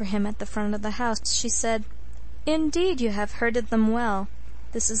waiting for him at the front of the house. She said, "Indeed, you have herded them well.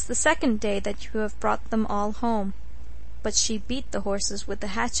 This is the second day that you have brought them all home." But she beat the horses with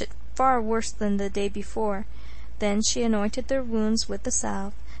the hatchet far worse than the day before. Then she anointed their wounds with the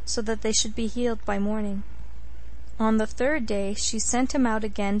salve, so that they should be healed by morning. On the third day she sent him out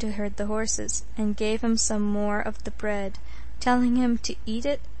again to herd the horses, and gave him some more of the bread, telling him to eat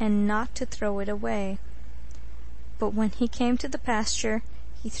it and not to throw it away. But when he came to the pasture,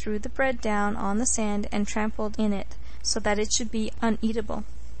 he threw the bread down on the sand and trampled in it, so that it should be uneatable.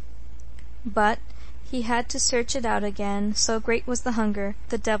 But he had to search it out again, so great was the hunger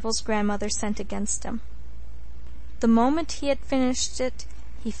the devil's grandmother sent against him. The moment he had finished it,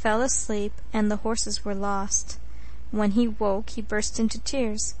 he fell asleep, and the horses were lost. When he woke, he burst into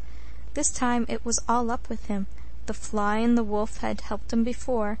tears. This time it was all up with him. The fly and the wolf had helped him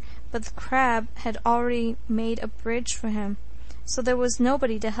before, but the crab had already made a bridge for him, so there was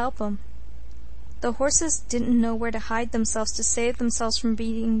nobody to help him. The horses didn't know where to hide themselves to save themselves from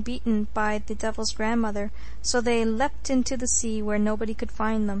being beaten by the devil's grandmother, so they leapt into the sea where nobody could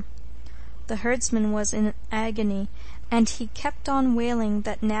find them. The herdsman was in agony, and he kept on wailing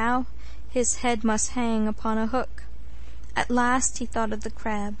that now his head must hang upon a hook. At last he thought of the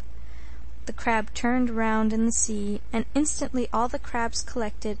crab. The crab turned round in the sea, and instantly all the crabs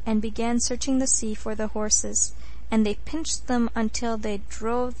collected and began searching the sea for the horses, and they pinched them until they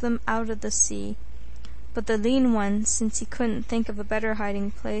drove them out of the sea. But the lean one, since he couldn't think of a better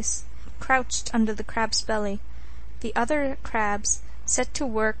hiding place, crouched under the crab's belly. The other crabs set to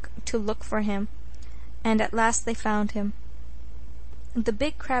work to look for him, and at last they found him. The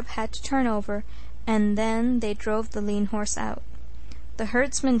big crab had to turn over, and then they drove the lean horse out. The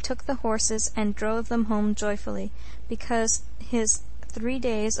herdsman took the horses and drove them home joyfully, because his 3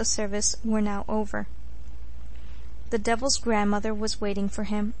 days of service were now over. The devil's grandmother was waiting for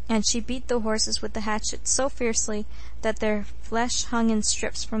him, and she beat the horses with the hatchet so fiercely that their flesh hung in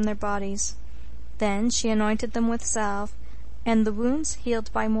strips from their bodies. Then she anointed them with salve, and the wounds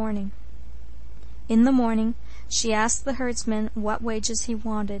healed by morning. In the morning she asked the herdsman what wages he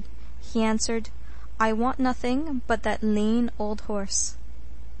wanted, He answered, "I want nothing but that lean old horse."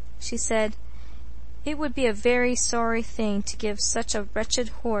 She said, "It would be a very sorry thing to give such a wretched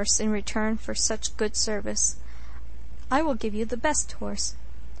horse in return for such good service. I will give you the best horse."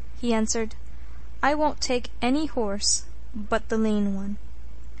 He answered, "I won't take any horse but the lean one."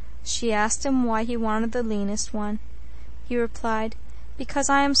 She asked him why he wanted the leanest one. He replied, "Because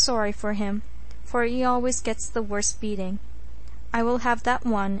I am sorry for him, for he always gets the worst beating. I will have that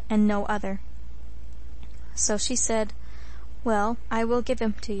one and no other." So she said, "Well, I will give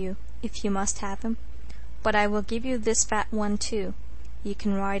him to you, if you must have him. But I will give you this fat one too. You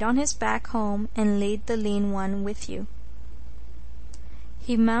can ride on his back home and lead the lean one with you."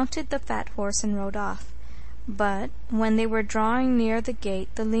 He mounted the fat horse and rode off. But when they were drawing near the gate,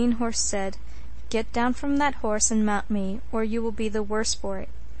 the lean horse said, "Get down from that horse and mount me, or you will be the worse for it."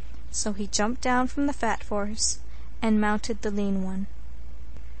 So he jumped down from the fat horse and mounted the lean one.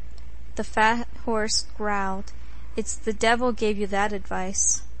 The fat horse growled, "It's the devil gave you that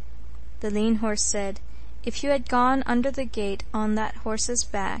advice." The lean horse said, "If you had gone under the gate on that horse's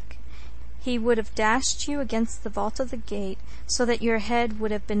back, he would have dashed you against the vault of the gate, so that your head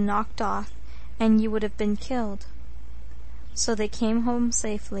would have been knocked off, and you would have been killed." So they came home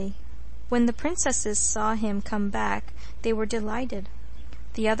safely. When the princesses saw him come back, they were delighted.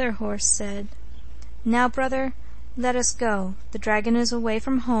 The other horse said, "Now, brother, let us go. The dragon is away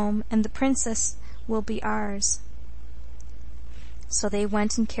from home, and the princess will be ours." So they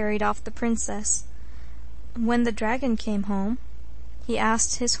went and carried off the princess. When the dragon came home, he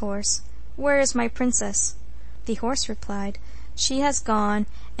asked his horse, "Where is my princess?" The horse replied, "She has gone,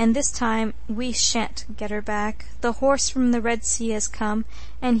 and this time we shan't get her back. The horse from the Red Sea has come,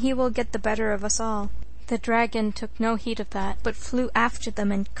 and he will get the better of us all." The dragon took no heed of that, but flew after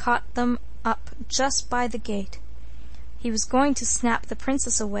them and caught them up just by the gate. He was going to snap the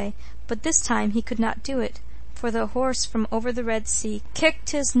princess away, but this time he could not do it, for the horse from over the Red Sea kicked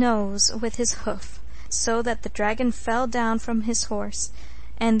his nose with his hoof, so that the dragon fell down from his horse,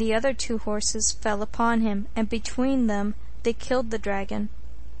 and the other two horses fell upon him, and between them they killed the dragon.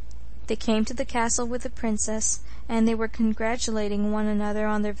 They came to the castle with the princess, and they were congratulating one another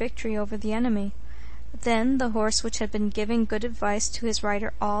on their victory over the enemy. Then the horse, which had been giving good advice to his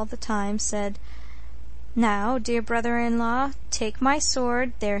rider all the time, said, "Now, dear brother-in-law, take my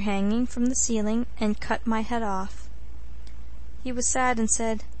sword there hanging from the ceiling, and cut my head off." He was sad and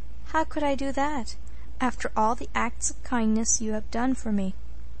said, "How could I do that, after all the acts of kindness you have done for me?"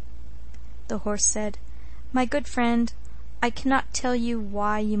 The horse said, "My good friend, I cannot tell you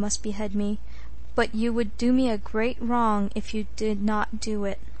why you must behead me, but you would do me a great wrong if you did not do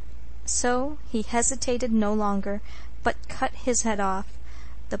it." So he hesitated no longer, but cut his head off.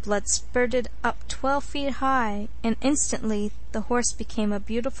 The blood spurted up 12 feet high, and instantly the horse became a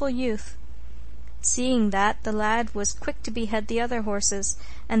beautiful youth. Seeing that, the lad was quick to behead the other horses,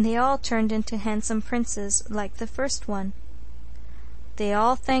 and they all turned into handsome princes like the first one. They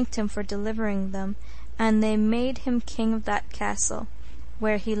all thanked him for delivering them, and they made him king of that castle,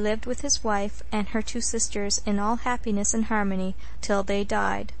 where he lived with his wife and her two sisters in all happiness and harmony till they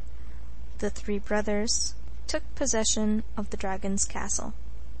died. The three brothers took possession of the dragon's castle.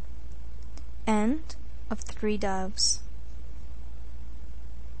 End of 3 Doves.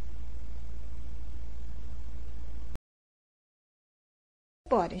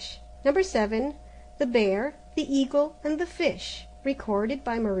 Bodish. Number 7, The Bear, the Eagle, and the Fish, recorded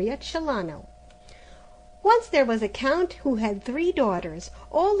by Maria Celano. Once there was a count who had 3 daughters.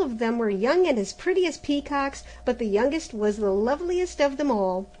 All of them were young and as pretty as peacocks, but the youngest was the loveliest of them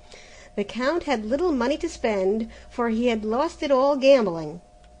all. The count had little money to spend, for he had lost it all gambling.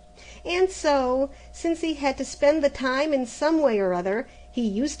 And so, since he had to spend the time in some way or other, he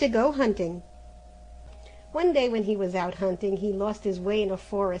used to go hunting. One day when he was out hunting, he lost his way in a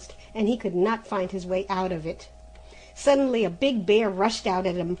forest, and he could not find his way out of it. Suddenly a big bear rushed out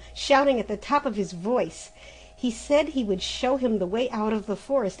at him, shouting at the top of his voice. He said he would show him the way out of the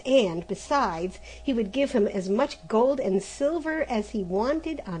forest, and, besides, he would give him as much gold and silver as he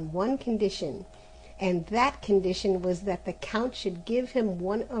wanted on one condition. And that condition was that the count should give him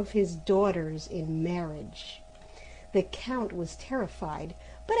one of his daughters in marriage. The count was terrified,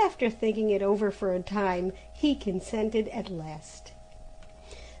 but after thinking it over for a time, he consented at last.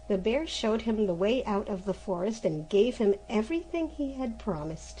 The bear showed him the way out of the forest and gave him everything he had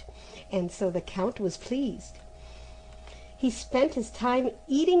promised, and so the count was pleased. He spent his time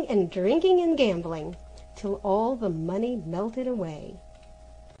eating and drinking and gambling, till all the money melted away.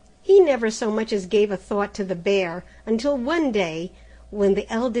 He never so much as gave a thought to the bear until one day, when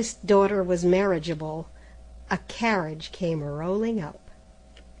the eldest daughter was marriageable, a carriage came rolling up.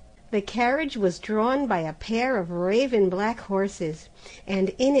 The carriage was drawn by a pair of raven black horses, and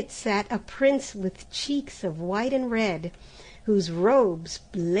in it sat a prince with cheeks of white and red, whose robes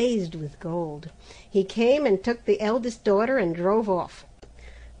blazed with gold. He came and took the eldest daughter and drove off.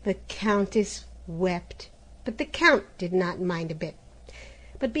 The countess wept, but the count did not mind a bit.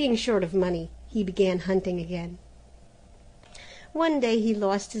 But being short of money, he began hunting again. One day he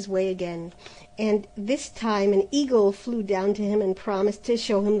lost his way again, and this time an eagle flew down to him and promised to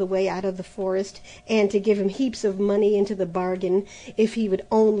show him the way out of the forest, and to give him heaps of money into the bargain if he would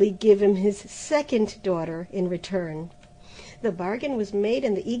only give him his second daughter in return. The bargain was made,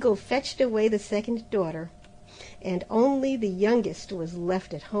 and the eagle fetched away the second daughter, and only the youngest was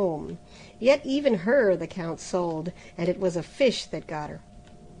left at home. Yet even her the count sold, and it was a fish that got her.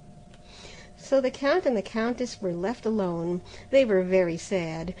 So the count and the countess were left alone. They were very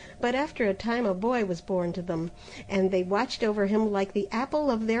sad, but after a time a boy was born to them, and they watched over him like the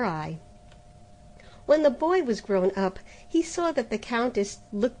apple of their eye. When the boy was grown up, he saw that the countess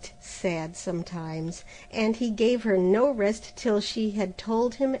looked sad sometimes, and he gave her no rest till she had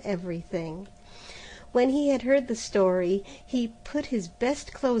told him everything. When he had heard the story, he put his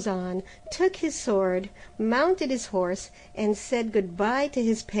best clothes on, took his sword, mounted his horse, and said good-bye to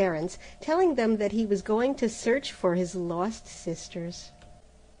his parents, telling them that he was going to search for his lost sisters.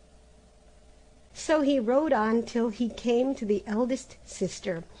 So he rode on till he came to the eldest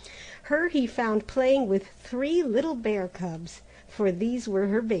sister. Her he found playing with 3 little bear cubs, for these were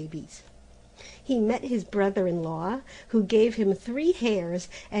her babies. He met his brother-in-law, who gave him 3 hairs,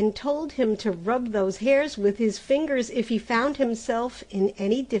 and told him to rub those hairs with his fingers if he found himself in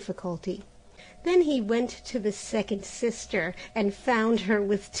any difficulty. Then he went to the second sister, and found her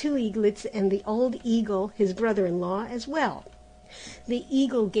with 2 eaglets and the old eagle, his brother-in-law, as well. The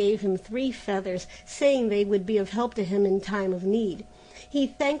eagle gave him 3 feathers, saying they would be of help to him in time of need. He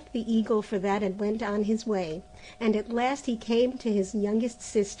thanked the eagle for that and went on his way, and at last he came to his youngest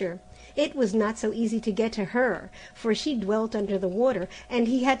sister. It was not so easy to get to her, for she dwelt under the water, and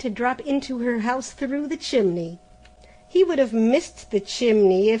he had to drop into her house through the chimney. He would have missed the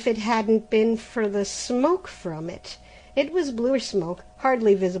chimney if it hadn't been for the smoke from it. It was bluish smoke,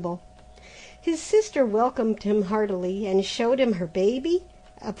 hardly visible. His sister welcomed him heartily, and showed him her baby,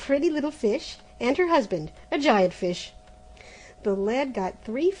 a pretty little fish, and her husband, a giant fish. The lad got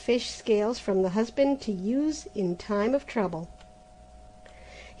 3 fish scales from the husband to use in time of trouble.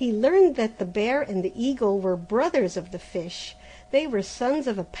 He learned that the bear and the eagle were brothers of the fish. They were sons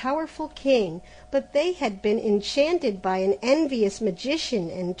of a powerful king, but they had been enchanted by an envious magician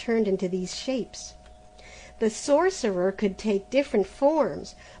and turned into these shapes. The sorcerer could take different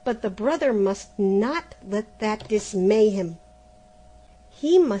forms, but the brother must not let that dismay him.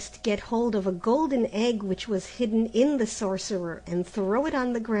 He must get hold of a golden egg which was hidden in the sorcerer and throw it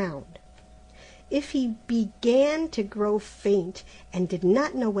on the ground. If he began to grow faint and did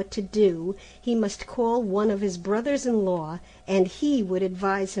not know what to do, he must call one of his brothers-in-law, and he would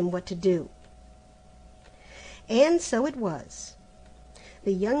advise him what to do. And so it was.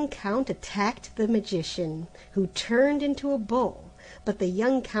 The young count attacked the magician, who turned into a bull, but the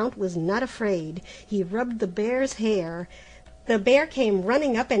young count was not afraid. He rubbed the bear's hair. The bear came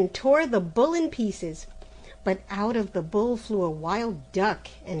running up and tore the bull in pieces. But out of the bull flew a wild duck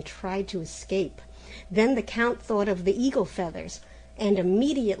and tried to escape. Then the count thought of the eagle feathers, and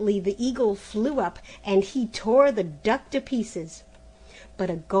immediately the eagle flew up, and he tore the duck to pieces. But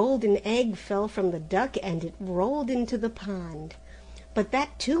a golden egg fell from the duck, and it rolled into the pond. But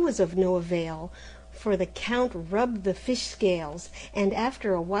that too was of no avail, for the count rubbed the fish scales, and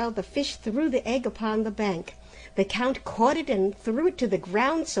after a while the fish threw the egg upon the bank. The count caught it and threw it to the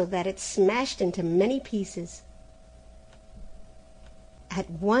ground so that it smashed into many pieces. At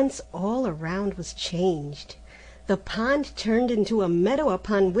once all around was changed. The pond turned into a meadow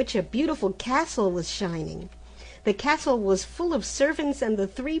upon which a beautiful castle was shining. The castle was full of servants, and the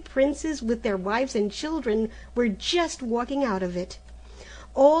 3 princes with their wives and children were just walking out of it.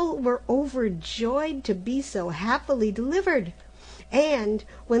 All were overjoyed to be so happily delivered. And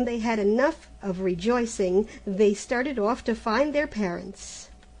when they had enough of rejoicing, they started off to find their parents.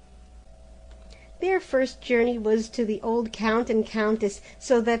 Their first journey was to the old count and countess,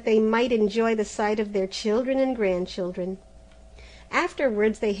 so that they might enjoy the sight of their children and grandchildren.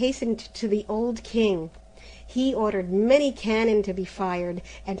 Afterwards they hastened to the old king. He ordered many cannon to be fired,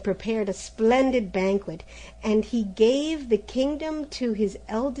 and prepared a splendid banquet, and he gave the kingdom to his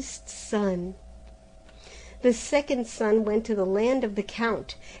eldest son. The second son went to the land of the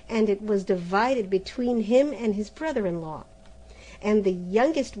count, and it was divided between him and his brother-in-law. And the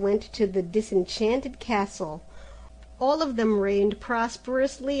youngest went to the disenchanted castle. All of them reigned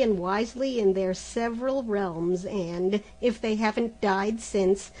prosperously and wisely in their several realms, and, if they haven't died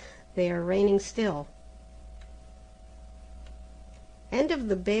since, they are reigning still. End of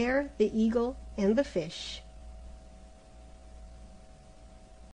The Bear, the Eagle, and the Fish.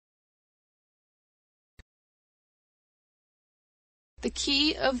 The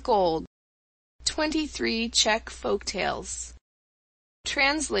Key of Gold, 23 Czech Folktales.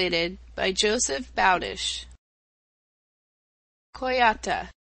 Translated by Joseph Bowdish. Koyata.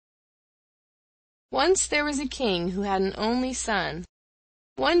 Once there was a king who had an only son.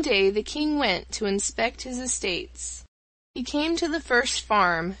 One day the king went to inspect his estates. He came to the first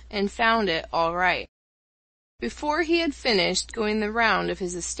farm and found it all right. Before he had finished going the round of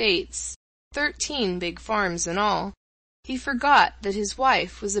his estates, 13 big farms in all, he forgot that his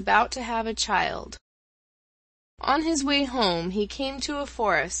wife was about to have a child. On his way home he came to a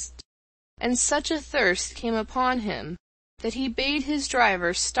forest, and such a thirst came upon him that he bade his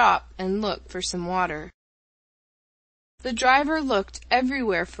driver stop and look for some water. The driver looked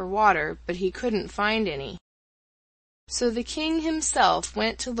everywhere for water, but he couldn't find any. So the king himself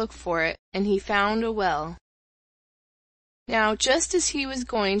went to look for it, and he found a well. Now just as he was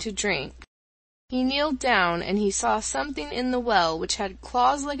going to drink, he kneeled down and he saw something in the well which had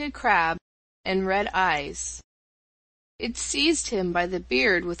claws like a crab and red eyes. It seized him by the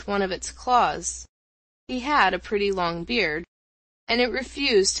beard with one of its claws. He had a pretty long beard, and it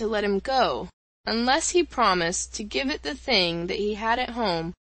refused to let him go unless he promised to give it the thing that he had at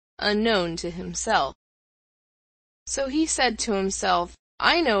home unknown to himself. So he said to himself,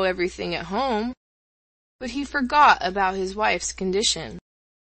 "I know everything at home." But he forgot about his wife's condition.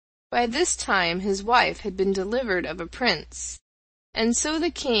 By this time his wife had been delivered of a prince, and so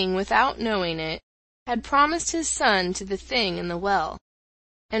the king, without knowing it, had promised his son to the thing in the well,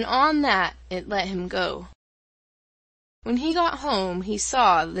 and on that it let him go. When he got home he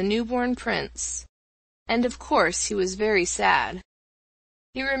saw the newborn prince, and of course he was very sad.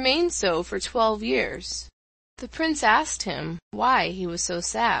 He remained so for 12 years. The prince asked him why he was so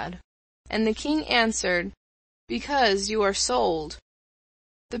sad, and the king answered, "Because you are sold."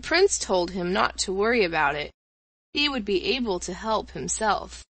 The prince told him not to worry about it. He would be able to help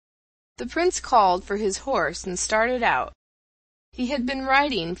himself. The prince called for his horse and started out. He had been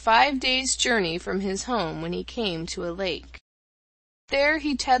riding 5 days' journey from his home when he came to a lake. There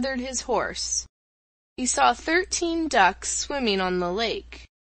he tethered his horse. He saw 13 ducks swimming on the lake,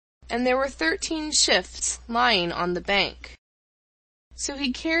 and there were 13 shifts lying on the bank. So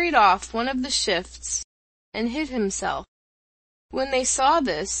he carried off one of the shifts and hid himself. When they saw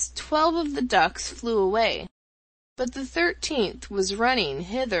this, 12 of the ducks flew away, but the 13th was running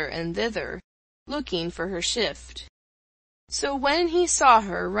hither and thither, looking for her shift. So when he saw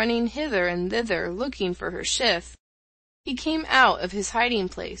her running hither and thither looking for her shift, he came out of his hiding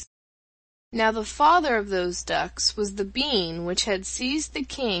place. Now the father of those ducks was the being which had seized the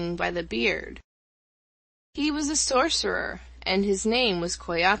king by the beard. He was a sorcerer, and his name was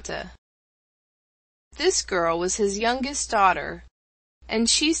Koyata. This girl was his youngest daughter, and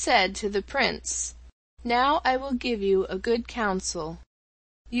she said to the prince, "Now I will give you a good counsel.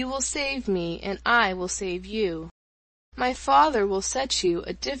 You will save me, and I will save you. My father will set you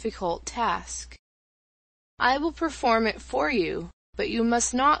a difficult task. I will perform it for you, but you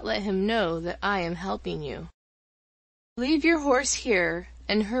must not let him know that I am helping you. Leave your horse here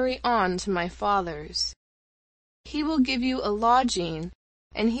and hurry on to my father's. He will give you a lodging,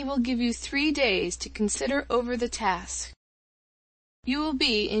 and he will give you 3 days to consider over the task. You will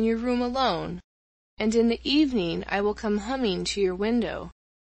be in your room alone, and in the evening I will come humming to your window.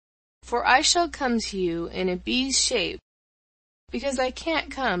 For I shall come to you in a bee's shape, because I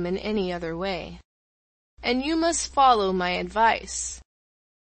can't come in any other way. And you must follow my advice.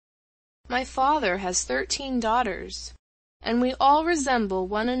 My father has 13 daughters, and we all resemble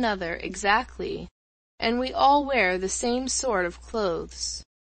one another exactly, and we all wear the same sort of clothes.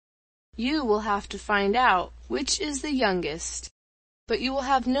 You will have to find out which is the youngest, but you will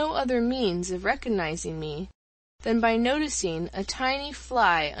have no other means of recognizing me than by noticing a tiny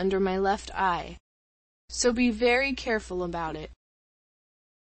fly under my left eye, so be very careful about it."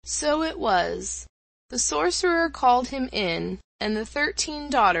 So it was. The sorcerer called him in, and the 13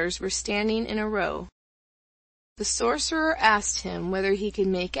 daughters were standing in a row. The sorcerer asked him whether he could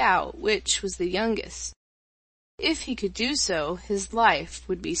make out which was the youngest. If he could do so, his life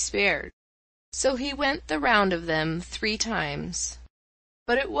would be spared. So he went the round of them 3 times.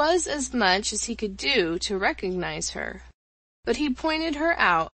 But it was as much as he could do to recognize her. But he pointed her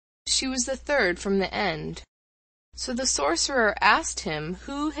out. She was the 3rd from the end. So the sorcerer asked him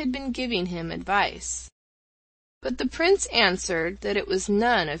who had been giving him advice. But the prince answered that it was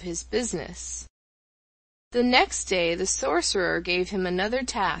none of his business. The next day the sorcerer gave him another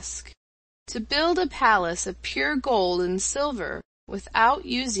task, to build a palace of pure gold and silver without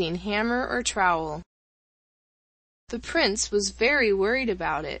using hammer or trowel. The prince was very worried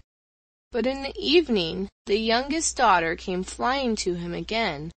about it, but in the evening the youngest daughter came flying to him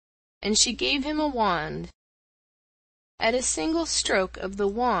again, and she gave him a wand. At a single stroke of the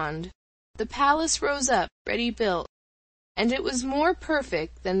wand, the palace rose up ready built, and it was more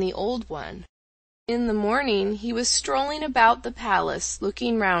perfect than the old one. In the morning he was strolling about the palace,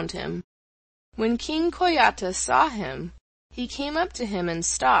 looking round him. When King Koyata saw him, he came up to him and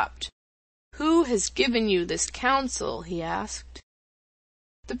stopped. "Who has given you this counsel?" he asked.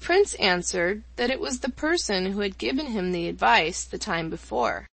 The prince answered that it was the person who had given him the advice the time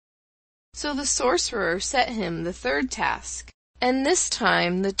before. So the sorcerer set him the third task, and this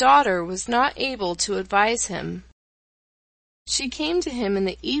time the daughter was not able to advise him. She came to him in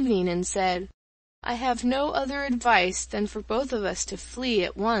the evening and said, "I have no other advice than for both of us to flee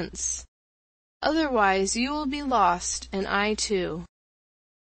at once. Otherwise you will be lost, and I too."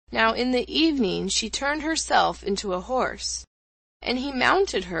 Now in the evening she turned herself into a horse, and he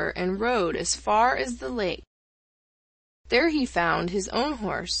mounted her and rode as far as the lake. There he found his own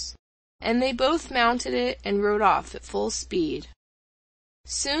horse, and they both mounted it and rode off at full speed.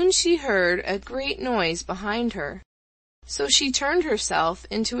 Soon she heard a great noise behind her, so she turned herself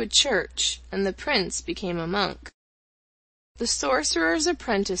into a church, and the prince became a monk. The sorcerer's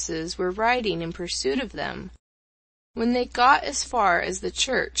apprentices were riding in pursuit of them. When they got as far as the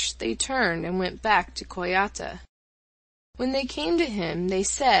church, they turned and went back to Koyata. When they came to him, they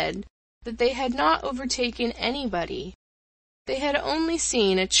said that they had not overtaken anybody. They had only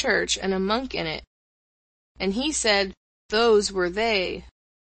seen a church and a monk in it. And he said, those were they.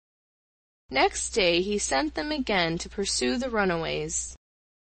 Next day he sent them again to pursue the runaways.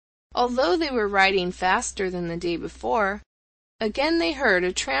 Although they were riding faster than the day before, again they heard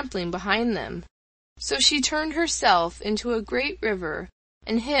a trampling behind them. So she turned herself into a great river,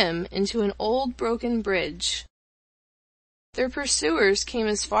 and him into an old broken bridge. Their pursuers came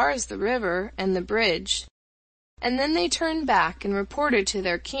as far as the river and the bridge, and then they turned back and reported to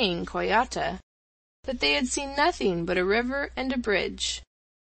their king, Koyata, that they had seen nothing but a river and a bridge.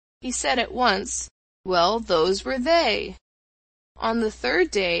 He said at once, "Well, those were they." On the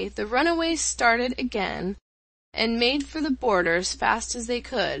third day the runaways started again, and made for the border as fast as they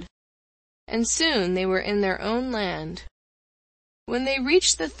could, and soon they were in their own land. When they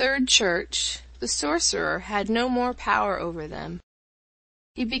reached the third church, the sorcerer had no more power over them.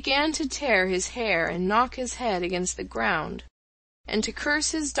 He began to tear his hair and knock his head against the ground, and to curse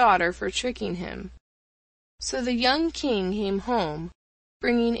his daughter for tricking him. So the young king came home,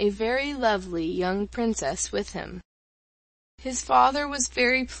 bringing a very lovely young princess with him. His father was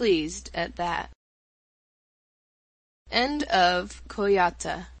very pleased at that. End of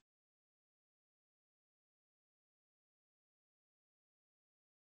Koyata.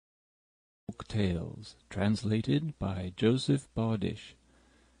 Folk Tales, translated by Joseph Bawdish.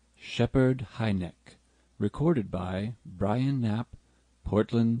 Shepherd Hynek, recorded by Brian Knapp,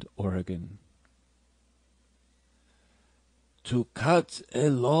 Portland, Oregon. To cut a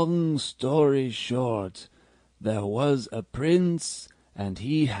long story short, there was a prince, and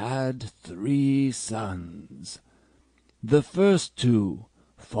he had 3 sons. The first 2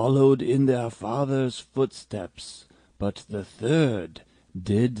 followed in their father's footsteps, but the third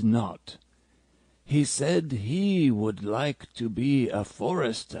did not. He said he would like to be a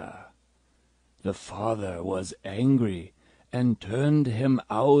forester. The father was angry and turned him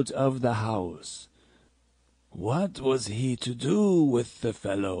out of the house. What was he to do with the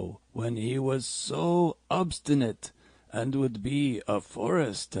fellow when he was so obstinate and would be a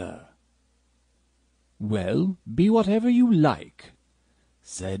forester? "Well, be whatever you like,"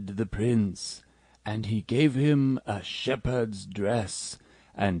 said the prince, and he gave him a shepherd's dress,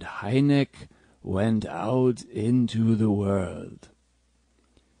 and Hynek went out into the world.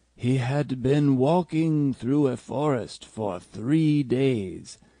 He had been walking through a forest for 3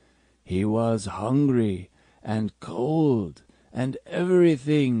 days. He was hungry and cold, and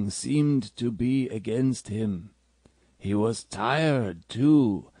everything seemed to be against him. He was tired,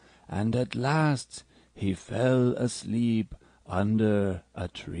 too, and at last he fell asleep under a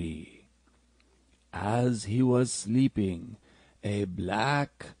tree. As he was sleeping, a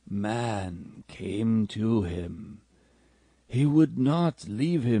black man came to him. He would not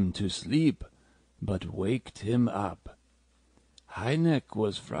leave him to sleep, but waked him up. Hynek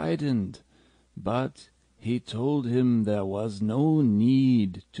was frightened, but he told him there was no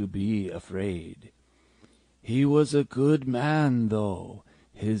need to be afraid. He was a good man, though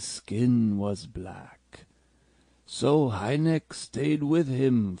his skin was black. So Heineck stayed with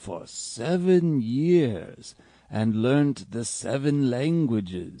him for 7 years, and learnt the 7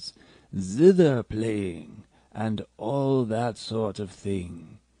 languages, zither playing, and all that sort of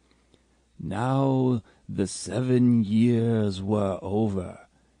thing. Now the 7 years were over.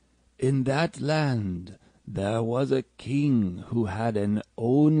 In that land there was a king who had an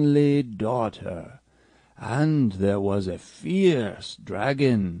only daughter, and there was a fierce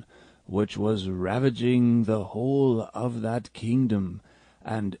dragon which was ravaging the whole of that kingdom,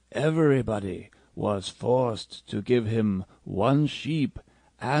 and everybody was forced to give him 1 sheep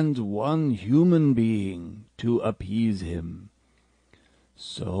and 1 human being to appease him.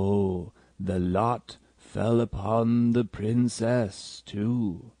 So the lot fell upon the princess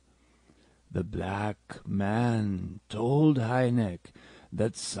too. The black man told Heineck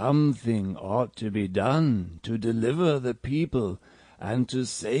that something ought to be done to deliver the people and to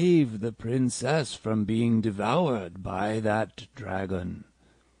save the princess from being devoured by that dragon.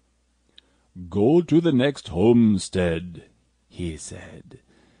 "Go to the next homestead," he said,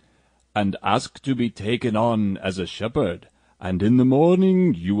 "and ask to be taken on as a shepherd, and in the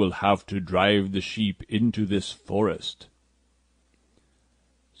morning you will have to drive the sheep into this forest."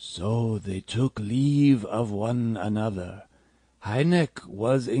 So they took leave of one another. Heineck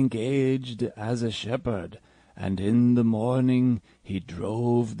was engaged as a shepherd, and in the morning he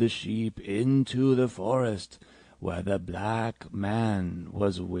drove the sheep into the forest, where the black man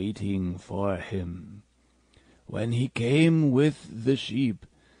was waiting for him. When he came with the sheep,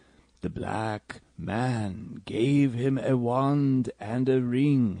 the black man gave him a wand and a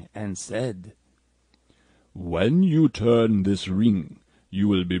ring, and said, "When you turn this ring, you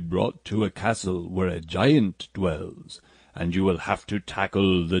will be brought to a castle where a giant dwells, and you will have to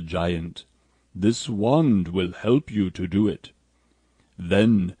tackle the giant. This wand will help you to do it.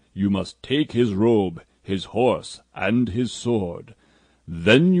 Then you must take his robe, his horse, and his sword.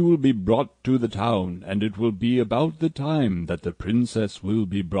 Then you will be brought to the town, and it will be about the time that the princess will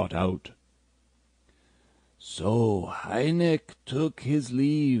be brought out." So Heineck took his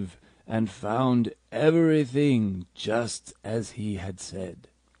leave, and found everything just as he had said.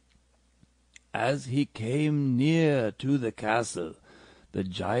 As he came near to the castle, the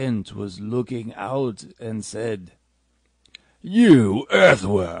giant was looking out and said, "You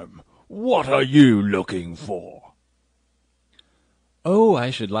earthworm, what are you looking for?" "Oh, I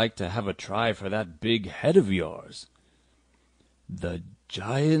should like to have a try for that big head of yours." The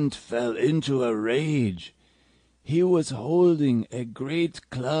giant fell into a rage. He was holding a great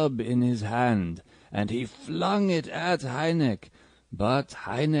club in his hand, and he flung it at Heineck, but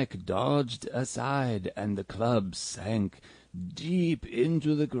Heineck dodged aside, and the club sank deep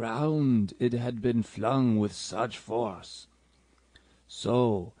into the ground, it had been flung with such force.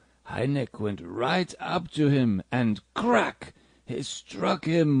 So Heineck went right up to him, and crack! He struck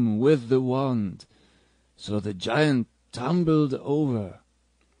him with the wand. So the giant tumbled over.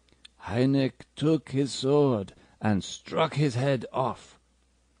 Heineck took his sword and struck his head off.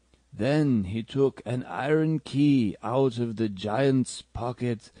 Then he took an iron key out of the giant's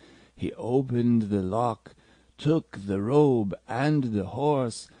pocket. He opened the lock, took the robe and the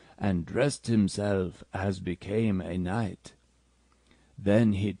horse, and dressed himself as became a knight.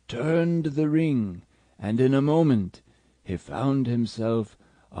 Then he turned the ring, and in a moment he found himself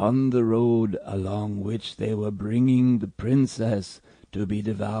on the road along which they were bringing the princess to be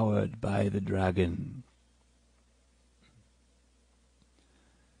devoured by the dragon.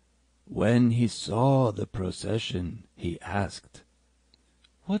 When he saw the procession, he asked,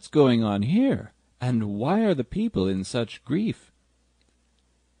 "What's going on here, and why are the people in such grief?"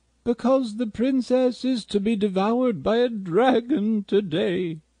 "Because the princess is to be devoured by a dragon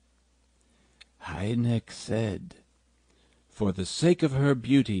today." Heineck said, "For the sake of her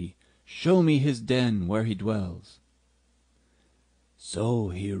beauty, show me his den where he dwells." So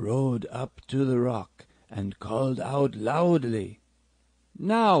he rode up to the rock and called out loudly,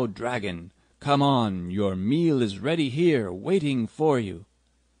 "Now, dragon, come on, your meal is ready here, waiting for you."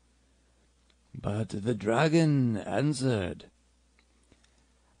 But the dragon answered,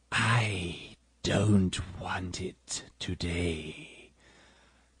 "I don't want it today.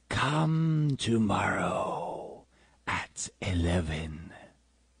 Come tomorrow at 11.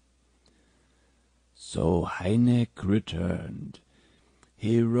 So Heineck returned.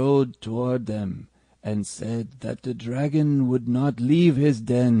 He rode toward them, and said that the dragon would not leave his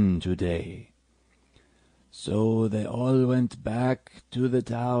den today. So they all went back to the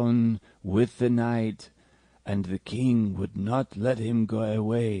town with the knight, and the king would not let him go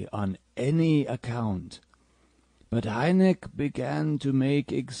away on any account. But Heineck began to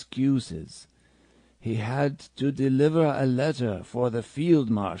make excuses. He had to deliver a letter for the field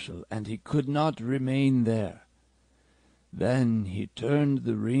marshal, and he could not remain there. Then he turned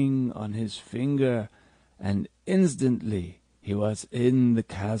the ring on his finger, and instantly he was in the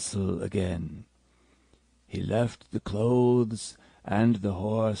castle again. He left the clothes and the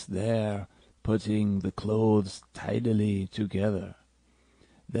horse there, putting the clothes tidily together.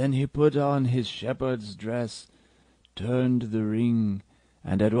 Then he put on his shepherd's dress, turned the ring,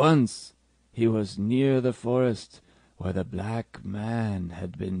 and at once he was near the forest where the black man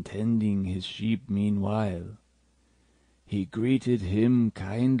had been tending his sheep meanwhile. He greeted him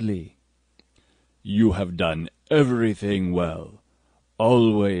kindly. "You have done everything well.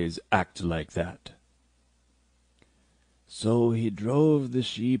 Always act like that." So he drove the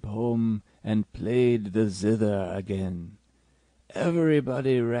sheep home and played the zither again.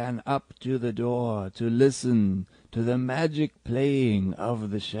 Everybody ran up to the door to listen to the magic playing of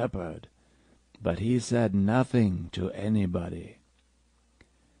the shepherd, but he said nothing to anybody.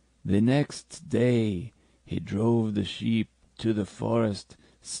 The next day he drove the sheep to the forest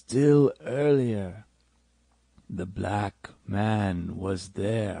still earlier. The black man was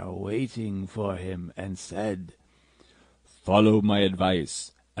there waiting for him and said, "Follow my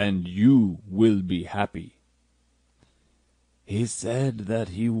advice, and you will be happy." He said that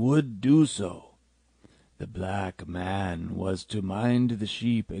he would do so. The black man was to mind the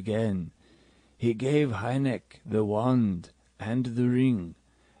sheep again. He gave Heineck the wand and the ring,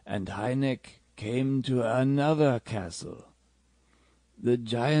 and Heineck came to another castle. The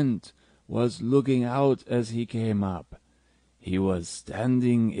giant was looking out as he came up. He was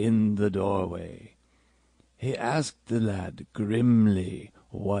standing in the doorway. He asked the lad grimly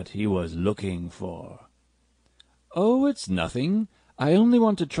what he was looking for. "Oh, it's nothing. I only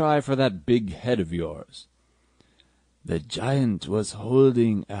want to try for that big head of yours." The giant was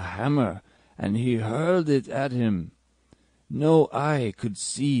holding a hammer, and he hurled it at him. No eye could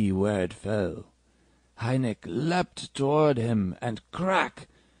see where it fell. Heineck leapt toward him, and crack!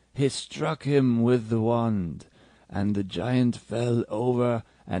 He struck him with the wand, and the giant fell over,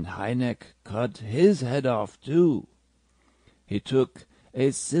 and Heineck cut his head off too. He took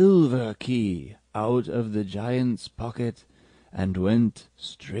a silver key out of the giant's pocket and went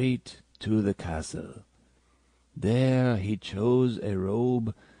straight to the castle. There he chose a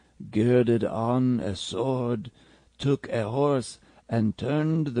robe, girded on a sword, took a horse, and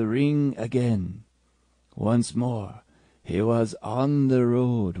turned the ring again. Once more he was on the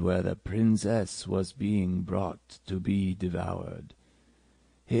road where the princess was being brought to be devoured.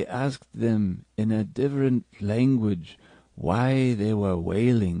 He asked them in a different language why they were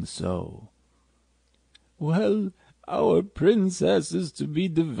wailing so. "Well, our princess is to be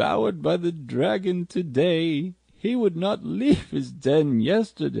devoured by the dragon today. He would not leave his den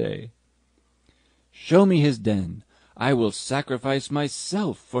yesterday." "Show me his den. I will sacrifice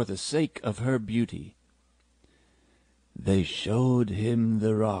myself for the sake of her beauty." They showed him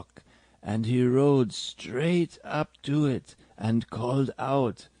the rock, and he rode straight up to it and called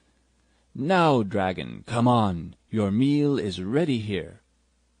out, "Now, dragon, come on. Your meal is ready here."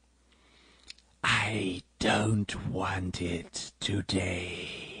 "I don't want it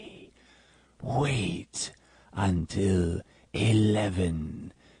today. Wait until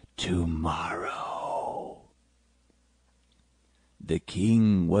 11 tomorrow." The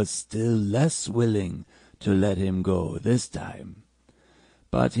king was still less willing to let him go this time,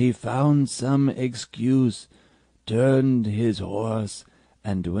 but he found some excuse, turned his horse,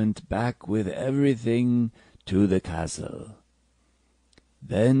 and went back with everything to the castle.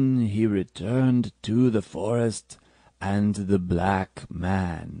 Then he returned to the forest and the black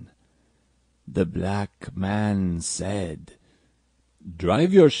man. The black man said,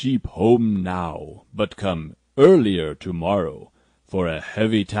 "Drive your sheep home now, but come earlier tomorrow, for a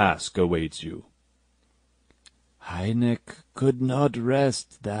heavy task awaits you." Heineck could not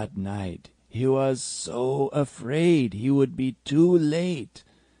rest that night. He was so afraid he would be too late.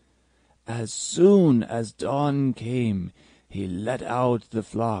 As soon as dawn came, he let out the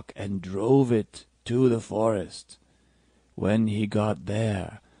flock and drove it to the forest. When he got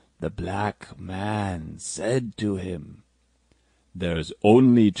there, the black man said to him, "There's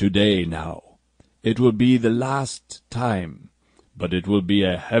only today now. It will be the last time, but it will be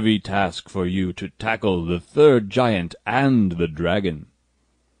a heavy task for you to tackle the third giant and the dragon."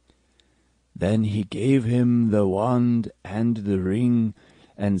 Then he gave him the wand and the ring,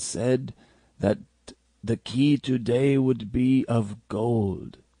 and said that the key today would be of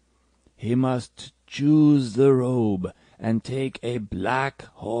gold. He must choose the robe and take a black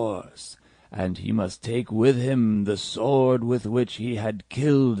horse, and he must take with him the sword with which he had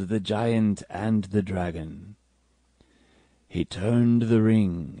killed the giant and the dragon. He turned the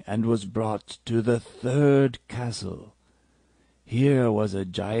ring and was brought to the third castle. Here was a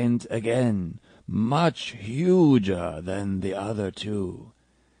giant again, much huger than the other two.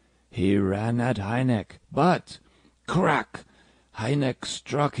 He ran at Hynek, but, crack! Hynek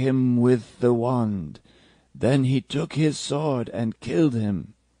struck him with the wand. Then he took his sword and killed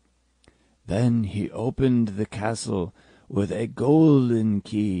him. Then he opened the castle with a golden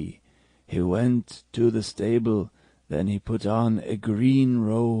key. He went to the stable. Then he put on a green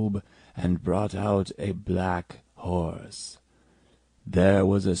robe and brought out a black horse. There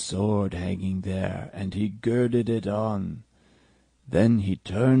was a sword hanging there, and he girded it on. Then he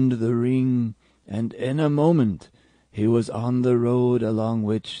turned the ring, and in a moment he was on the road along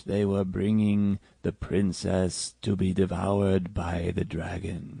which they were bringing the princess to be devoured by the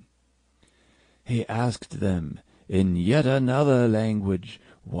dragon. He asked them in yet another language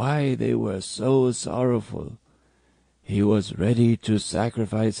why they were so sorrowful. He was ready to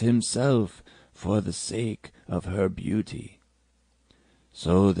sacrifice himself for the sake of her beauty.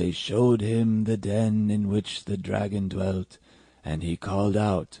 So they showed him the den in which the dragon dwelt, and he called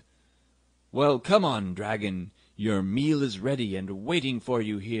out, "Well, come on, dragon. Your meal is ready and waiting for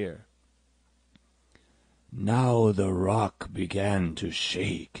you here." Now the rock began to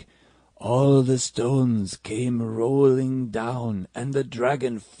shake. All the stones came rolling down, and the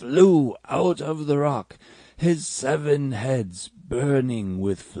dragon flew out of the rock, his 7 heads burning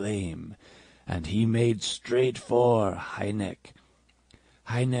with flame, and he made straight for Hynek.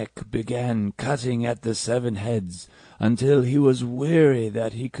 Hynek began cutting at the 7 heads until he was weary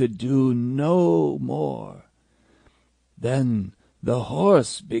that he could do no more. Then the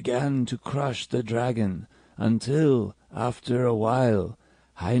horse began to crush the dragon until, after a while,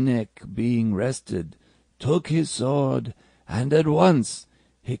 Hynek, being rested, took his sword, and at once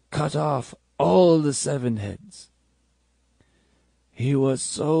he cut off all the 7 heads. He was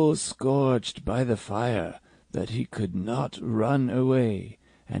so scorched by the fire that he could not run away,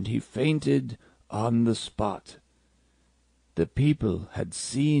 and he fainted on the spot. The people had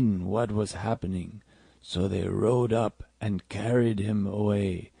seen what was happening, so they rode up and carried him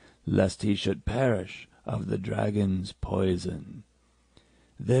away, lest he should perish of the dragon's poison.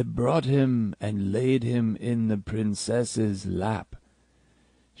 They brought him and laid him in the princess's lap.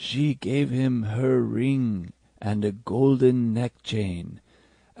 She gave him her ring and a golden neck-chain,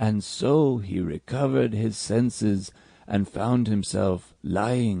 and so he recovered his senses and found himself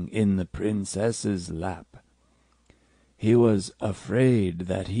lying in the princess's lap. He was afraid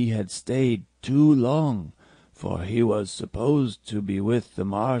that he had stayed too long, for he was supposed to be with the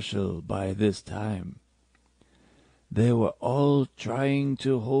marshal by this time. They were all trying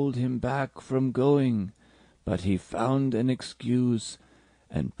to hold him back from going, but he found an excuse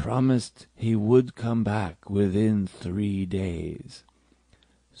and promised he would come back within 3 days.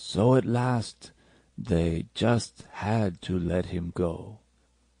 So at last they just had to let him go.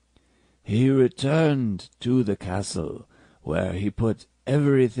 He returned to the castle, where he put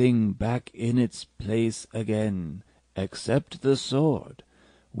everything back in its place again, except the sword,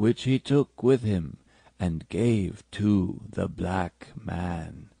 which he took with him and gave to the black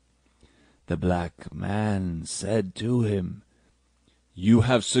man. The black man said to him, "You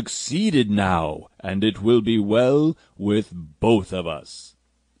have succeeded now, and it will be well with both of us."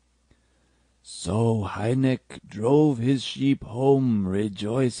 So Hynek drove his sheep home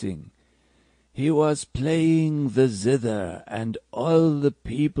rejoicing. He was playing the zither, and all the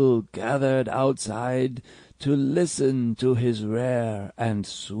people gathered outside to listen to his rare and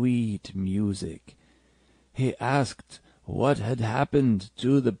sweet music. He asked what had happened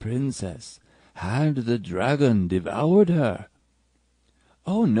to the princess. Had the dragon devoured her?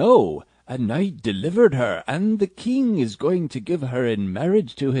 "Oh, no, a knight delivered her, and the king is going to give her in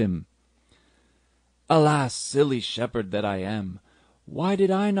marriage to him." "Alas, silly shepherd that I am! Why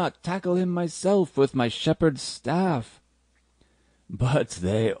did I not tackle him myself with my shepherd's staff?" But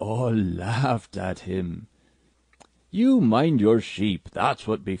they all laughed at him. "You mind your sheep, that's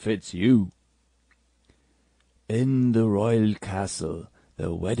what befits you." In the royal castle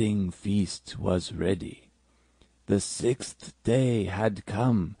the wedding feast was ready. The 6th day had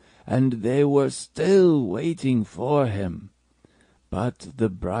come, and they were still waiting for him. But the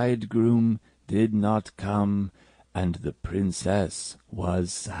bridegroom did not come, and the princess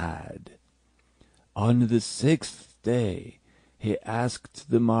was sad. On the 6th day he asked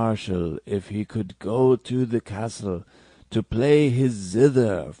the marshal if he could go to the castle to play his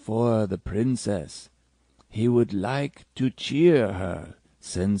zither for the princess. He would like to cheer her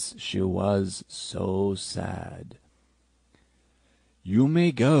since she was so sad. You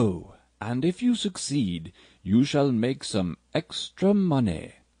may go, and if you succeed, you shall make some extra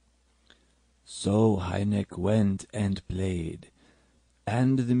money. So Heineck went and played,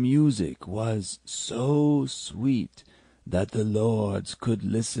 and the music was so sweet that the lords could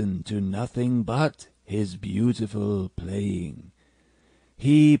listen to nothing but his beautiful playing.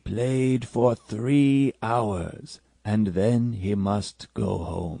 He played for 3 hours, and then he must go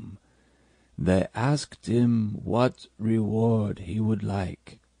home. They asked him what reward he would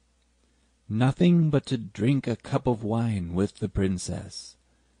like. Nothing but to drink a cup of wine with the princess.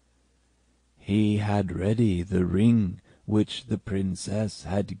 He had ready the ring which the princess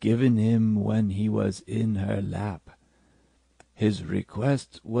had given him when he was in her lap. His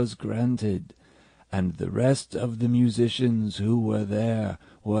request was granted, and the rest of the musicians who were there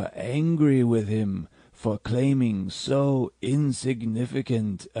were angry with him for claiming so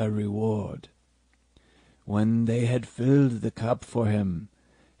insignificant a reward. When they had filled the cup for him,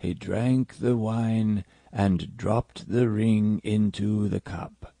 he drank the wine and dropped the ring into the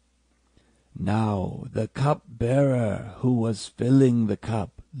cup. Now the cup-bearer who was filling the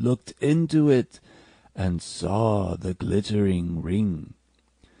cup looked into it and saw the glittering ring.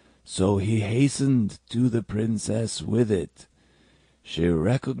 So he hastened to the princess with it. She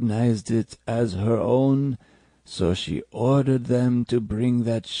recognized it as her own, so she ordered them to bring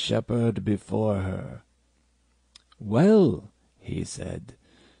that shepherd before her. "Well," he said,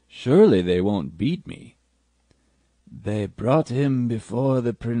 "surely they won't beat me." They brought him before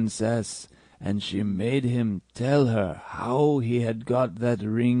the princess, and she made him tell her how he had got that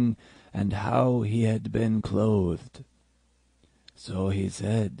ring and how he had been clothed. So he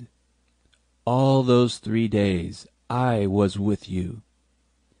said, "All those 3 days I was with you."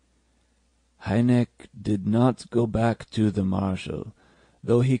 Heineck did not go back to the marshal,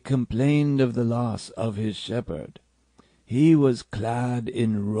 though he complained of the loss of his shepherd. He was clad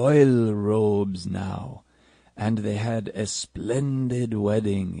in royal robes now, and they had a splendid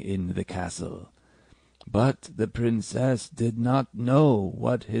wedding in the castle. But the princess did not know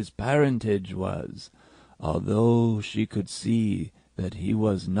what his parentage was, although she could see that he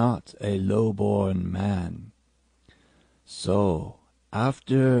was not a low-born man. So,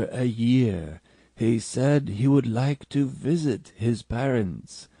 after a year, he said he would like to visit his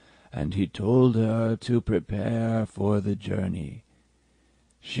parents, and he told her to prepare for the journey.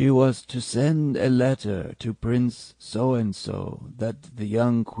 She was to send a letter to Prince So-and-so that the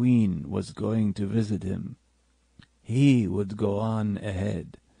young queen was going to visit him. He would go on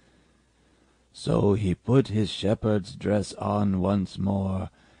ahead. So he put his shepherd's dress on once more,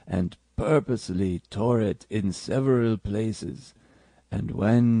 and purposely tore it in several places, and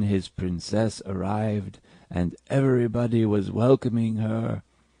when his princess arrived, and everybody was welcoming her,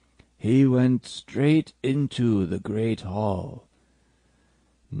 he went straight into the great hall.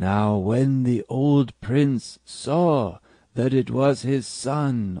 Now when the old prince saw that it was his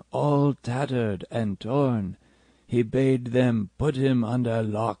son, all tattered and torn, he bade them put him under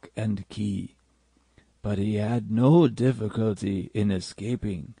lock and key. But he had no difficulty in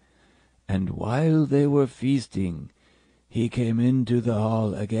escaping, and while they were feasting, he came into the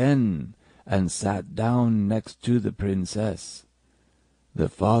hall again, and sat down next to the princess. The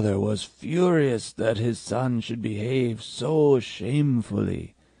father was furious that his son should behave so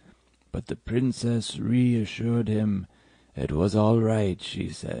shamefully, but the princess reassured him. It was all right, she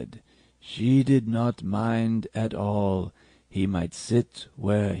said. She did not mind at all. He might sit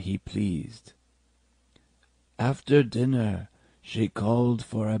where he pleased. After dinner, she called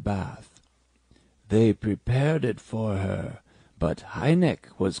for a bath. They prepared it for her, but Heineck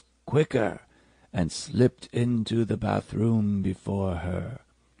was quicker, and slipped into the bathroom before her.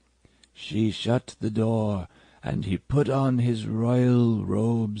 She shut the door, and he put on his royal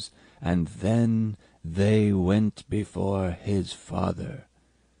robes, and then they went before his father.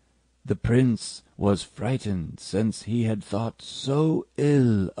 The prince was frightened, since he had thought so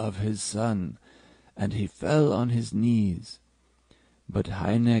ill of his son, and he fell on his knees. But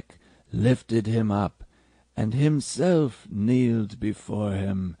Heineck lifted him up, and himself kneeled before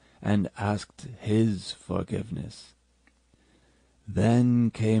him, and asked his forgiveness.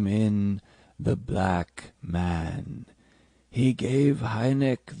 Then came in the black man. He gave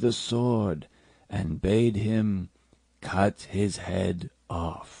Heineck the sword, and bade him cut his head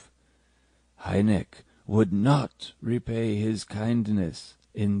off. Heineck would not repay his kindness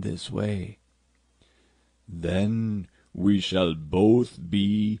in this way. "Then we shall both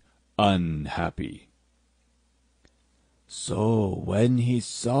be unhappy." So when he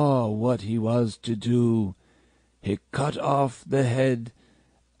saw what he was to do, he cut off the head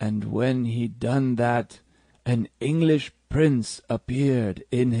And when he'd done that, an English prince appeared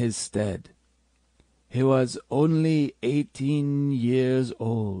in his stead. He was only 18 years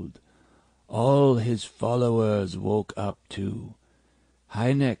old. All his followers woke up too.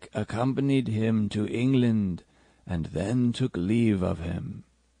 Hynek accompanied him to England, and then took leave of him.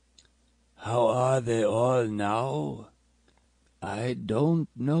 How are they all now? I don't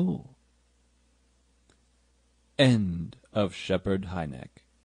know. End of Shepherd Hynek.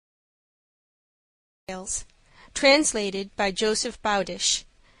 Translated by Joseph Bowdish.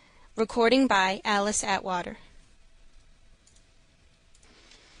 Recording by Alice Atwater.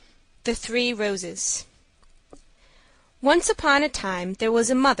 The Three Roses. Once upon a time there was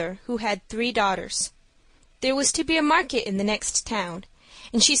a mother who had 3 daughters. There was to be a market in the next town,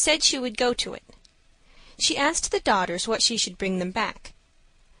 and she said she would go to it. She asked the daughters what she should bring them back.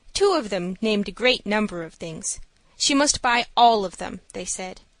 2 of them named a great number of things. She must buy all of them, they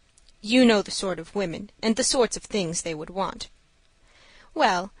said. You know the sort of women, and the sorts of things they would want.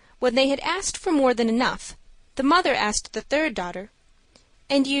 Well, when they had asked for more than enough, the mother asked the 3rd daughter,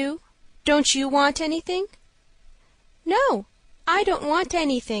 "And you? Don't you want anything?" "No, I don't want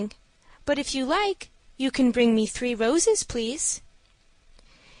anything, but if you like, you can bring me 3 roses, please."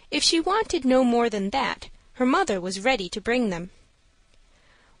 If she wanted no more than that, her mother was ready to bring them.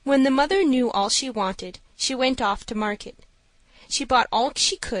 When the mother knew all she wanted, she went off to market. She bought all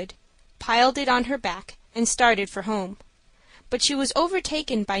she could, piled it on her back, and started for home. But she was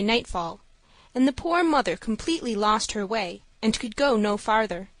overtaken by nightfall, and the poor mother completely lost her way, and could go no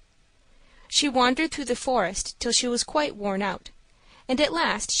farther. She wandered through the forest till she was quite worn out, and at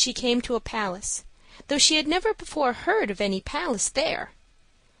last she came to a palace, though she had never before heard of any palace there.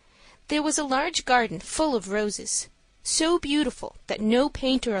 There was a large garden full of roses, so beautiful that no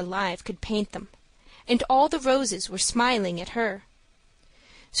painter alive could paint them, and all the roses were smiling at her.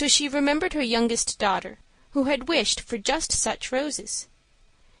 So she remembered her youngest daughter, who had wished for just such roses.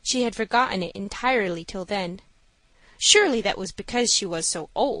 She had forgotten it entirely till then. Surely that was because she was so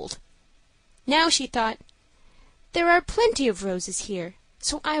old. Now she thought, "There are plenty of roses here,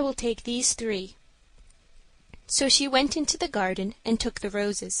 so I will take these 3. So she went into the garden and took the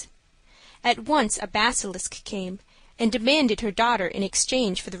roses. At once a basilisk came and demanded her daughter in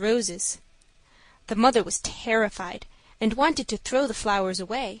exchange for the roses. The mother was terrified, and wanted to throw the flowers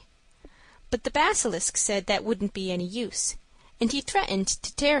away. But the basilisk said that wouldn't be any use, and he threatened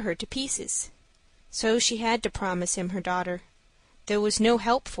to tear her to pieces. So she had to promise him her daughter. There was no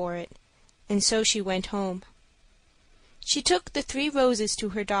help for it, and so she went home. She took the 3 roses to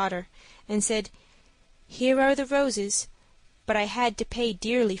her daughter, and said, "Here are the roses, but I had to pay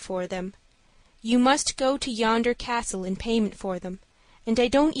dearly for them. You must go to yonder castle in payment for them, and I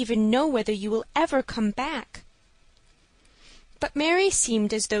don't even know whether you will ever come back." But Mary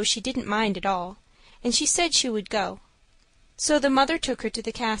seemed as though she didn't mind at all, and she said she would go. So the mother took her to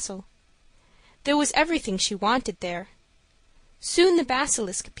the castle. There was everything she wanted there. Soon the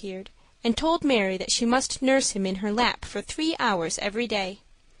basilisk appeared, and told Mary that she must nurse him in her lap for 3 hours every day.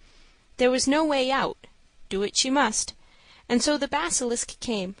 There was no way out, do it she must, and so the basilisk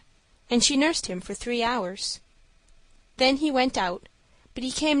came, and she nursed him for 3 hours. Then he went out, but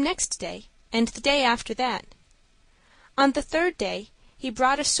he came next day, and the day after that. On the 3rd day he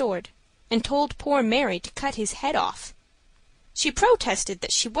brought a sword, and told poor Mary to cut his head off. She protested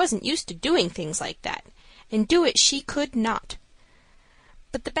that she wasn't used to doing things like that, and do it she could not.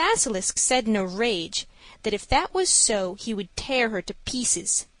 But the basilisk said in a rage that if that was so he would tear her to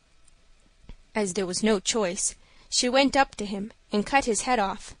pieces. As there was no choice, she went up to him and cut his head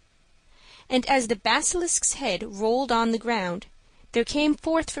off. And as the basilisk's head rolled on the ground, there came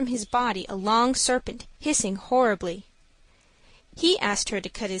forth from his body a long serpent, hissing horribly. He asked her to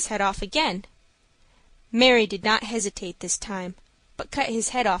cut his head off again. Mary did not hesitate this time, but cut his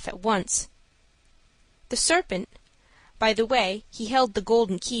head off at once. The serpent, by the way, he held the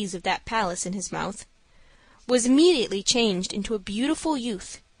golden keys of that palace in his mouth, was immediately changed into a beautiful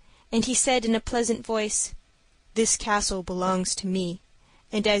youth, and he said in a pleasant voice, "This castle belongs to me,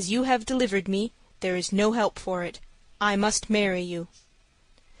 and as you have delivered me, there is no help for it. I must marry you."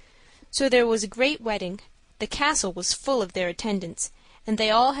 So there was a great wedding. The castle was full of their attendants, and they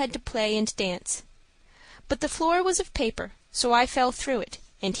all had to play and dance. But the floor was of paper, so I fell through it,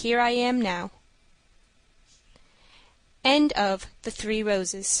 and here I am now. End of The 3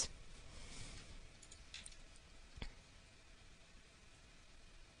 Roses.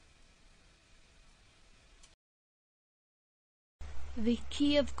 The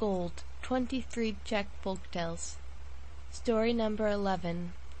Key of Gold, 23 Czech Folktales. Story number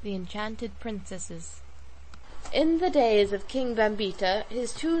 11, The Enchanted Princesses. In the days of King Bambita,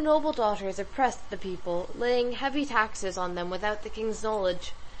 his 2 noble daughters oppressed the people, laying heavy taxes on them without the king's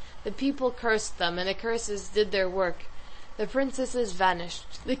knowledge. The people cursed them, and the curses did their work. The princesses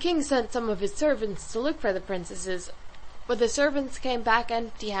vanished. The king sent some of his servants to look for the princesses, but the servants came back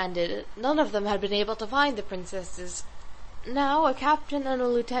empty-handed. None of them had been able to find the princesses. Now a captain and a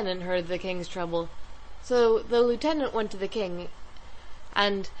lieutenant heard of the king's trouble. So the lieutenant went to the king,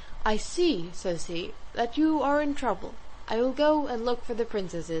 and "I see," says he, "that you are in trouble. I will go and look for the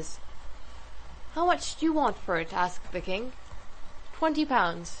princesses." "How much do you want for it?" asked the king. 20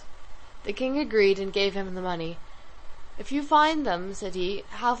 pounds. The king agreed and gave him the money. "If you find them," said he,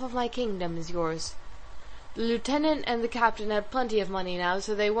 "half of my kingdom is yours." The lieutenant and the captain had plenty of money now,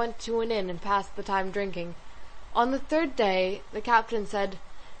 so they went to an inn and passed the time drinking. On the 3rd day the captain said,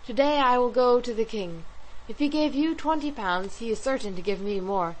 "Today I will go to the king. If he gave you 20 pounds, he is certain to give me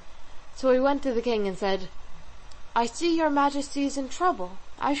more." So he went to the king and said, "I see your majesty is in trouble.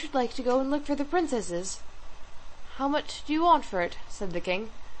 I should like to go and look for the princesses." "How much do you want for it?" said the king.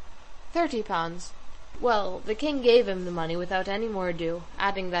 30 pounds. Well, the king gave him the money without any more ado,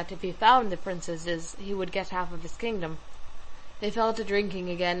 adding that if he found the princesses he would get half of his kingdom. They fell to drinking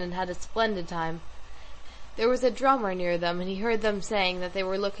again and had a splendid time. There was a drummer near them, and he heard them saying that they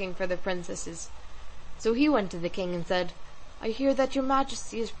were looking for the princesses. So he went to the king and said, "I hear that your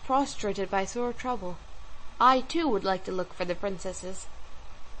majesty is prostrated by sore trouble. I too would like to look for the princesses."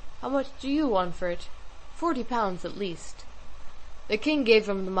 "How much do you want for it?" 40 pounds at least. The king gave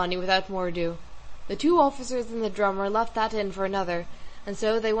him the money without more ado. The 2 officers and the drummer left that inn for another, and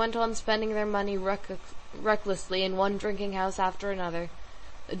so they went on spending their money recklessly in one drinking house after another.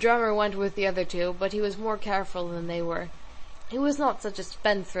 The drummer went with the other 2, but he was more careful than they were. He was not such a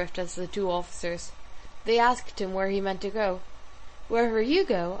spendthrift as the 2 officers. They asked him where he meant to go. "Wherever you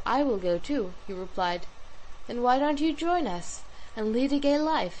go, I will go too," he replied. "Then why don't you join us, and lead a gay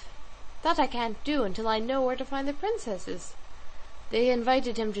life?" "That I can't do until I know where to find the princesses." They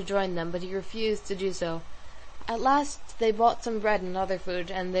invited him to join them, but he refused to do so. At last they bought some bread and other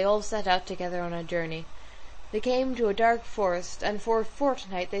food, and they all set out together on a journey. They came to a dark forest, and for a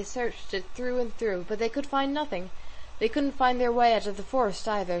fortnight they searched it through and through, but they could find nothing. They couldn't find their way out of the forest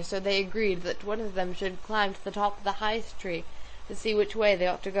either, so they agreed that one of them should climb to the top of the highest tree to see which way they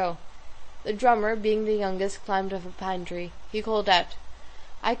ought to go. The drummer, being the youngest, climbed up a pine tree. He called out,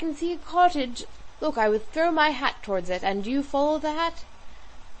 "I can see a cottage. Look, I would throw my hat towards it, and you follow the hat."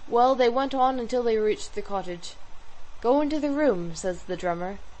 Well, they went on until they reached the cottage. "Go into the room," says the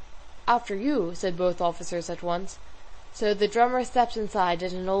drummer. "After you," said both officers at once. So the drummer stepped inside,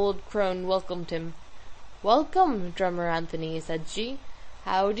 and an old crone welcomed him. "Welcome, Drummer Anthony," said she.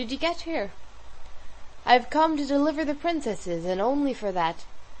 "How did you get here?" "I have come to deliver the princesses, and only for that."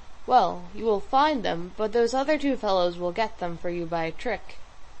 "Well, you will find them, but those other 2 fellows will get them for you by a trick."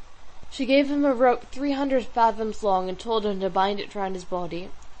 She gave him a rope 300 fathoms long and told him to bind it round his body.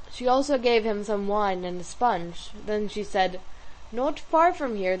 She also gave him some wine and a sponge. Then she said, "Not far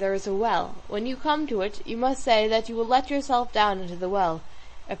from here there is a well. When you come to it, you must say that you will let yourself down into the well,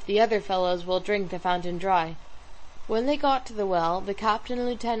 if the other fellows will drink the fountain dry." When they got to the well, the captain and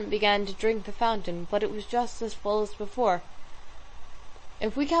lieutenant began to drink the fountain, but it was just as full as before.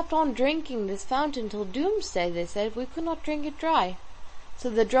 "If we kept on drinking this fountain till doomsday," they said, "we could not drink it dry." So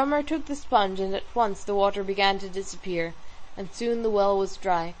the drummer took the sponge, and at once the water began to disappear, and soon the well was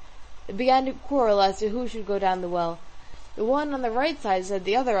dry. They began to quarrel as to who should go down the well. The one on the right side said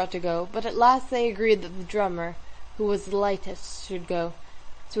the other ought to go, but at last they agreed that the drummer, who was the lightest, should go.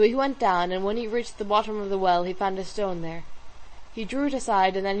 So he went down, and when he reached the bottom of the well he found a stone there. He drew it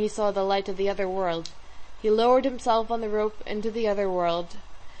aside, and then he saw the light of the other world. He lowered himself on the rope into the other world.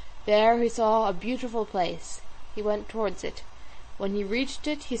 There he saw a beautiful place. He went towards it. When he reached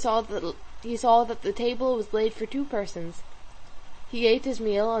it, he saw that the table was laid for 2 persons. He ate his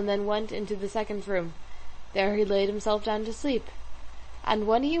meal, and then went into the second room. There he laid himself down to sleep. And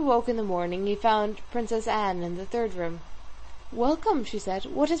when he awoke in the morning, he found Princess Anne in the 3rd room. "Welcome," she said.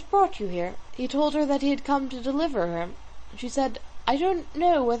 "What has brought you here?" He told her that he had come to deliver her. She said, "I don't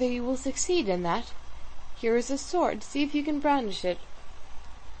know whether you will succeed in that. Here is a sword. See if you can brandish it."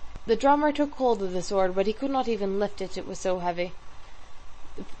 The drummer took hold of the sword, but he could not even lift it, it was so heavy.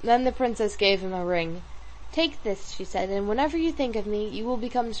 Then the princess gave him a ring. "Take this," she said, "and whenever you think of me, you will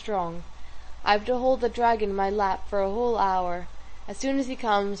become strong. I have to hold the dragon in my lap for a whole hour. As soon as he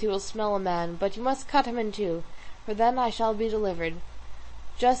comes, he will smell a man, but you must cut him in 2, for then I shall be delivered.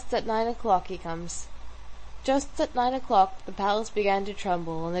 Just at 9 o'clock he comes." Just at 9 o'clock the palace began to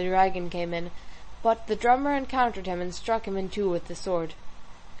tremble, and the dragon came in, but the drummer encountered him and struck him in 2 with the sword.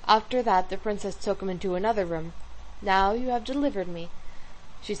 After that the princess took him into another room. "Now you have delivered me,"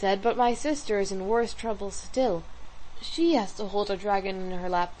 she said, "but my sister is in worse trouble still. She has to hold a dragon in her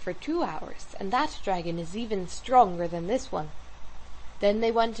lap for 2 hours, and that dragon is even stronger than this one." Then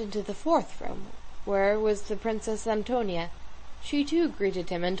they went into the fourth room, where was the Princess Antonia. She too greeted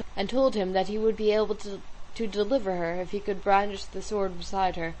him and told him that he would be able to deliver her if he could brandish the sword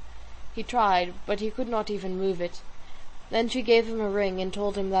beside her. He tried, but he could not even move it. Then she gave him a ring and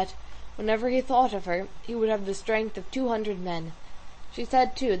told him that whenever he thought of her, he would have the strength of 200 men. She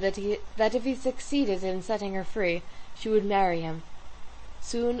said too that if he succeeded in setting her free, she would marry him.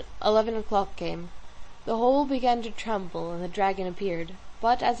 Soon 11 o'clock came. The hole began to tremble, and the dragon appeared.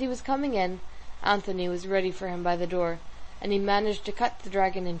 But as he was coming in, Anthony was ready for him by the door, and he managed to cut the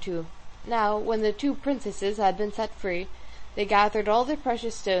dragon in two. Now, when the two princesses had been set free, they gathered all the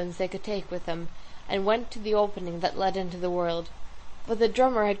precious stones they could take with them, and went to the opening that led into the world. But the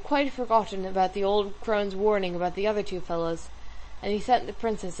drummer had quite forgotten about the old crone's warning about the other two fellows, and he sent the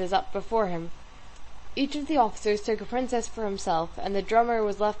princesses up before him. Each of the officers took a princess for himself, and the drummer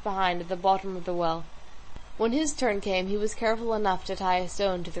was left behind at the bottom of the well. When his turn came, he was careful enough to tie a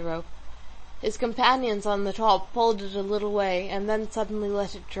stone to the rope. His companions on the top pulled it a little way, and then suddenly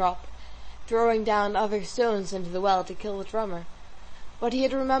let it drop, throwing down other stones into the well to kill the drummer. But he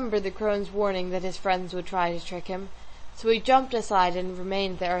had remembered the crone's warning that his friends would try to trick him, so he jumped aside and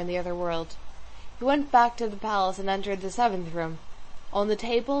remained there in the other world. He went back to the palace and entered the seventh room. On the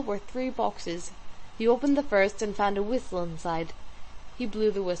table were 3 boxes. He opened the first and found a whistle inside. He blew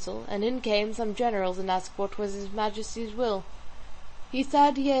the whistle, and in came some generals and asked what was his Majesty's will. He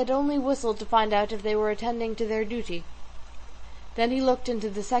said he had only whistled to find out if they were attending to their duty. Then he looked into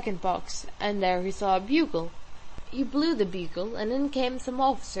the second box, and there he saw a bugle. He blew the bugle, and in came some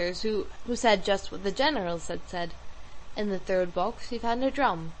officers who said just what the generals had said. In the third box he found a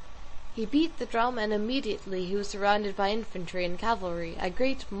drum. He beat the drum, and immediately he was surrounded by infantry and cavalry, a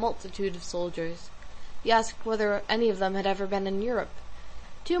great multitude of soldiers. He asked whether any of them had ever been in Europe.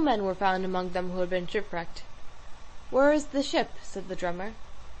 2 men were found among them who had been shipwrecked. "Where is the ship?" said the drummer.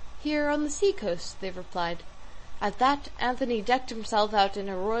 "Here on the sea-coast," they replied. At that Anthony decked himself out in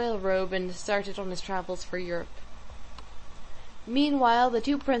a royal robe and started on his travels for Europe. Meanwhile the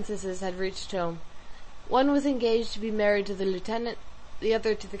 2 princesses had reached home. One was engaged to be married to the lieutenant, the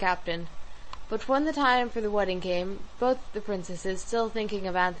other to the captain. But when the time for the wedding came, both the princesses, still thinking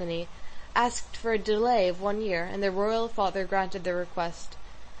of Anthony, asked for a delay of 1 year, and their royal father granted their request.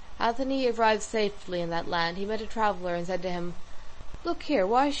 Anthony arrived safely in that land. He met a traveller and said to him, "Look here,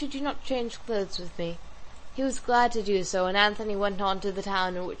 why should you not change clothes with me?" He was glad to do so, and Anthony went on to the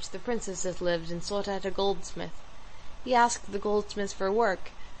town in which the princesses lived and sought out a goldsmith. He asked the goldsmith for work.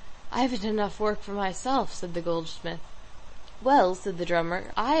 "I haven't enough work for myself," said the goldsmith. "Well," said the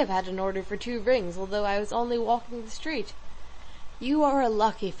drummer, "I have had an order for 2 rings, although I was only walking the street." "You are a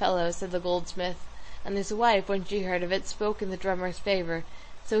lucky fellow," said the goldsmith, and his wife, when she heard of it, spoke in the drummer's favour,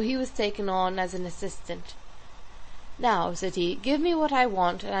 so he was taken on as an assistant. "Now," said he, "give me what I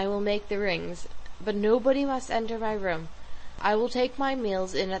want, and I will make the rings, but nobody must enter my room. I will take my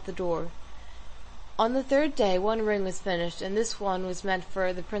meals in at the door." On the 3rd day 1 ring was finished, and this one was meant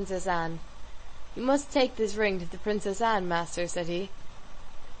for the Princess Anne. "You must take this ring to the Princess Anne, master," said he.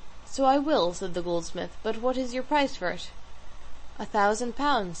 "So I will," said the goldsmith, "but what is your price for it?"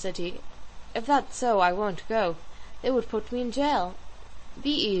 £1,000, said he. "If that's so, I won't go. They would put me in jail."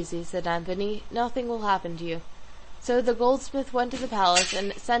 "Be easy," said Anthony, "nothing will happen to you." So the goldsmith went to the palace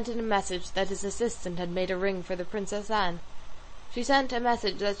and sent in a message that his assistant had made a ring for the Princess Anne. She sent a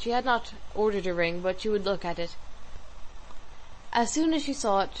message that she had not ordered a ring, but she would look at it. As soon as she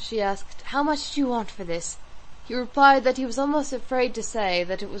saw it, she asked, "How much do you want for this?" He replied that he was almost afraid to say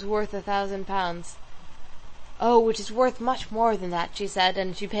that it was worth £1,000. "Oh, it is worth much more than that," she said,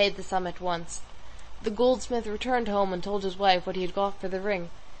 and she paid the sum at once. The goldsmith returned home and told his wife what he had got for the ring.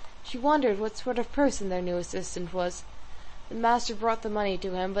 She wondered what sort of person their new assistant was. The master brought the money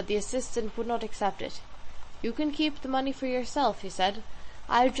to him, but the assistant would not accept it. "You can keep the money for yourself," he said.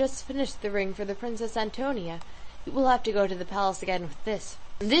 "I have just finished the ring for the Princess Antonia. You will have to go to the palace again with this."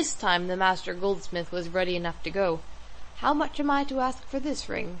 This time the master goldsmith was ready enough to go. "How much am I to ask for this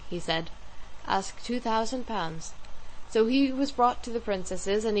ring?" he said. "Ask £2,000. So he was brought to the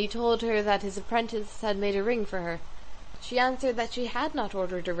princesses, and he told her that his apprentice had made a ring for her. She answered that she had not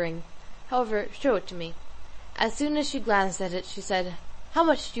ordered a ring. "However, show it to me." As soon as she glanced at it, she said, "How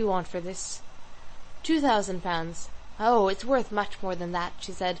much do you want for this?" £2,000. "Oh, it's worth much more than that,"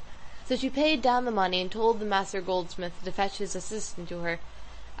 she said. So she paid down the money and told the master goldsmith to fetch his assistant to her.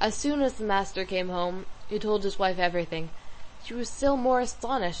 As soon as the master came home, he told his wife everything. She was still more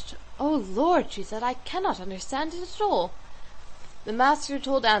astonished. "Oh, Lord," she said, "I cannot understand it at all." The master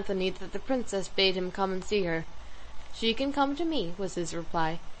told Anthony that the princess bade him come and see her. "She can come to me," was his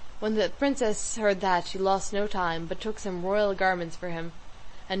reply. When the princess heard that, she lost no time, but took some royal garments for him,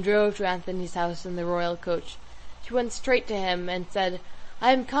 and drove to Anthony's house in the royal coach. She went straight to him and said,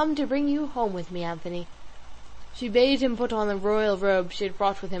 "I am come to bring you home with me, Anthony." She bade him put on the royal robe she had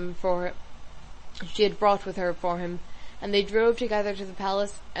brought with her for him, and they drove together to the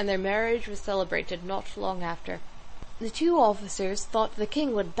palace, and their marriage was celebrated not long after. The two officers thought the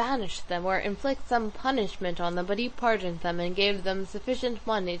king would banish them or inflict some punishment on them, but he pardoned them and gave them sufficient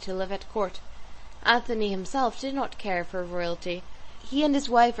money to live at court. Anthony himself did not care for royalty. He and his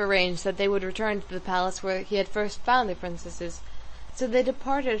wife arranged that they would return to the palace where he had first found the princesses. So they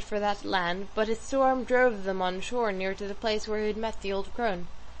departed for that land, but a storm drove them on shore near to the place where he had met the old crone.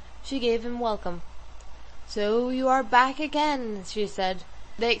 She gave him welcome. "So you are back again," she said.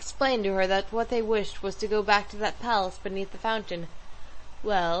 They explained to her that what they wished was to go back to that palace beneath the fountain.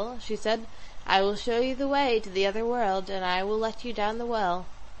 "Well," she said, "I will show you the way to the other world, and I will let you down the well."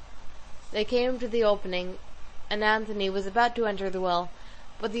 They came to the opening, and Anthony was about to enter the well,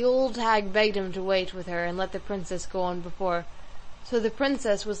 but the old hag begged him to wait with her and let the princess go on before. So the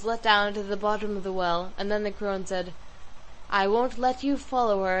princess was let down to the bottom of the well, and then the crone said, "I won't let you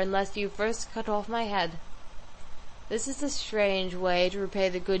follow her unless you first cut off my head." "This is a strange way to repay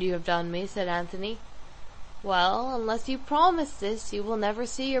the good you have done me," said Anthony. "Well, unless you promise this, you will never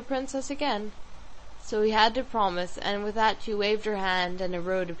see your princess again." So he had to promise, and with that she waved her hand, and a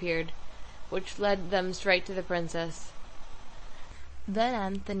road appeared, which led them straight to the princess. Then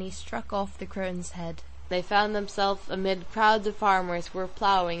Anthony struck off the crone's head. They found themselves amid crowds of farmers who were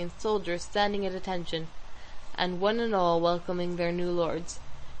ploughing and soldiers standing at attention, and one and all welcoming their new lords.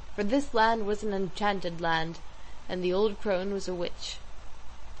 For this land was an enchanted land, and the old crone was a witch.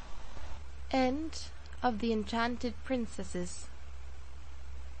 End of The Enchanted Princesses.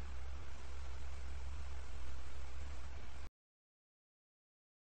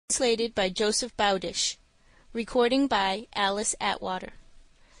 Translated by Joseph Bowdish. Recording by Alice Atwater.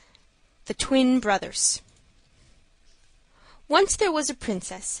 The Twin Brothers. Once there was a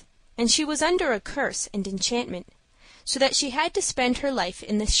princess, and she was under a curse and enchantment, so that she had to spend her life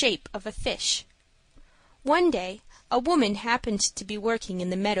in the shape of a fish. One day a woman happened to be working in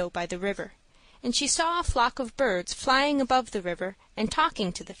the meadow by the river, and she saw a flock of birds flying above the river and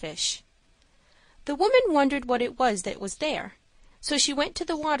talking to the fish. The woman wondered what it was that was there, so she went to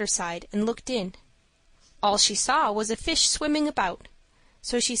the waterside and looked in. All she saw was a fish swimming about,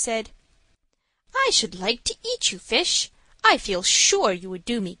 so she said, "I should like to eat you, fish. I feel sure you would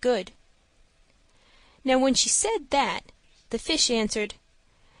do me good." Now when she said that, the fish answered,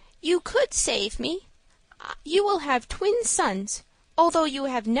 "You could save me. You will have twin sons, although you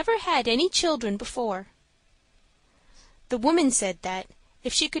have never had any children before." The woman said that,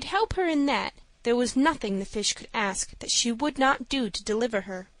 if she could help her in that, there was nothing the fish could ask that she would not do to deliver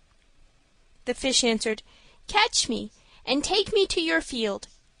her. The fish answered, "Catch me, and take me to your field.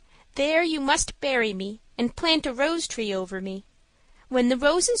 There you must bury me, and plant a rose tree over me. When the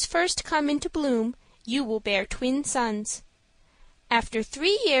roses first come into bloom, you will bear twin sons. After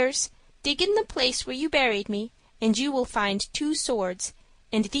 3 years, dig in the place where you buried me, and you will find 2 swords,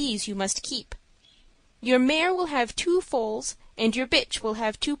 and these you must keep. Your mare will have 2 foals, and your bitch will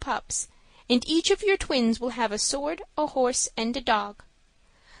have 2 pups, and each of your twins will have a sword, a horse, and a dog.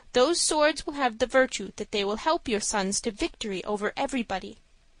 Those swords will have the virtue that they will help your sons to victory over everybody.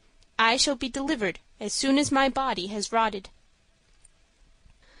 I shall be delivered as soon as my body has rotted."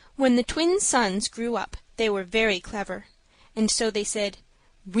 When the twin sons grew up, they were very clever, and so they said,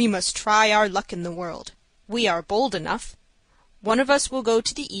 "We must try our luck in the world. We are bold enough. One of us will go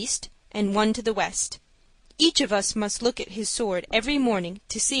to the east, and one to the west. Each of us must look at his sword every morning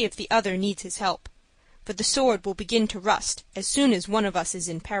to see if the other needs his help, for the sword will begin to rust as soon as one of us is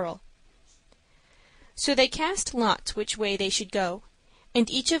in peril." So they cast lots which way they should go, and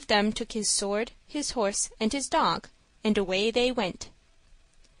each of them took his sword, his horse, and his dog, and away they went.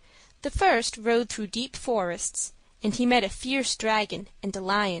 The first rode through deep forests, and he met a fierce dragon and a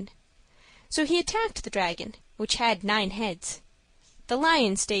lion. So he attacked the dragon, which had 9 heads. The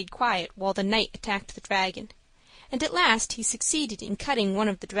lion stayed quiet while the knight attacked the dragon, and at last he succeeded in cutting one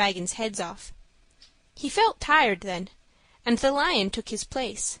of the dragon's heads off. He felt tired then, and the lion took his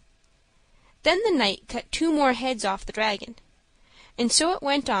place. Then the knight cut 2 more heads off the dragon, and so it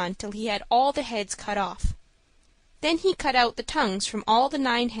went on till he had all the heads cut off. Then he cut out the tongues from all the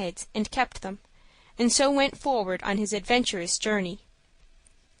 9 heads and kept them, and so went forward on his adventurous journey.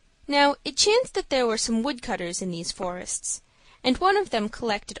 Now it chanced that there were some woodcutters in these forests, and one of them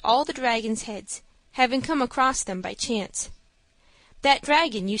collected all the dragon's heads, having come across them by chance. That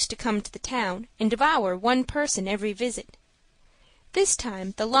dragon used to come to the town and devour one person every visit. This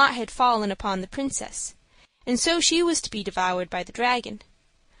time the lot had fallen upon the princess, and so she was to be devoured by the dragon.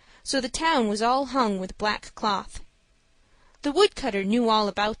 So the town was all hung with black cloth. The woodcutter knew all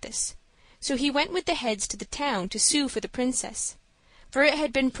about this, so he went with the heads to the town to sue for the princess, for it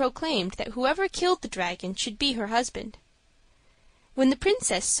had been proclaimed that whoever killed the dragon should be her husband. When the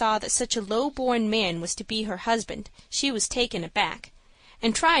princess saw that such a low-born man was to be her husband, she was taken aback,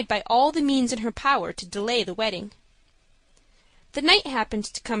 and tried by all the means in her power to delay the wedding. The knight happened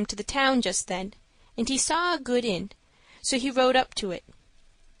to come to the town just then, and he saw a good inn, so he rode up to it.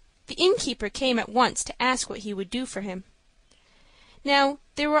 The innkeeper came at once to ask what he would do for him. Now,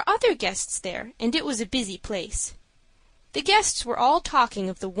 there were other guests there, and it was a busy place. The guests were all talking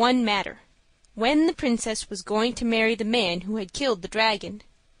of the one matter, when the princess was going to marry the man who had killed the dragon.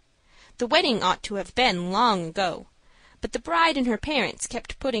 The wedding ought to have been long ago, but the bride and her parents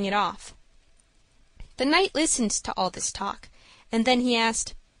kept putting it off. The knight listened to all this talk, and then he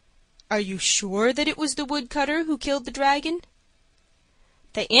asked, "Are you sure that it was the woodcutter who killed the dragon?"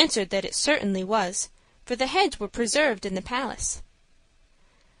 They answered that it certainly was, for the heads were preserved in the palace.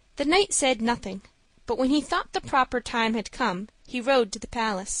 The knight said nothing, but when he thought the proper time had come, he rode to the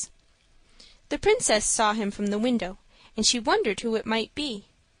palace. The princess saw him from the window, and she wondered who it might be.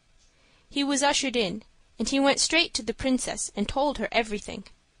 He was ushered in, and he went straight to the princess and told her everything.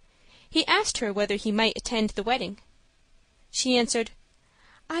 He asked her whether he might attend the wedding. She answered,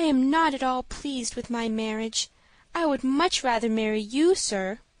 "I am not at all pleased with my marriage. I would much rather marry you,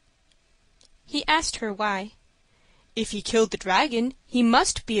 sir." He asked her why. "If he killed the dragon, he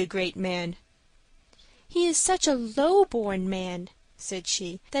must be a great man." "He is such a low-born man," said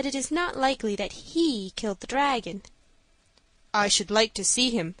she, "that it is not likely that he killed the dragon." "I should like to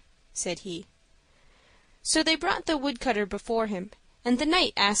see him," said he. So they brought the woodcutter before him, and the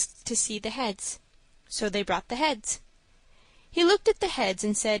knight asked to see the heads. So they brought the heads. He looked at the heads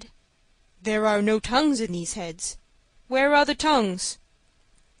and said, "There are no tongues in these heads. Where are the tongues?"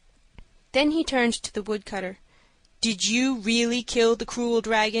 Then he turned to the woodcutter. "Did you really kill the cruel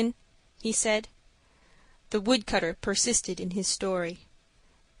dragon?" he said. The woodcutter persisted in his story.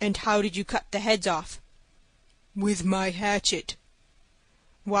 "And how did you cut the heads off?" "With my hatchet."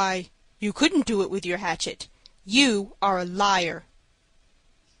 "Why, you couldn't do it with your hatchet. You are a liar."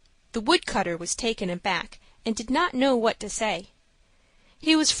 The woodcutter was taken aback, and did not know what to say.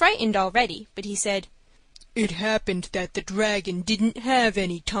 He was frightened already, but he said, "It happened that the dragon didn't have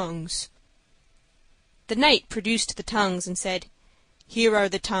any tongues." The knight produced the tongues and said, "Here are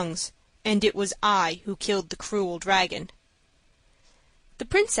the tongues, and it was I who killed the cruel dragon." The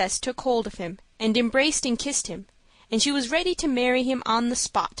princess took hold of him, and embraced and kissed him, and she was ready to marry him on the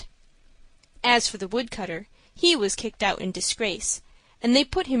spot. As for the woodcutter, he was kicked out in disgrace, and they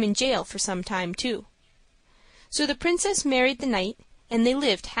put him in jail for some time too. So the princess married the knight, and they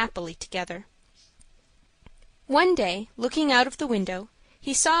lived happily together. One day, looking out of the window,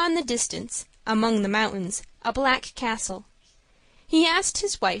 he saw in the distance, among the mountains, a black castle. He asked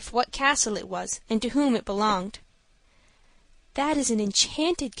his wife what castle it was, and to whom it belonged. "That is an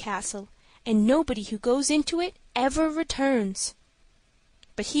enchanted castle, and nobody who goes into it ever returns."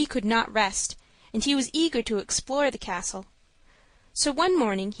 But he could not rest, and he was eager to explore the castle. So one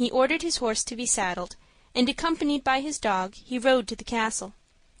morning he ordered his horse to be saddled, and accompanied by his dog he rode to the castle.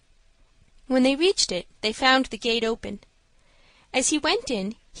 When they reached it, they found the gate open. As he went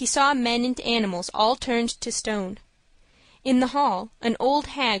in, he saw men and animals all turned to stone. In the hall, an old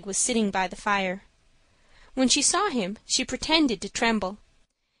hag was sitting by the fire. When she saw him, she pretended to tremble.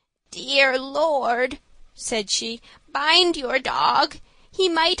 "Dear lord," said she, "bind your dog. He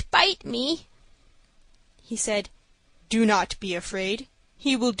might bite me." He said, "Do not be afraid.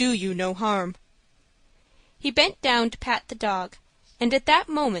 He will do you no harm." He bent down to pat the dog, and at that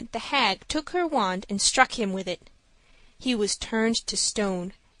moment the hag took her wand and struck him with it. He was turned to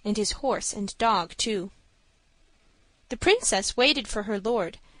stone, and his horse and dog too. The princess waited for her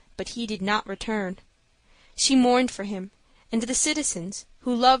lord, but he did not return. She mourned for him, and the citizens,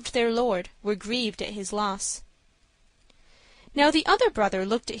 who loved their lord, were grieved at his loss. Now the other brother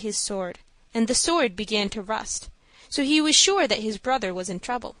looked at his sword, and the sword began to rust, so he was sure that his brother was in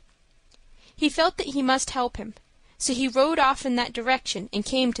trouble. He felt that he must help him, so he rode off in that direction and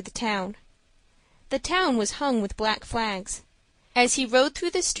came to the town. The town was hung with black flags. As he rode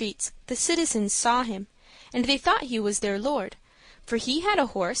through the streets, the citizens saw him, and they thought he was their lord, for he had a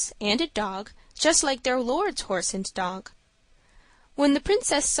horse and a dog, just like their lord's horse and dog. When the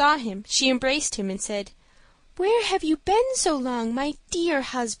princess saw him, she embraced him and said, "Where have you been so long, my dear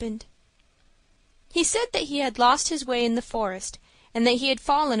husband?" He said that he had lost his way in the forest, and that he had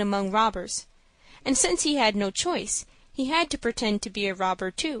fallen among robbers, and since he had no choice, he had to pretend to be a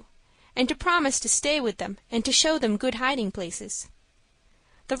robber too, and to promise to stay with them and to show them good hiding places.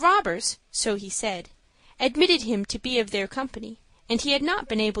 The robbers, so he said, admitted him to be of their company, and he had not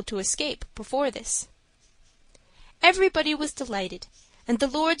been able to escape before this. Everybody was delighted, and the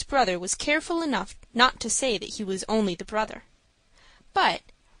lord's brother was careful enough not to say that he was only the brother. But,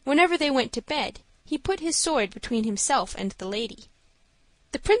 whenever they went to bed, he put his sword between himself and the lady.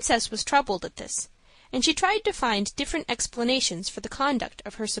 The princess was troubled at this, and she tried to find different explanations for the conduct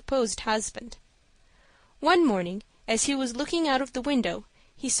of her supposed husband. One morning, as he was looking out of the window,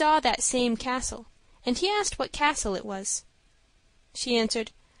 he saw that same castle, and he asked what castle it was. She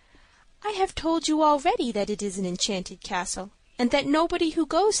answered, "I have told you already that it is an enchanted castle, and that nobody who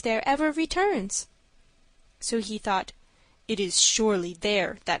goes there ever returns." So he thought, "It is surely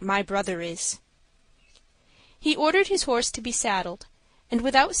there that my brother is." He ordered his horse to be saddled, and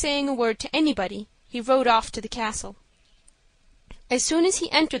without saying a word to anybody, he rode off to the castle. As soon as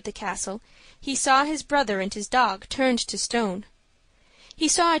he entered the castle, he saw his brother and his dog turned to stone. He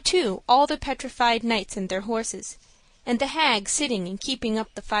saw, too, all the petrified knights and their horses, and the hag sitting and keeping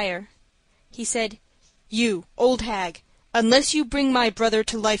up the fire. He said, "You, old hag, unless you bring my brother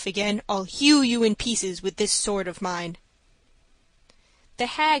to life again, I'll hew you in pieces with this sword of mine." The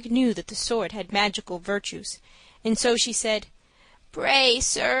hag knew that the sword had magical virtues, and so she said, "Pray,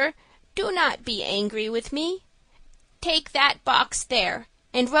 sir, do not be angry with me. Take that box there,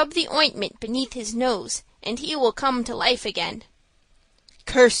 and rub the ointment beneath his nose, and he will come to life again."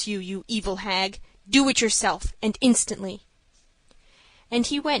 "Curse you, you evil hag! Do it yourself, and instantly." And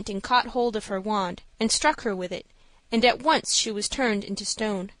he went and caught hold of her wand, and struck her with it, and at once she was turned into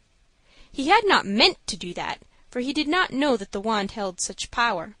stone. He had not meant to do that, for he did not know that the wand held such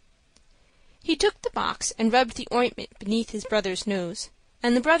power. He took the box and rubbed the ointment beneath his brother's nose,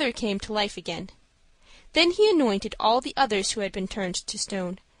 and the brother came to life again. Then he anointed all the others who had been turned to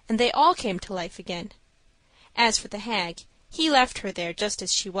stone, and they all came to life again. As for the hag, he left her there just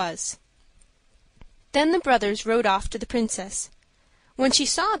as she was. Then the brothers rode off to the princess. When she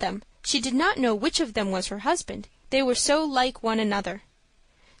saw them, she did not know which of them was her husband, they were so like one another.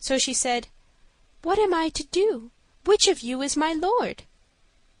 So she said, "What am I to do? Which of you is my lord?"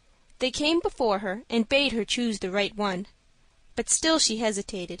 They came before her and bade her choose the right one, but still she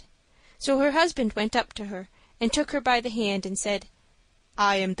hesitated. So her husband went up to her and took her by the hand and said,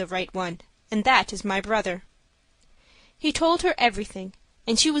 "I am the right one, and that is my brother." He told her everything,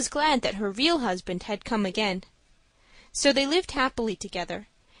 and she was glad that her real husband had come again. So they lived happily together,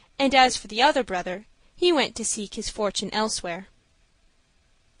 and as for the other brother, he went to seek his fortune elsewhere.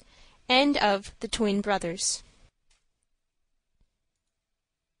 End of The Twin Brothers.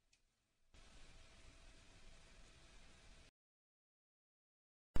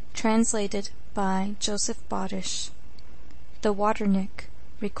 Translated by Joseph Bodish. The Waternick,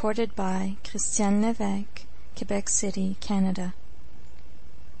 recorded by Christiane Lévesque, Quebec City, Canada.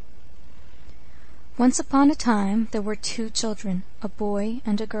 Once upon a time there were 2 children, a boy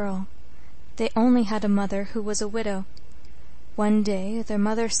and a girl. They only had a mother who was a widow. One day their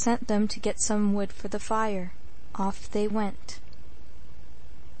mother sent them to get some wood for the fire. Off they went.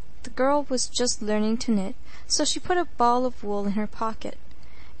 The girl was just learning to knit, so she put a ball of wool in her pocket.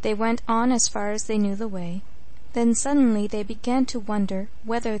 They went on as far as they knew the way. Then suddenly they began to wonder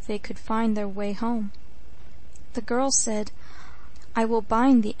whether they could find their way home. The girl said, "I will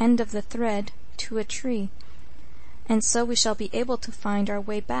bind the end of the thread to a tree, and so we shall be able to find our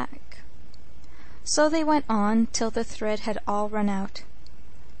way back." So they went on till the thread had all run out.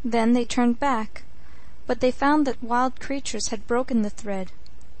 Then they turned back, but they found that wild creatures had broken the thread.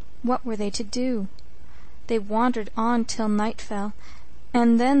 What were they to do? They wandered on till night fell,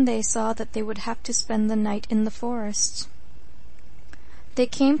 and then they saw that they would have to spend the night in the forest. They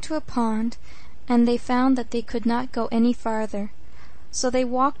came to a pond, and they found that they could not go any farther, so they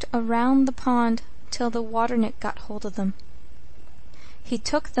walked around the pond till the Waternick got hold of them. He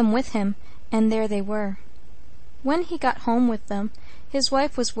took them with him, and there they were. When he got home with them, his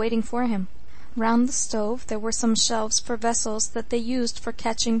wife was waiting for him. Round the stove there were some shelves for vessels that they used for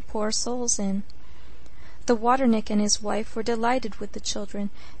catching poor souls in. The Waternick and his wife were delighted with the children.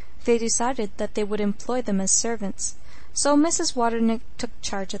 They decided that they would employ them as servants, so Mrs. Waternick took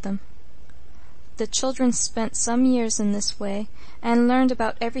charge of them. The children spent some years in this way, and learned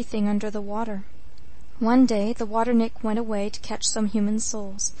about everything under the water. One day the Waternick went away to catch some human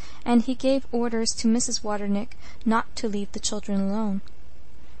souls, and he gave orders to Mrs. Waternick not to leave the children alone.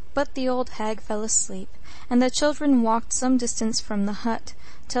 But the old hag fell asleep, and the children walked some distance from the hut,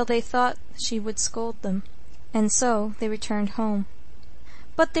 till they thought she would scold them, and so they returned home.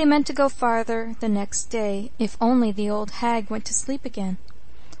 But they meant to go farther the next day, if only the old hag went to sleep again.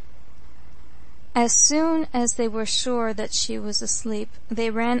 As soon as they were sure that she was asleep, they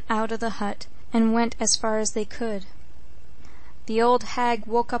ran out of the hut, and went as far as they could. The old hag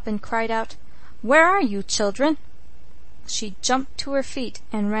woke up and cried out, "Where are you, children?" She jumped to her feet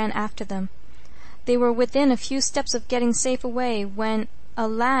and ran after them. They were within a few steps of getting safe away when,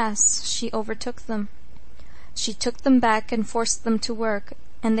 alas, she overtook them. She took them back and forced them to work,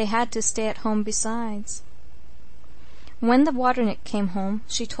 and they had to stay at home besides. When the waternik came home,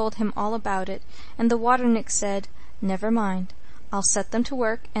 she told him all about it, and the waternik said, "Never mind, I'll set them to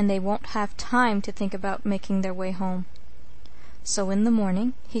work, and they won't have time to think about making their way home." So in the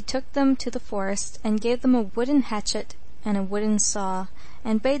morning he took them to the forest and gave them a wooden hatchet and a wooden saw,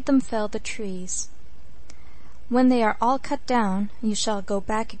 and bade them fell the trees. "When they are all cut down, you shall go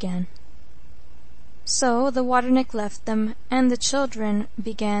back again." So the waternik left them, and the children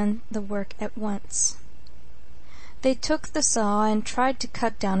began the work at once. They took the saw and tried to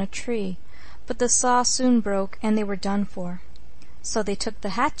cut down a tree, but the saw soon broke, and they were done for. So they took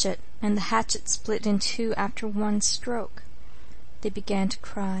the hatchet, and the hatchet split in two after one stroke. They began to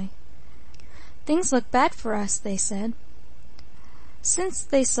cry. "Things look bad for us," they said. Since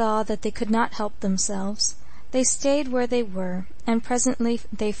they saw that they could not help themselves, they stayed where they were, and presently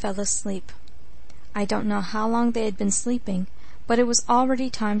they fell asleep. I don't know how long they had been sleeping, but it was already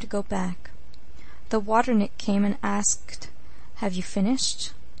time to go back. The waternik came and asked, "Have you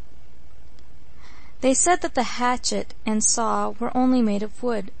finished?" They said that the hatchet and saw were only made of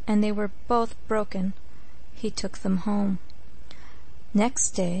wood, and they were both broken. He took them home.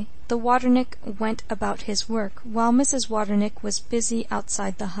 Next day the waternik went about his work, while Mrs. Waternik was busy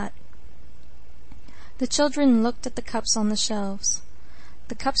outside the hut. The children looked at the cups on the shelves.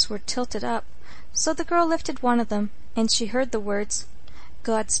 The cups were tilted up, so the girl lifted one of them, and she heard the words,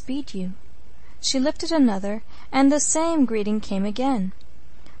 "God speed you." She lifted another, and the same greeting came again.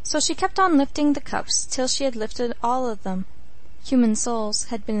 So she kept on lifting the cups till she had lifted all of them. Human souls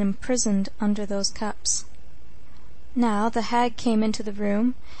had been imprisoned under those cups. Now the hag came into the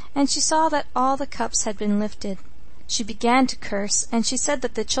room, and she saw that all the cups had been lifted. She began to curse, and she said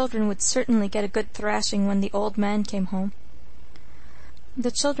that the children would certainly get a good thrashing when the old man came home.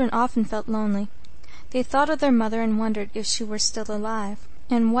 The children often felt lonely. They thought of their mother and wondered if she were still alive,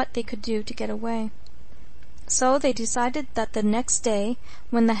 and what they could do to get away. So they decided that the next day,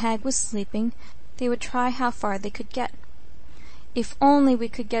 when the hag was sleeping, they would try how far they could get. "If only we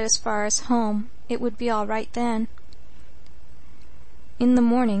could get as far as home, it would be all right then." In the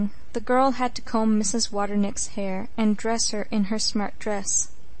morning the girl had to comb Mrs. Waternik's hair and dress her in her smart dress.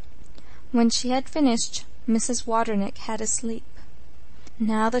 When she had finished, Mrs. Waternik had a sleep.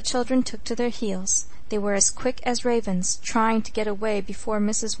 Now the children took to their heels. They were as quick as ravens, trying to get away before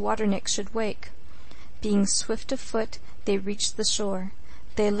Mrs. Waternik should wake. Being swift of foot, they reached the shore.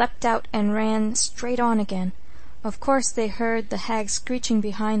 They leapt out and ran straight on again. Of course they heard the hag screeching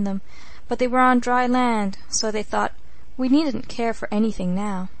behind them, but they were on dry land, so they thought, "We needn't care for anything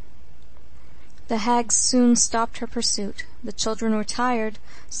now." The hag soon stopped her pursuit. The children were tired,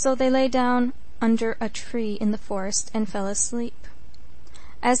 so they lay down under a tree in the forest and fell asleep.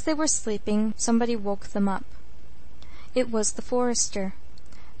 As they were sleeping, somebody woke them up. It was the forester.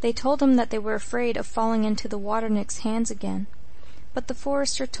 They told him that they were afraid of falling into the waternik's hands again, but the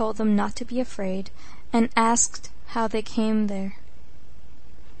forester told them not to be afraid, and asked how they came there.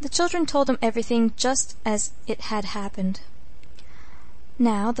 The children told him everything just as it had happened.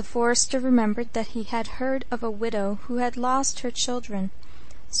 Now the forester remembered that he had heard of a widow who had lost her children,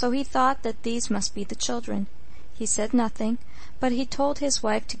 so he thought that these must be the children. He said nothing, but he told his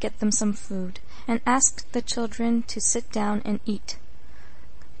wife to get them some food, and asked the children to sit down and eat.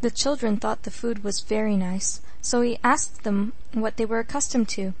 The children thought the food was very nice, so he asked them what they were accustomed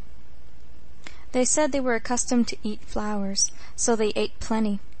to. They said they were accustomed to eat flowers, so they ate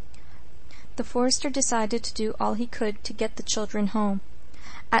plenty. The forester decided to do all he could to get the children home.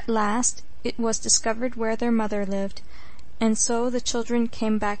 At last it was discovered where their mother lived, and so the children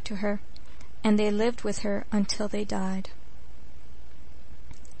came back to her, and they lived with her until they died.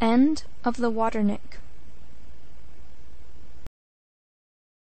 End of the Waternik.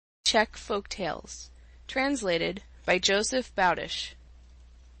 Czech Folktales, translated by Joseph Bowdish.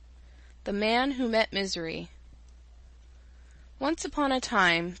 The Man Who Met Misery. Once upon a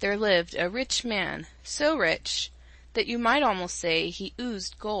time there lived a rich man, so rich that you might almost say he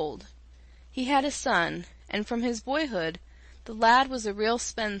oozed gold. He had a son, and from his boyhood The lad was a real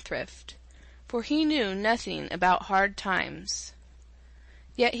spendthrift, for he knew nothing about hard times.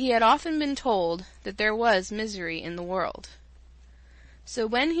 Yet he had often been told that there was misery in the world. So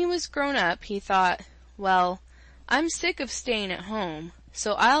when he was grown up, he thought, well, I'm sick of staying at home,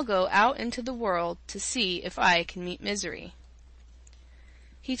 so I'll go out into the world to see if I can meet misery.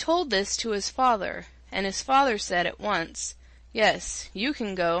 He told this to his father, and his father said at once, yes, you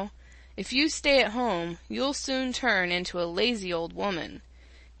can go. If you stay at home, you'll soon turn into a lazy old woman.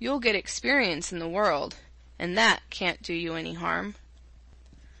 You'll get experience in the world, and that can't do you any harm.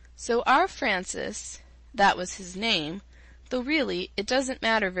 So our Francis, that was his name, though really it doesn't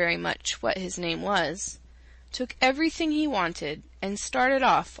matter very much what his name was, took everything he wanted and started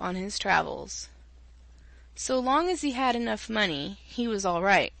off on his travels. So long as he had enough money, he was all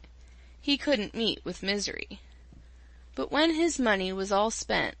right. He couldn't meet with misery. But when his money was all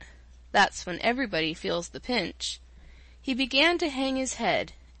spent, that's when everybody feels the pinch, he began to hang his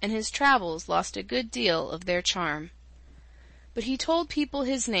head, and his travels lost a good deal of their charm. But he told people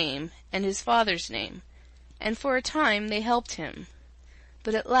his name and his father's name, and for a time they helped him.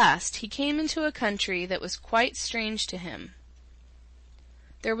 But at last he came into a country that was quite strange to him.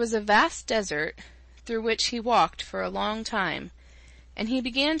 There was a vast desert, through which he walked for a long time, and he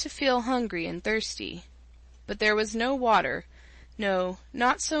began to feel hungry and thirsty. But there was no water, no,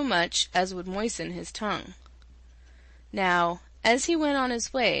 not so much as would moisten his tongue. Now, as he went on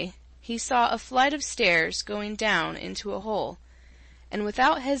his way, he saw a flight of stairs going down into a hole, and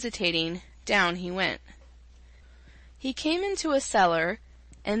without hesitating, down he went. He came into a cellar,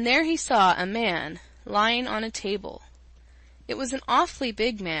 and there he saw a man lying on a table. It was an awfully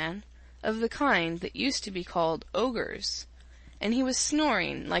big man, of the kind that used to be called ogres, and he was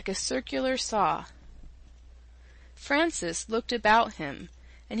snoring like a circular saw. Francis looked about him,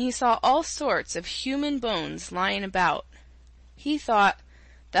 and he saw all sorts of human bones lying about. He thought,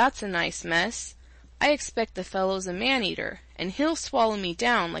 that's a nice mess. I expect the fellow's a man-eater, and he'll swallow me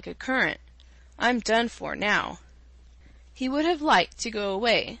down like a currant. I'm done for now. He would have liked to go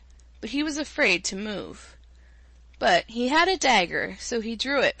away, but he was afraid to move. But he had a dagger, so he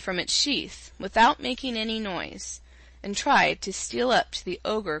drew it from its sheath without making any noise, and tried to steal up to the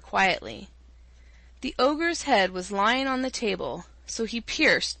ogre quietly. The ogre's head was lying on the table, so he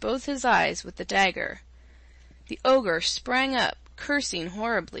pierced both his eyes with the dagger. The ogre sprang up, cursing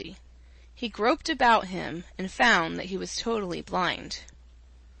horribly. He groped about him, and found that he was totally blind.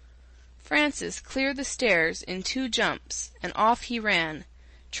 Francis cleared the stairs in 2 jumps, and off he ran,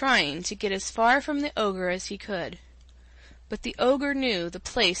 trying to get as far from the ogre as he could. But the ogre knew the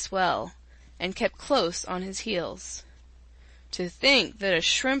place well, and kept close on his heels. To think that a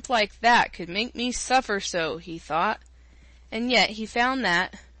shrimp like that could make me suffer so, he thought, and yet he found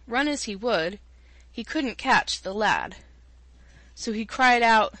that, run as he would, he couldn't catch the lad. So he cried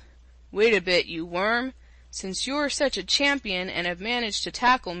out, "Wait a bit, you worm! Since you're such a champion and have managed to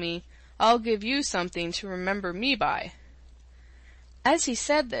tackle me, I'll give you something to remember me by." As he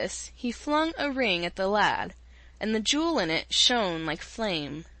said this, he flung a ring at the lad, and the jewel in it shone like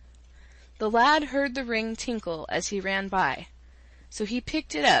flame. The lad heard the ring tinkle as he ran by, so he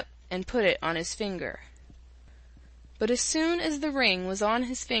picked it up and put it on his finger. But as soon as the ring was on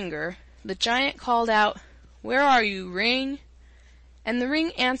his finger, the giant called out, "Where are you, ring?" And the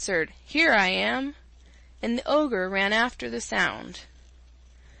ring answered, "Here I am," and the ogre ran after the sound.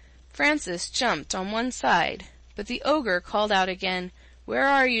 Francis jumped on one side, but the ogre called out again, "Where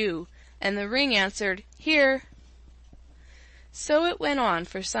are you?" and the ring answered, "Here." So it went on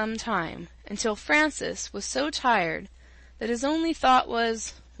for some time, until Francis was so tired that his only thought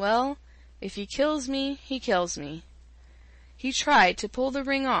was, well, if he kills me, he kills me. He tried to pull the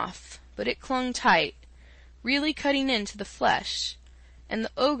ring off, but it clung tight, really cutting into the flesh, and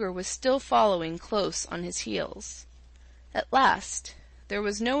the ogre was still following close on his heels. At last, there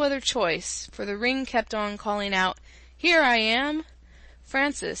was no other choice, for the ring kept on calling out, "Here I am."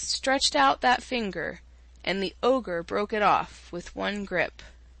 Francis stretched out that finger, and the ogre broke it off with one grip.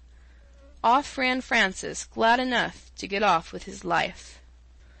 Off ran Francis, glad enough to get off with his life.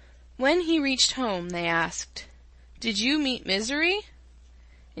 When he reached home, they asked, "Did you meet misery?"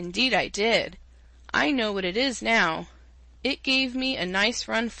 "Indeed I did. I know what it is now. It gave me a nice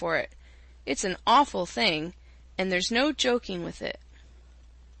run for it. It's an awful thing, and there's no joking with it."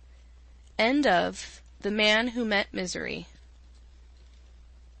 End of The Man Who Met Misery.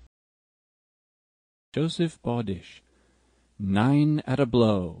 Joseph Bawdish, 9 at a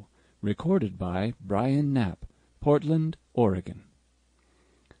Blow, recorded by Brian Knapp, Portland, Oregon.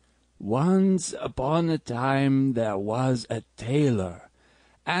 Once upon a time there was a tailor,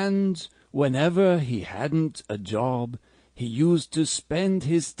 and whenever he hadn't a job, he used to spend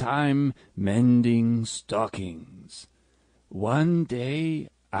his time mending stockings. One day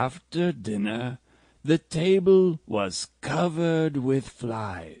after dinner, the table was covered with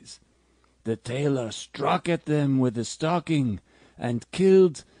flies. The tailor struck at them with a stocking and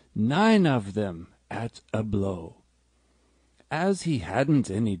killed 9 of them at a blow. As he hadn't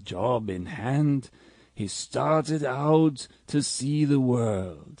any job in hand, he started out to see the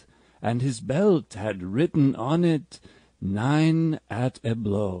world, and his belt had written on it 9 at a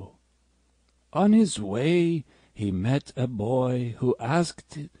blow. On his way he met a boy who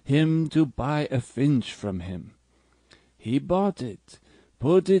asked him to buy a finch from him. He bought it,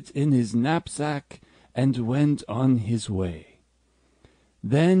 put it in his knapsack, and went on his way.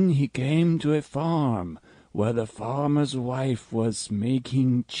 Then he came to a farm where the farmer's wife was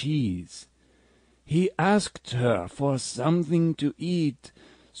making cheese. He asked her for something to eat,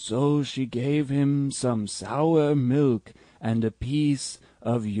 so she gave him some sour milk and a piece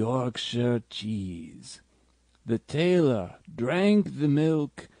of Yorkshire cheese. The tailor drank the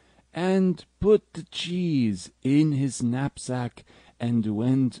milk and put the cheese in his knapsack and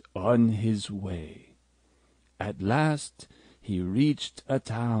went on his way. At last he reached a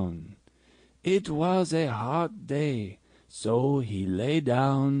town. It was a hot day, so he lay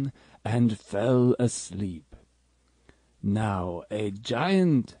down and fell asleep. Now a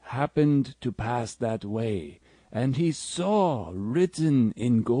giant happened to pass that way, and he saw written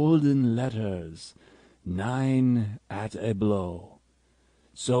in golden letters, 9 at a blow.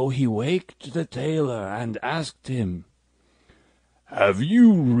 So he waked the tailor and asked him, "Have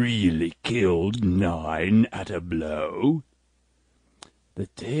you really killed 9 at a blow?" The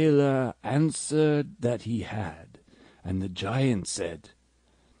tailor answered that he had, and the giant said,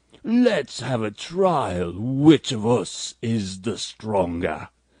 "Let's have a trial which of us is the stronger.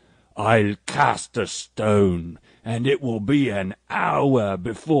 I'll cast a stone, and it will be an hour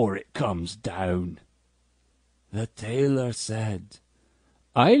before it comes down." The tailor said,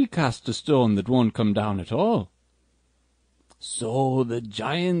 "I'll cast a stone that won't come down at all." So the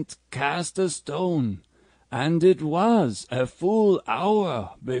giant cast a stone, and it was a full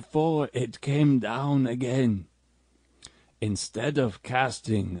hour before it came down again. Instead of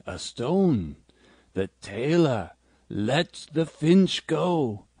casting a stone, the tailor let the finch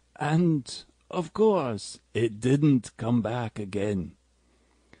go, and, of course, it didn't come back again.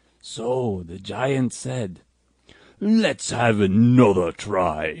 So the giant said, "Let's have another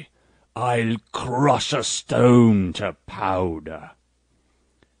try. I'll crush a stone to powder."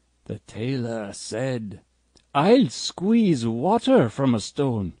 The tailor said, "I'll squeeze water from a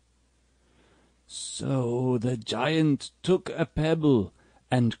stone." So the giant took a pebble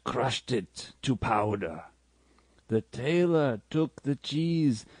and crushed it to powder. The tailor took the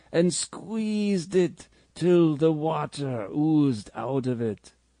cheese and squeezed it till the water oozed out of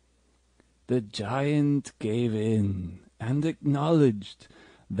it. The giant gave in and acknowledged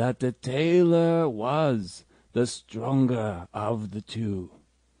that the tailor was the stronger of the two.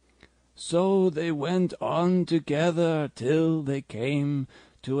 So they went on together till they came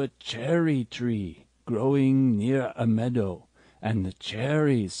to a cherry tree growing near a meadow, and the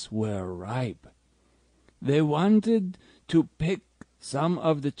cherries were ripe. They wanted to pick some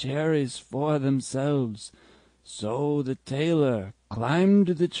of the cherries for themselves, so the tailor climbed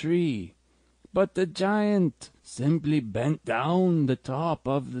the tree, but the giant simply bent down the top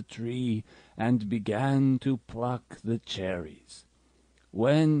of the tree and began to pluck the cherries.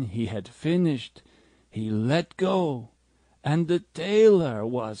 When he had finished, he let go, and the tailor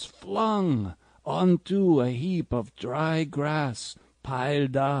was flung onto a heap of dry grass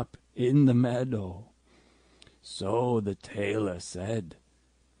piled up in the meadow. So the tailor said,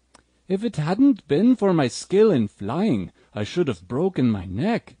 "If it hadn't been for my skill in flying, I should have broken my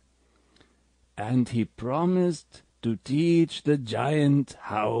neck." And he promised to teach the giant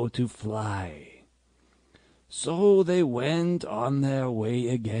how to fly. So they went on their way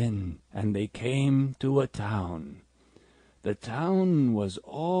again, and they came to a town. The town was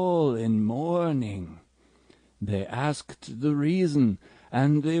all in mourning. They asked the reason,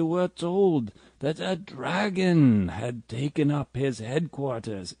 and they were told that a dragon had taken up his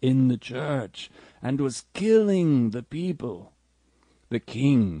headquarters in the church and was killing the people. The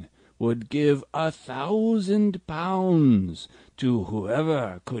king would give 1,000 pounds to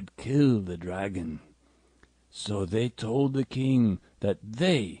whoever could kill the dragon. So they told the king that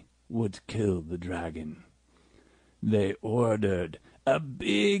they would kill the dragon. They ordered a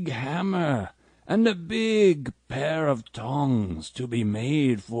big hammer and a big pair of tongs to be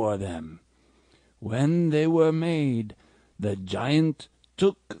made for them. When they were made, the giant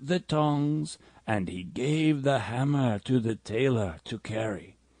took the tongs and he gave the hammer to the tailor to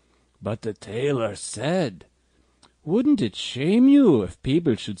carry. But the tailor said, "Wouldn't it shame you if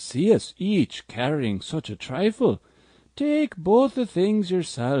people should see us each carrying such a trifle? Take both the things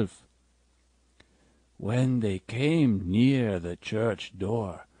yourself." When they came near the church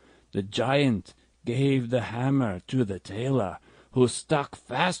door, the giant gave the hammer to the tailor, who stuck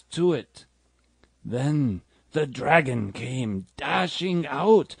fast to it. Then the dragon came dashing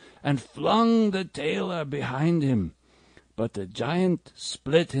out and flung the tailor behind him, but the giant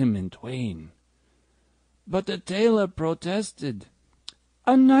split him in twain. But the tailor protested.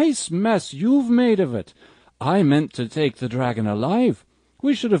 "A nice mess you've made of it. I meant to take the dragon alive.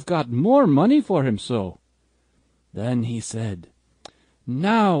 We should have got more money for him so." Then he said,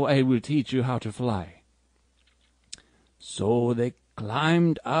 "Now I will teach you how to fly." So they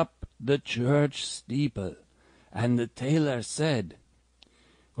climbed up the church steeple, and the tailor said,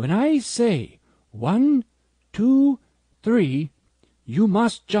 "When I say 1, 2, 3, you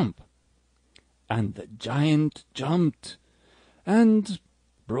must jump." And the giant jumped and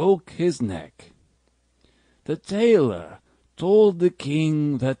broke his neck. The tailor told the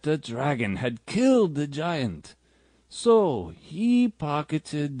king that the dragon had killed the giant, so he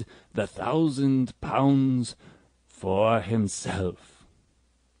pocketed the 1,000 pounds for himself.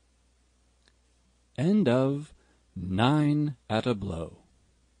 End of 9 at a Blow.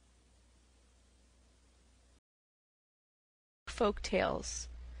 Folk Tales.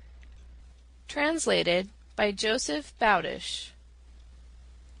 Translated by Joseph Bowdish.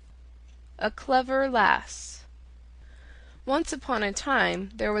 A Clever Lass. Once upon a time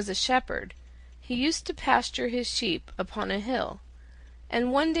there was a shepherd. He used to pasture his sheep upon a hill,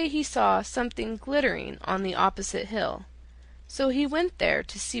 and one day he saw something glittering on the opposite hill. So he went there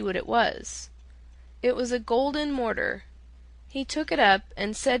to see what it was. It was a golden mortar. He took it up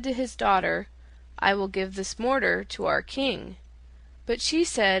and said to his daughter, "I will give this mortar to our king." But she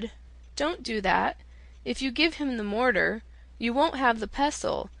said, "Don't do that. If you give him the mortar, you won't have the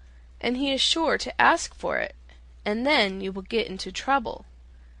pestle, and he is sure to ask for it, and then you will get into trouble."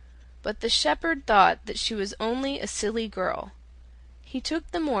 But the shepherd thought that she was only a silly girl. He took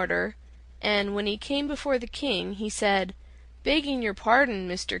the mortar, and when he came before the king, he said, "Begging your pardon,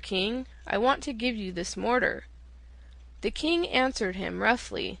 Mr. King, I want to give you this mortar." The king answered him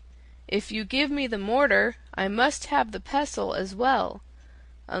roughly, "If you give me the mortar, I must have the pestle as well.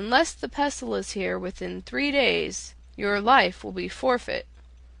 Unless the pestle is here within 3 days, your life will be forfeit."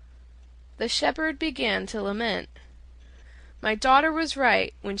 The shepherd began to lament. "My daughter was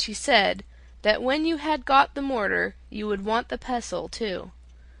right when she said that when you had got the mortar you would want the pestle too.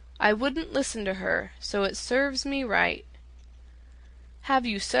 I wouldn't listen to her, so it serves me right." "Have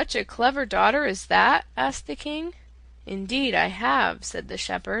you such a clever daughter as that?" asked the king. "Indeed I have," said the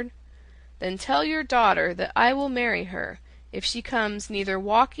shepherd. "Then tell your daughter that I will marry her if she comes neither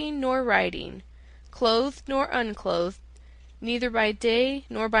walking nor riding, clothed nor unclothed, neither by day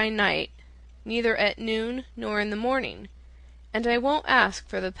nor by night, neither at noon nor in the morning, and I won't ask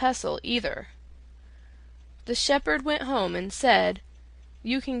for the pestle either." The shepherd went home and said,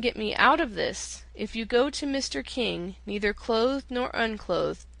 "You can get me out of this if you go to Mr. King neither clothed nor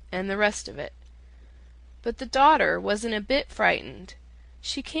unclothed, and the rest of it." But the daughter wasn't a bit frightened.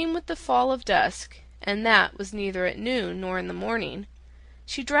 She came with the fall of dusk, and that was neither at noon nor in the morning.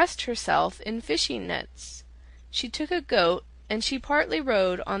 She dressed herself in fishing nets. She took a goat, and she partly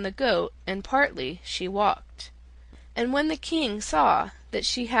rode on the goat and partly she walked. And when the king saw that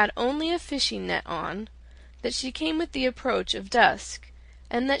she had only a fishing net on, that she came with the approach of dusk,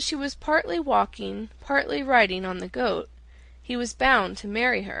 and that she was partly walking, partly riding on the goat, he was bound to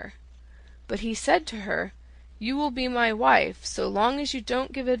marry her. But he said to her, "You will be my wife so long as you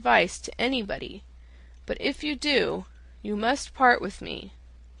don't give advice to anybody, but if you do, you must part with me."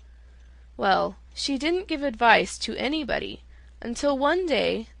 Well, she didn't give advice to anybody, until one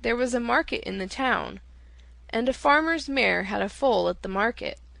day there was a market in the town, and a farmer's mare had a foal at the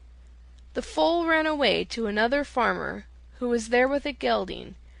market. The foal ran away to another farmer, who was there with a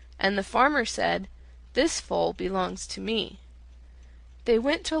gelding, and the farmer said, "This foal belongs to me." They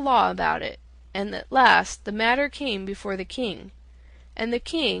went to law about it, and at last the matter came before the king, and the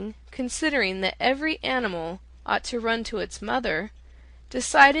king, considering that every animal ought to run to its mother,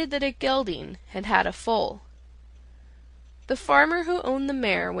 decided that a gelding had had a foal. The farmer who owned the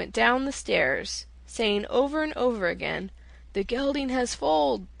mare went down the stairs, saying over and over again, "The gelding has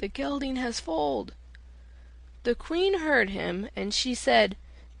foaled! The gelding has foaled!" The queen heard him, and she said,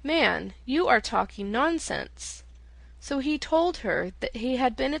 "Man, you are talking nonsense." So he told her that he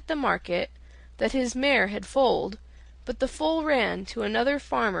had been at the market, that his mare had foaled, But the foal ran to another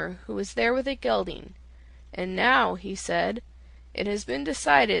farmer who was there with a gelding, and now, he said, it has been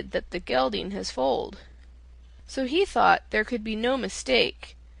decided that the gelding has foaled. So he thought there could be no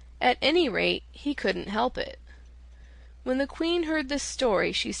mistake. At any rate, he couldn't help it. When the queen heard this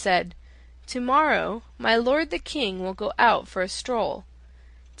story, she said, "Tomorrow my lord the king will go out for a stroll.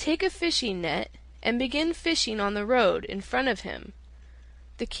 Take a fishing net and begin fishing on the road in front of him.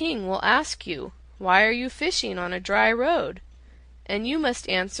 The king will ask you, 'Why are you fishing on a dry road?' And you must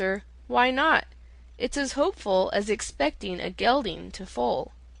answer, 'Why not? It's as hopeful as expecting a gelding to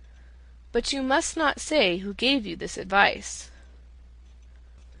foal.' But you must not say who gave you this advice."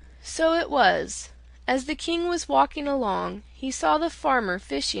 So it was. As the king was walking along, he saw the farmer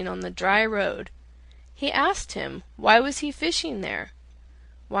fishing on the dry road. He asked him, why was he fishing there?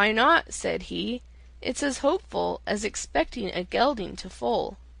 "Why not?" said he. "It's as hopeful as expecting a gelding to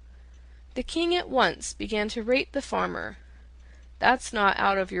foal." The king at once began to rate the farmer. "That's not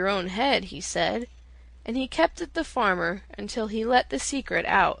out of your own head," he said, and he kept at the farmer until he let the secret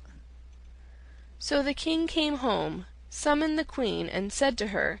out. So the king came home, summoned the queen, and said to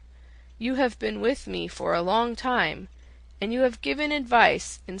her, "You have been with me for a long time, and you have given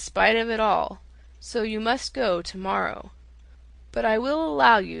advice in spite of it all, so you must go tomorrow. But I will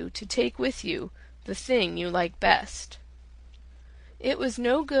allow you to take with you the thing you like best." It was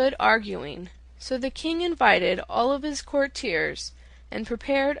no good arguing, so the king invited all of his courtiers and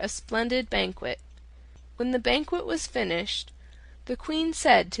prepared a splendid banquet. When the banquet was finished, the queen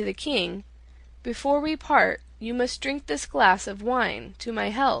said to the king, "Before we part, you must drink this glass of wine to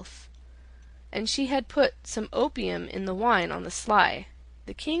my health." And she had put some opium in the wine on the sly.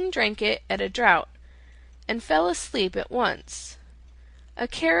 The king drank it at a draught, and fell asleep at once. A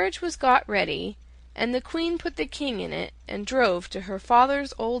carriage was got ready, and the queen put the king in it and drove to her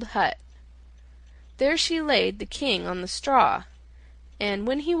father's old hut. There she laid the king on the straw, and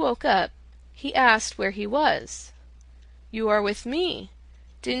when he woke up, he asked where he was. "You are with me.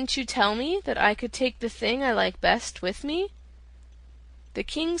 Didn't you tell me that I could take the thing I like best with me?" The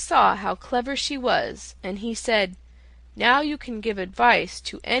king saw how clever she was, and he said, "Now you can give advice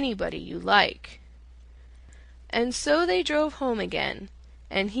to anybody you like." And so they drove home again,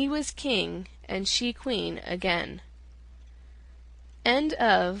 and he was king and she queen again. End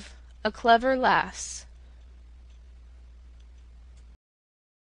of A Clever Lass.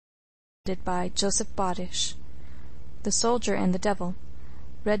 By Joseph Bodish. The Soldier and the Devil.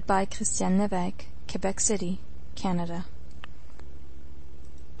 Read by Christiane Levesque, Quebec City, Canada.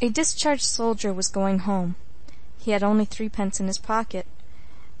 A discharged soldier was going home. He had only 3 pence in his pocket.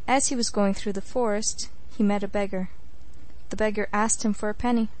 As he was going through the forest, he met a beggar. The beggar asked him for a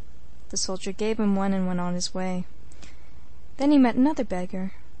penny. The soldier gave him one and went on his way. Then he met another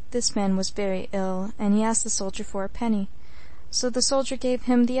beggar. This man was very ill, and he asked the soldier for a penny. So the soldier gave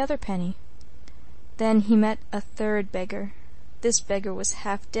him the other penny. Then he met a third beggar. This beggar was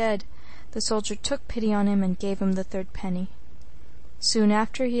half dead. The soldier took pity on him and gave him the 3rd penny. Soon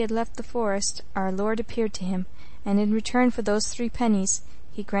after he had left the forest, our Lord appeared to him, and in return for those 3 pennies,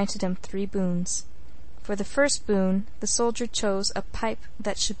 he granted him 3 boons. For the first boon, the soldier chose a pipe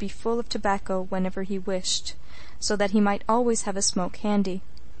that should be full of tobacco whenever he wished, so that he might always have a smoke handy.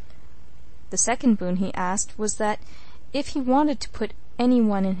 The second boon he asked was that, if he wanted to put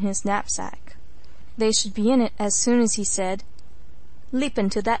anyone in his knapsack, they should be in it as soon as he said, "Leap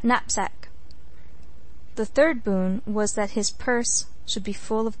into that knapsack." The third boon was that his purse should be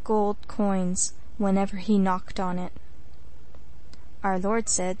full of gold coins whenever he knocked on it. Our Lord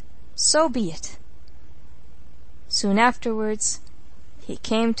said, "So be it." Soon afterwards, he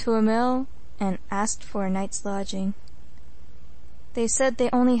came to a mill and asked for a night's lodging. They said they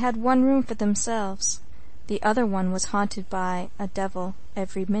only had 1 room for themselves. The other one was haunted by a devil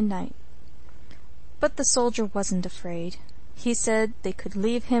every midnight. But the soldier wasn't afraid. He said they could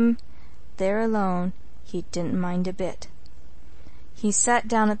leave him there alone. He didn't mind a bit. He sat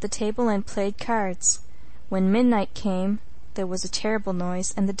down at the table and played cards. When midnight came, there was a terrible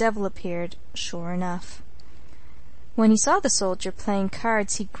noise, and the devil appeared, sure enough. When he saw the soldier playing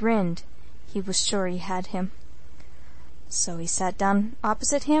cards, he grinned. He was sure he had him. So he sat down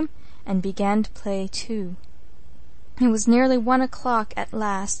opposite him and began to play too. It was nearly 1 o'clock at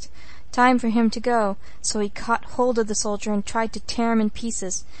last, time for him to go, so he caught hold of the soldier and tried to tear him in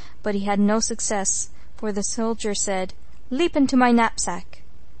pieces, but he had no success, for the soldier said, "Leap into my knapsack,"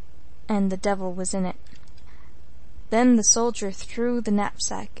 and the devil was in it. Then the soldier threw the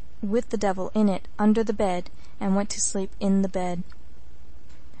knapsack with the devil in it under the bed and went to sleep in the bed.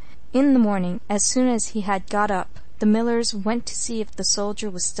 In the morning, as soon as he had got up, the millers went to see if the soldier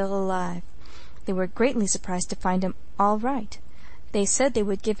was still alive. They were greatly surprised to find him all right. They said they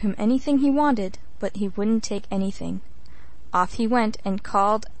would give him anything he wanted, but he wouldn't take anything. Off he went and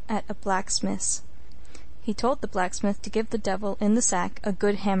called at a blacksmith's. He told the blacksmith to give the devil in the sack a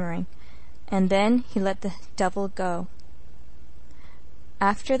good hammering, and then he let the devil go.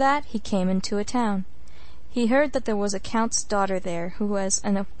 After that he came into a town. He heard that there was a count's daughter there who was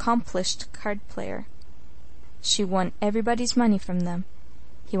an accomplished card player. She won everybody's money from them.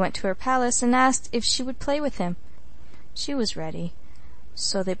 He went to her palace and asked if she would play with him. She was ready.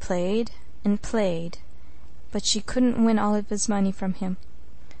 So they played and played, but she couldn't win all of his money from him,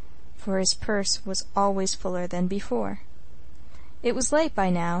 for his purse was always fuller than before. It was late by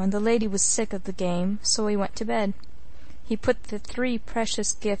now, and the lady was sick of the game, so he went to bed. He put the 3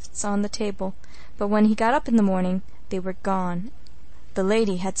 precious gifts on the table, but when he got up in the morning, they were gone. The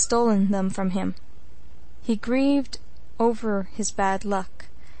lady had stolen them from him. He grieved over his bad luck,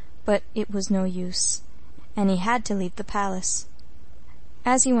 but it was no use, and he had to leave the palace.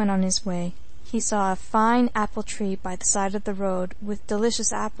 As he went on his way, he saw a fine apple tree by the side of the road with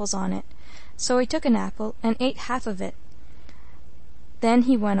delicious apples on it, so he took an apple and ate half of it. Then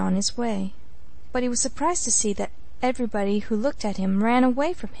he went on his way, but he was surprised to see that everybody who looked at him ran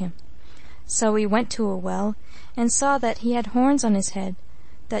away from him. So he went to a well and saw that he had horns on his head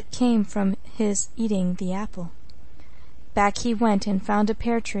that came from his eating the apple. Back he went and found a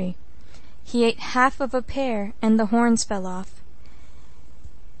pear tree. He ate half of a pear and the horns fell off.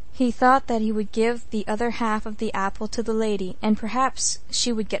 He thought that he would give the other half of the apple to the lady, and perhaps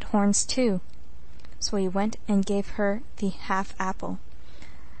she would get horns too. So he went and gave her the half apple.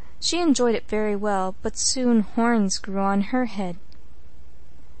 She enjoyed it very well, but soon horns grew on her head.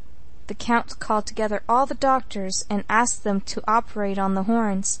 The count called together all the doctors and asked them to operate on the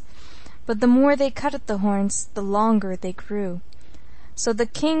horns, but the more they cut at the horns, the longer they grew. So the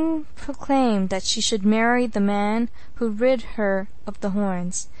king proclaimed that she should marry the man who rid her of the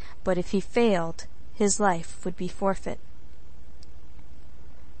horns, but if he failed, his life would be forfeit.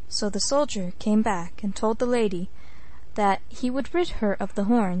 So the soldier came back and told the lady that he would rid her of the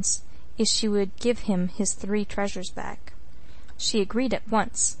horns if she would give him his 3 treasures back. She agreed at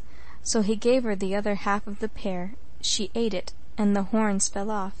once, so he gave her the other half of the pear. She ate it, and the horns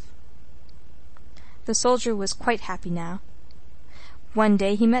fell off. The soldier was quite happy now. One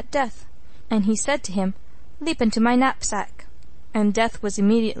day he met Death, and he said to him, "Leap into my knapsack," and Death was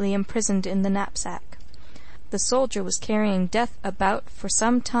immediately imprisoned in the knapsack. The soldier was carrying Death about for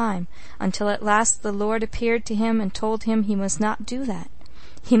some time, until at last the Lord appeared to him and told him he must not do that.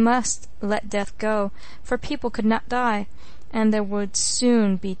 He must let Death go, for people could not die, and there would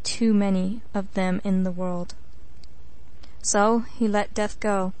soon be too many of them in the world. So he let Death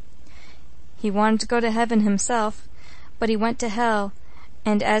go. He wanted to go to heaven himself, but he went to hell,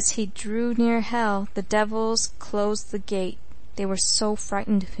 and as he drew near hell, the devils closed the gate. They were so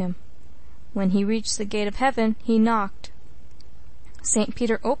frightened of him. When he reached the gate of heaven, he knocked. St.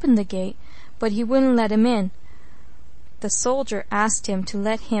 Peter opened the gate, but he wouldn't let him in. The soldier asked him to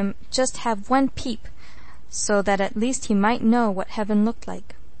let him just have 1 peep, so that at least he might know what heaven looked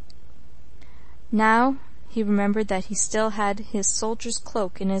like. Now he remembered that he still had his soldier's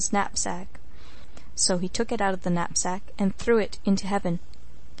cloak in his knapsack, so he took it out of the knapsack and threw it into heaven.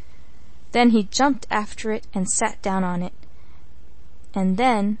 Then he jumped after it and sat down on it, and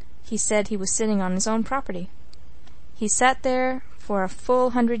then he said he was sitting on his own property. He sat there for a full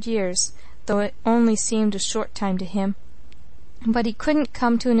 100 years, though it only seemed a short time to him. But he couldn't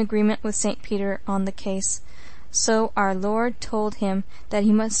come to an agreement with St. Peter on the case, so our Lord told him that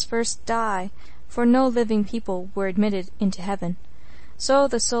he must first die, for no living people were admitted into heaven. So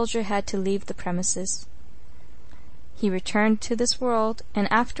the soldier had to leave the premises. He returned to this world,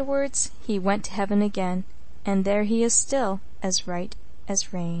 and afterwards he went to heaven again, and there he is still, as right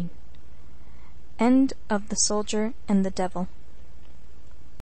as rain. End of The Soldier and the Devil.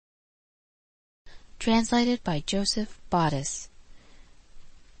 Translated by Joseph Bodice.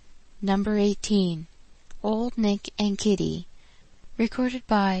 Number 18. Old Nick and Kitty. Recorded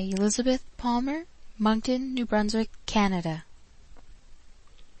by Elizabeth Palmer, Moncton, New Brunswick, Canada.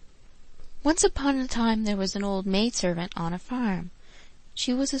 Once upon a time there was an old maidservant on a farm.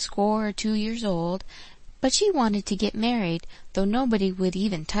 She was 1 or 2 years old, but she wanted to get married, though nobody would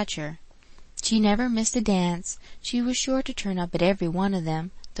even touch her. She never missed a dance. She was sure to turn up at every one of them,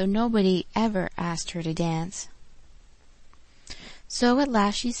 though nobody ever asked her to dance. So at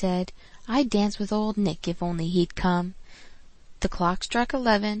last she said, "I'd dance with old Nick if only he'd come." The clock struck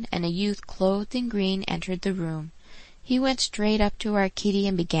 11, and a youth clothed in green entered the room. He went straight up to our Kitty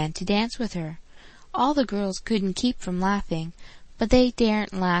and began to dance with her. All the girls couldn't keep from laughing, but they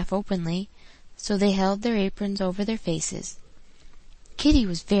daren't laugh openly, so they held their aprons over their faces. Kitty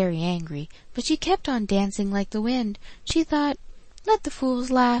was very angry, but she kept on dancing like the wind. She thought, let the fools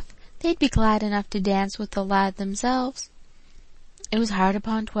laugh. They'd be glad enough to dance with the lad themselves. It was hard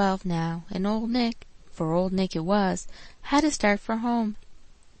upon 12 now, and old Nick, for old Nick it was, had to start for home.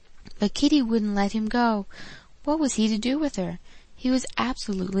 But Kitty wouldn't let him go. What was he to do with her? He was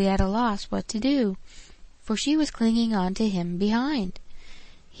absolutely at a loss what to do, for she was clinging on to him behind.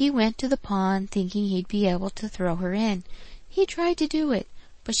 He went to the pond, thinking he'd be able to throw her in. He tried to do it,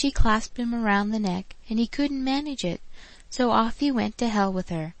 but she clasped him around the neck, and he couldn't manage it, so off he went to hell with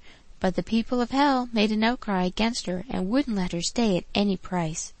her. But the people of hell made an outcry against her, and wouldn't let her stay at any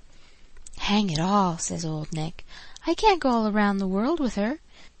price. Hang it all, says old Nick, I can't go all around the world with her.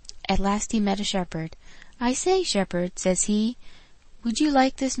 At last he met a shepherd. I say, shepherd, says he, would you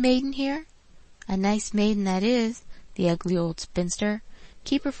like this maiden here? A nice maiden that is, the ugly old spinster.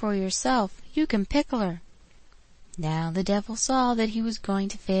 Keep her for yourself, you can pickle her. Now the devil saw that he was going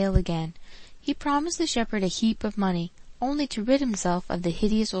to fail again. He promised the shepherd a heap of money, only to rid himself of the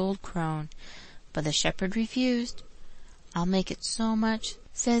hideous old crone. But the shepherd refused. I'll make it so much,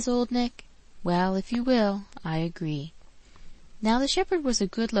 says old Nick. Well, if you will, I agree. Now the shepherd was a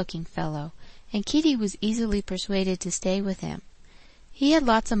good-looking fellow, and Kitty was easily persuaded to stay with him. He had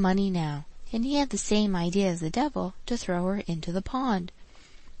lots of money now, and he had the same idea as the devil, to throw her into the pond.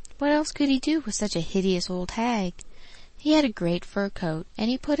 What else could he do with such a hideous old hag? He had a great fur coat, and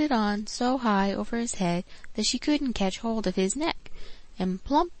he put it on so high over his head that she couldn't catch hold of his neck, and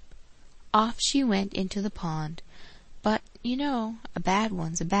plump, off she went into the pond. But, you know, a bad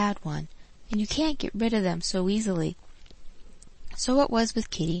one's a bad one, and you can't get rid of them so easily. So it was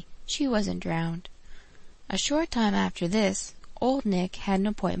with Kitty. She wasn't drowned. A short time after this, old Nick had an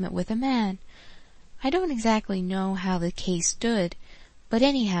appointment with a man. I don't exactly know how the case stood, but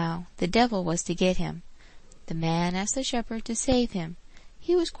anyhow, the devil was to get him. The man asked the shepherd to save him.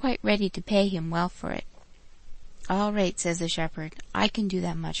 He was quite ready to pay him well for it. All right, says the shepherd, I can do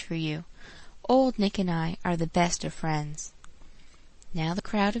that much for you. Old Nick and I are the best of friends. Now the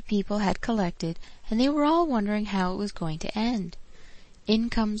crowd of people had collected, and they were all wondering how it was going to end. In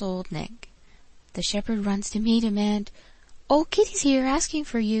comes old Nick. The shepherd runs to meet him, and, "Oh, Kitty's here asking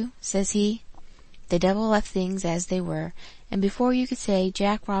for you," says he. The devil left things as they were, and before you could say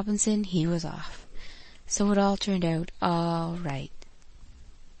Jack Robinson, he was off. So it all turned out all right.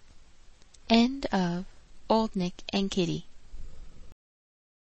 End of Old Nick and Kitty.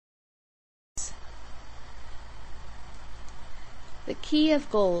 The Key of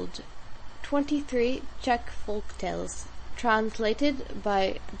Gold, 23 Czech folktales, translated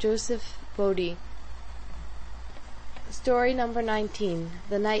by Joseph Bodie. Story number 19,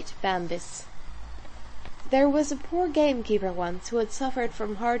 The Knight Bambis. There was a poor gamekeeper once who had suffered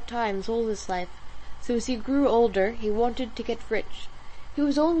from hard times all his life, so as he grew older he wanted to get rich. He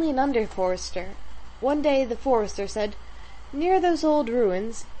was only an under-forester. One day the forester said, "Near those old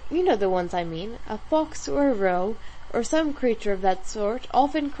ruins, you know the ones I mean, a fox or a roe, or some creature of that sort,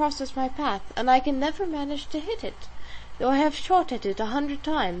 often crosses my path, and I can never manage to hit it, though I have shot at it 100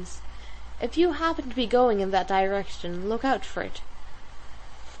 times. If you happen to be going in that direction, look out for it."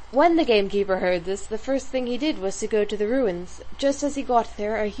 When the gamekeeper heard this, the first thing he did was to go to the ruins. Just as he got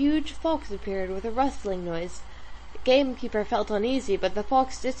there, a huge fox appeared with a rustling noise. The gamekeeper felt uneasy, but the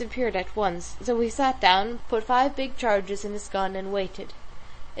fox disappeared at once, so he sat down, put 5 big charges in his gun, and waited.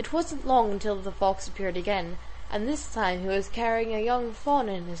 It wasn't long until the fox appeared again, and this time he was carrying a young fawn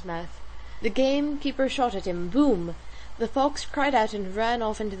in his mouth. The gamekeeper shot at him. Boom! The fox cried out and ran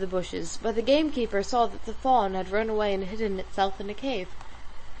off into the bushes, but the gamekeeper saw that the fawn had run away and hidden itself in a cave.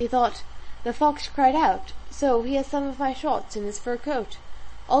 He thought, "The fox cried out, so he has some of my shots in his fur coat.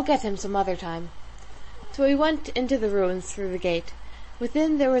 I'll get him some other time." So he went into the ruins through the gate.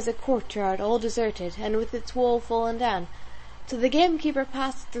 Within there was a courtyard all deserted, and with its wall fallen down. So the gamekeeper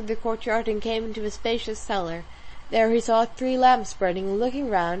passed through the courtyard and came into a spacious cellar. There he saw 3 lamps burning, and looking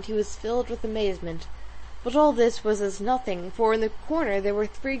round he was filled with amazement. But all this was as nothing, for in the corner there were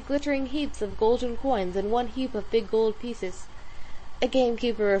 3 glittering heaps of golden coins and 1 heap of big gold pieces. The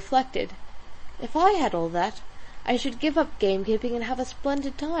gamekeeper reflected, "If I had all that, I should give up gamekeeping and have a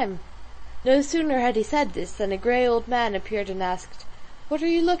splendid time." No sooner had he said this than a grey old man appeared and asked, "What are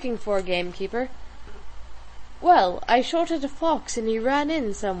you looking for, gamekeeper?" "Well, I shot at a fox and he ran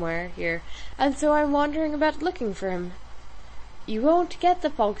in somewhere here, and so I'm wandering about looking for him." "You won't get the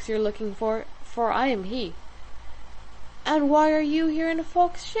fox you're looking for I am he." "And why are you here in a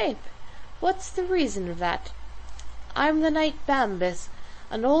fox shape? What's the reason of that?" "I'm the Knight Bambis,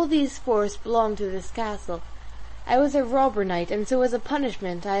 and all these forests belong to this castle. I was a robber knight, and so as a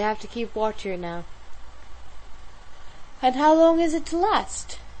punishment I have to keep watch here now." "And how long is it to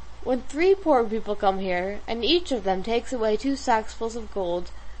last?" "When 3 poor people come here, and each of them takes away 2 sacksfuls of gold,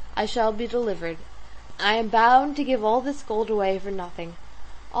 I shall be delivered. I am bound to give all this gold away for nothing.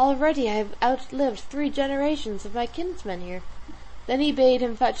 Already I have outlived 3 generations of my kinsmen here." Then he bade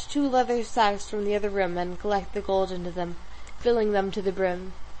him fetch 2 leather sacks from the other room and collect the gold into them, filling them to the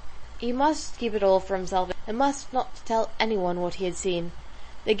brim. He must keep it all for himself, and must not tell anyone what he had seen.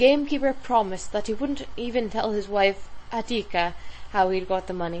 The gamekeeper promised that he wouldn't even tell his wife Hatika how he had got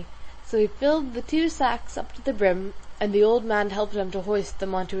the money. So he filled the 2 sacks up to the brim, and the old man helped him to hoist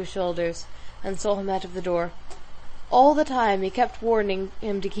them onto his shoulders, and saw him out of the door. All the time he kept warning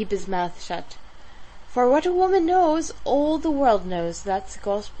him to keep his mouth shut. "For what a woman knows, all the world knows. That's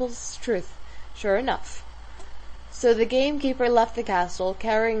gospel's truth, sure enough." So the gamekeeper left the castle,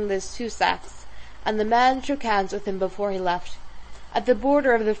 carrying those 2 sacks, and the man shook hands with him before he left. At the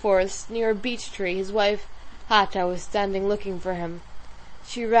border of the forest, near a beech tree, his wife Hata was standing looking for him.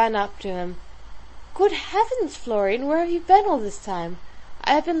 She ran up to him. "Good heavens, Florian, where have you been all this time?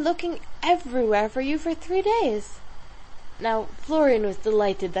 I have been looking everywhere for you for 3 days." Now Florian was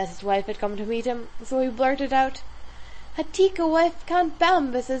delighted that his wife had come to meet him, so he blurted out, "Hatika, wife Count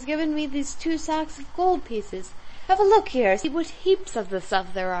Bambus, has given me these 2 sacks of gold pieces. Have a look here, see what heaps of the stuff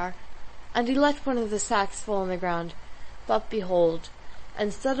there are." And he let one of the sacks fall on the ground. But behold,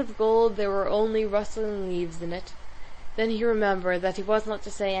 instead of gold there were only rustling leaves in it. Then he remembered that he was not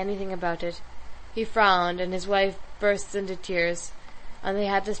to say anything about it. He frowned, and his wife burst into tears, and they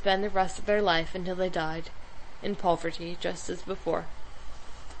had to spend the rest of their life until they died, in poverty, just as before.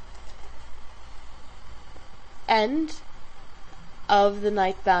 End of The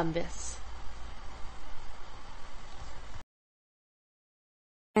Knight Bambus.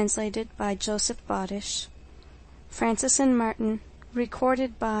 Translated by Joseph Bodish. Francis and Martin.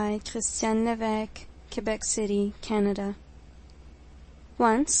 Recorded by Christian Levesque, Quebec City, Canada.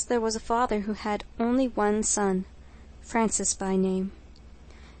 Once there was a father who had only one son, Francis by name.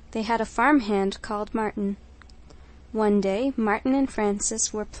 They had a farmhand called Martin. One day Martin and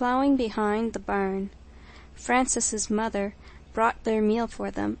Francis were plowing behind the barn. Francis's mother brought their meal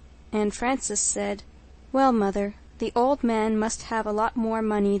for them, and Francis said, "Well, mother, the old man must have a lot more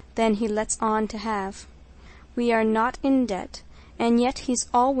money than he lets on to have. We are not in debt, and yet he's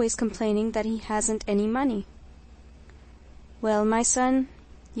always complaining that he hasn't any money." "Well, my son,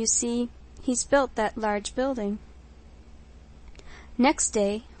 you see, he's built that large building." Next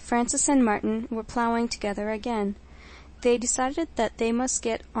day Francis and Martin were plowing together again. They decided that they must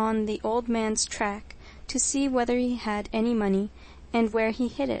get on the old man's track to see whether he had any money and where he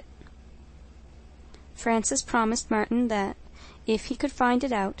hid it. Francis promised Martin that, if he could find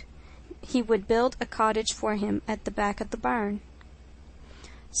it out, he would build a cottage for him at the back of the barn.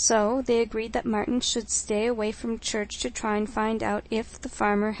 So they agreed that Martin should stay away from church to try and find out if the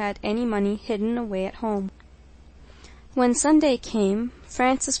farmer had any money hidden away at home. When Sunday came,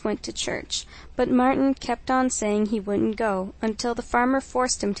 Francis went to church, but Martin kept on saying he wouldn't go until the farmer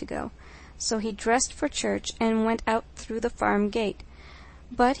forced him to go. So he dressed for church and went out through the farm gate.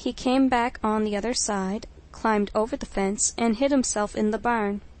 But he came back on the other side, climbed over the fence, and hid himself in the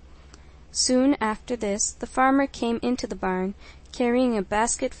barn. Soon after this the farmer came into the barn, carrying a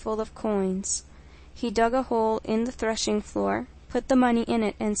basket full of coins. He dug a hole in the threshing floor, put the money in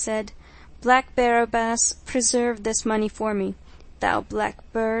it, and said, "Black Barabbas, preserve this money for me. Thou black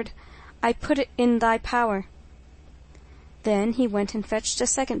bird, I put it in thy power." Then he went and fetched a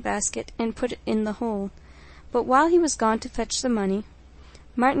second basket and put it in the hole. But while he was gone to fetch the money,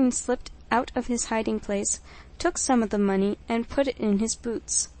 Martin slipped out of his hiding place, took some of the money, and put it in his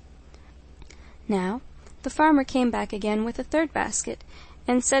boots. Now the farmer came back again with a third basket,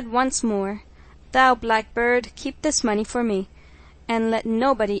 and said once more, "Thou black bird, keep this money for me, and let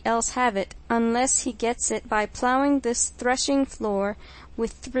nobody else have it, unless he gets it by plowing this threshing floor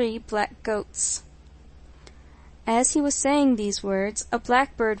with 3 black goats." As he was saying these words, a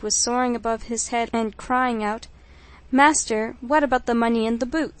blackbird was soaring above his head and crying out, "Master, what about the money in the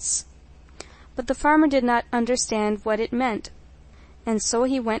boots?" But the farmer did not understand what it meant, and so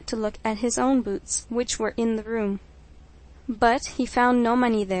he went to look at his own boots, which were in the room. But he found no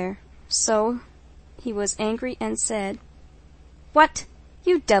money there, so he was angry and said, "What,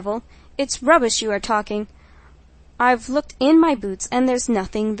 you devil, it's rubbish you are talking. I've looked in my boots, and there's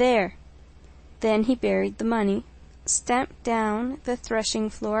nothing there." Then he buried the money, stamped down the threshing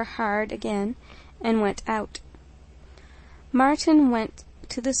floor hard again, and went out. Martin went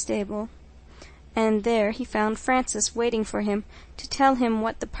to the stable, and there he found Francis waiting for him to tell him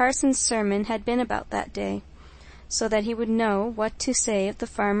what the parson's sermon had been about that day. so that he would know what to say if the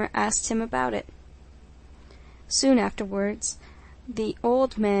farmer asked him about it. Soon afterwards, the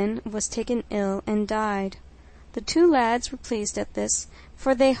old man was taken ill and died. The two lads were pleased at this,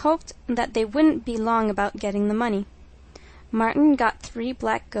 for they hoped that they wouldn't be long about getting the money. Martin got 3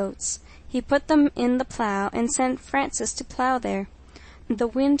 black goats. He put them in the plough and sent Francis to plough there. The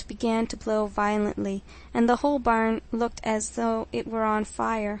wind began to blow violently, and the whole barn looked as though it were on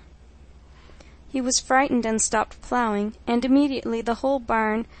fire. He was frightened and stopped ploughing, and immediately the whole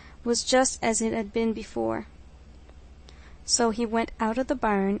barn was just as it had been before. So he went out of the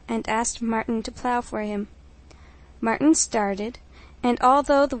barn and asked Martin to plough for him. Martin started, and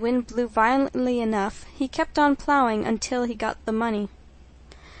although the wind blew violently enough, he kept on ploughing until he got the money.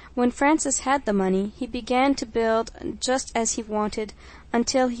 When Francis had the money, he began to build just as he wanted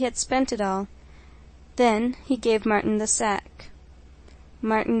until he had spent it all. Then he gave Martin the sack.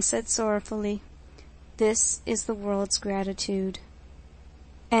 Martin said sorrowfully, "This is the world's gratitude."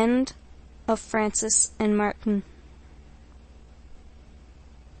 End of Francis and Martin.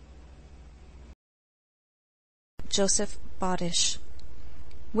 Joseph Bodish.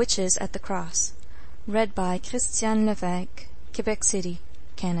 Witches at the Cross. Read by Christian Levesque, Quebec City,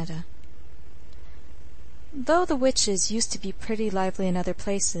 Canada. Though the witches used to be pretty lively in other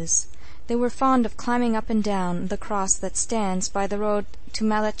places, they were fond of climbing up and down the cross that stands by the road to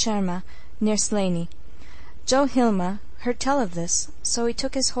Malacherma, near Slaney. Joe Hilma heard tell of this, so he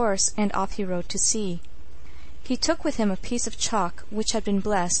took his horse and off he rode to see. He took with him a piece of chalk which had been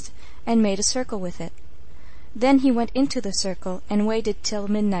blessed, and made a circle with it. Then he went into the circle and waited till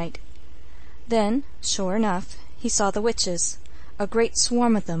midnight. Then, sure enough, he saw the witches, a great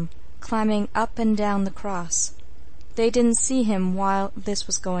swarm of them, climbing up and down the cross. They didn't see him while this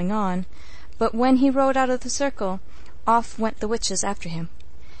was going on, but when he rode out of the circle, off went the witches after him.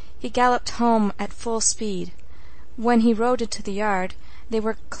 He galloped home at full speed. When he rode into the yard, they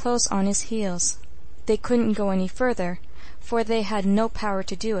were close on his heels. They couldn't go any further, for they had no power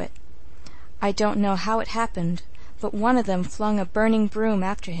to do it. I don't know how it happened, but one of them flung a burning broom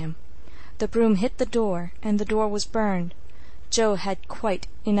after him. The broom hit the door, and the door was burned. Joe had quite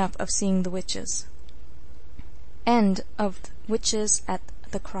enough of seeing the witches. End of Witches at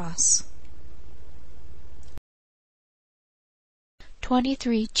the Cross.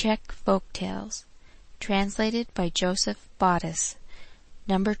 23 Czech folk tales, translated by Joseph Bodish.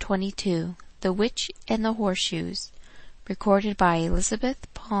 Number 22, The Witch and the Horseshoes, recorded by Elizabeth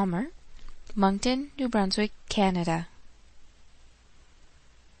Palmer, Moncton, New Brunswick, Canada.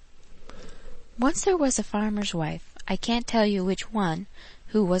 Once there was a farmer's wife, I can't tell you which one,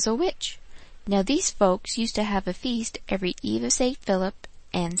 who was a witch. Now these folks used to have a feast every eve of St. Philip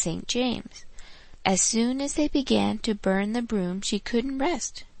and St. James. As soon as they began to burn the broom, she couldn't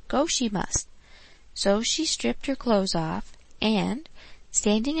rest. Go she must. So she stripped her clothes off, and,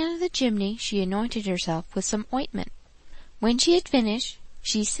 standing under the chimney, she anointed herself with some ointment. When she had finished,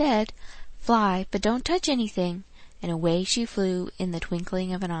 she said, "Fly, but don't touch anything," and away she flew in the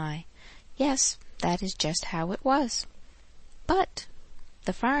twinkling of an eye. Yes, that is just how it was. But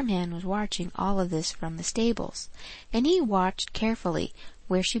the farmhand was watching all of this from the stables, and he watched carefully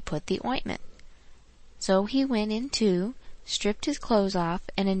where she put the ointment. So he went in too, stripped his clothes off,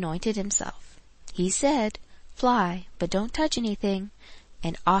 and anointed himself. He said, "Fly, but don't touch anything,"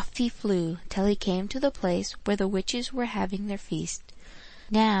 and off he flew till he came to the place where the witches were having their feast.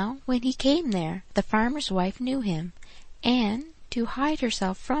 Now, when he came there, the farmer's wife knew him, and, to hide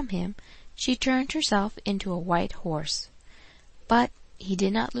herself from him, she turned herself into a white horse. But he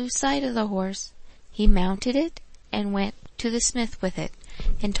did not lose sight of the horse. He mounted it, and went to the smith with it,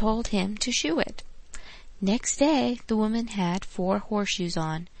 and told him to shoe it. Next day the woman had 4 horseshoes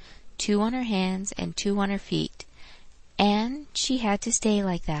on, 2 on her hands and 2 on her feet, and she had to stay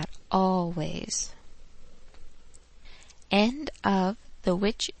like that always. End of The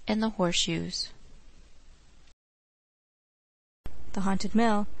Witch and the Horseshoes. The Haunted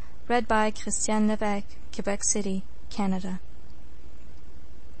Mill, read by Christian Levesque, Quebec City, Canada.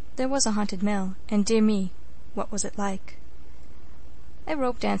 There was a haunted mill, and dear me, what was it like? A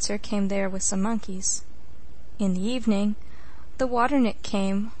rope dancer came there with some monkeys. In the evening, the water-nyck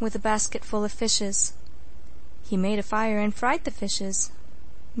came with a basket full of fishes. He made a fire and fried the fishes.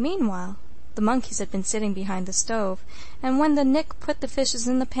 Meanwhile, the monkeys had been sitting behind the stove, and when the nyck put the fishes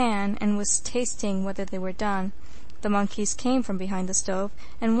in the pan and was tasting whether they were done, the monkeys came from behind the stove,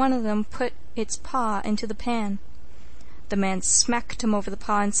 and one of them put its paw into the pan. The man smacked him over the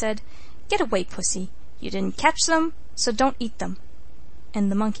paw and said, "Get away, pussy! You didn't catch them, so don't eat them."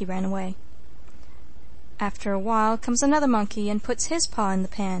 And the monkey ran away. After a while comes another monkey and puts his paw in the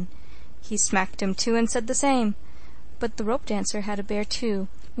pan. He smacked him too and said the same. But the rope dancer had a bear too,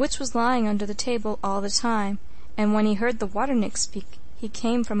 which was lying under the table all the time, and when he heard the water-nix speak, he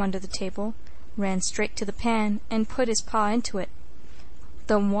came from under the table, ran straight to the pan, and put his paw into it.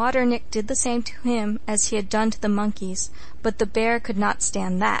 The water-nix did the same to him as he had done to the monkeys, but the bear could not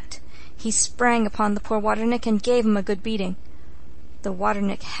stand that. He sprang upon the poor water-nix and gave him a good beating. The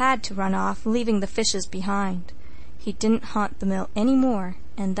water-nix had to run off, leaving the fishes behind. He didn't haunt the mill any more,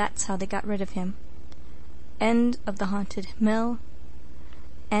 and that's how they got rid of him. End of the Haunted Mill.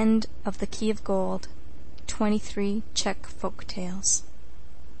 End of the Key of Gold. 23 Czech folk tales.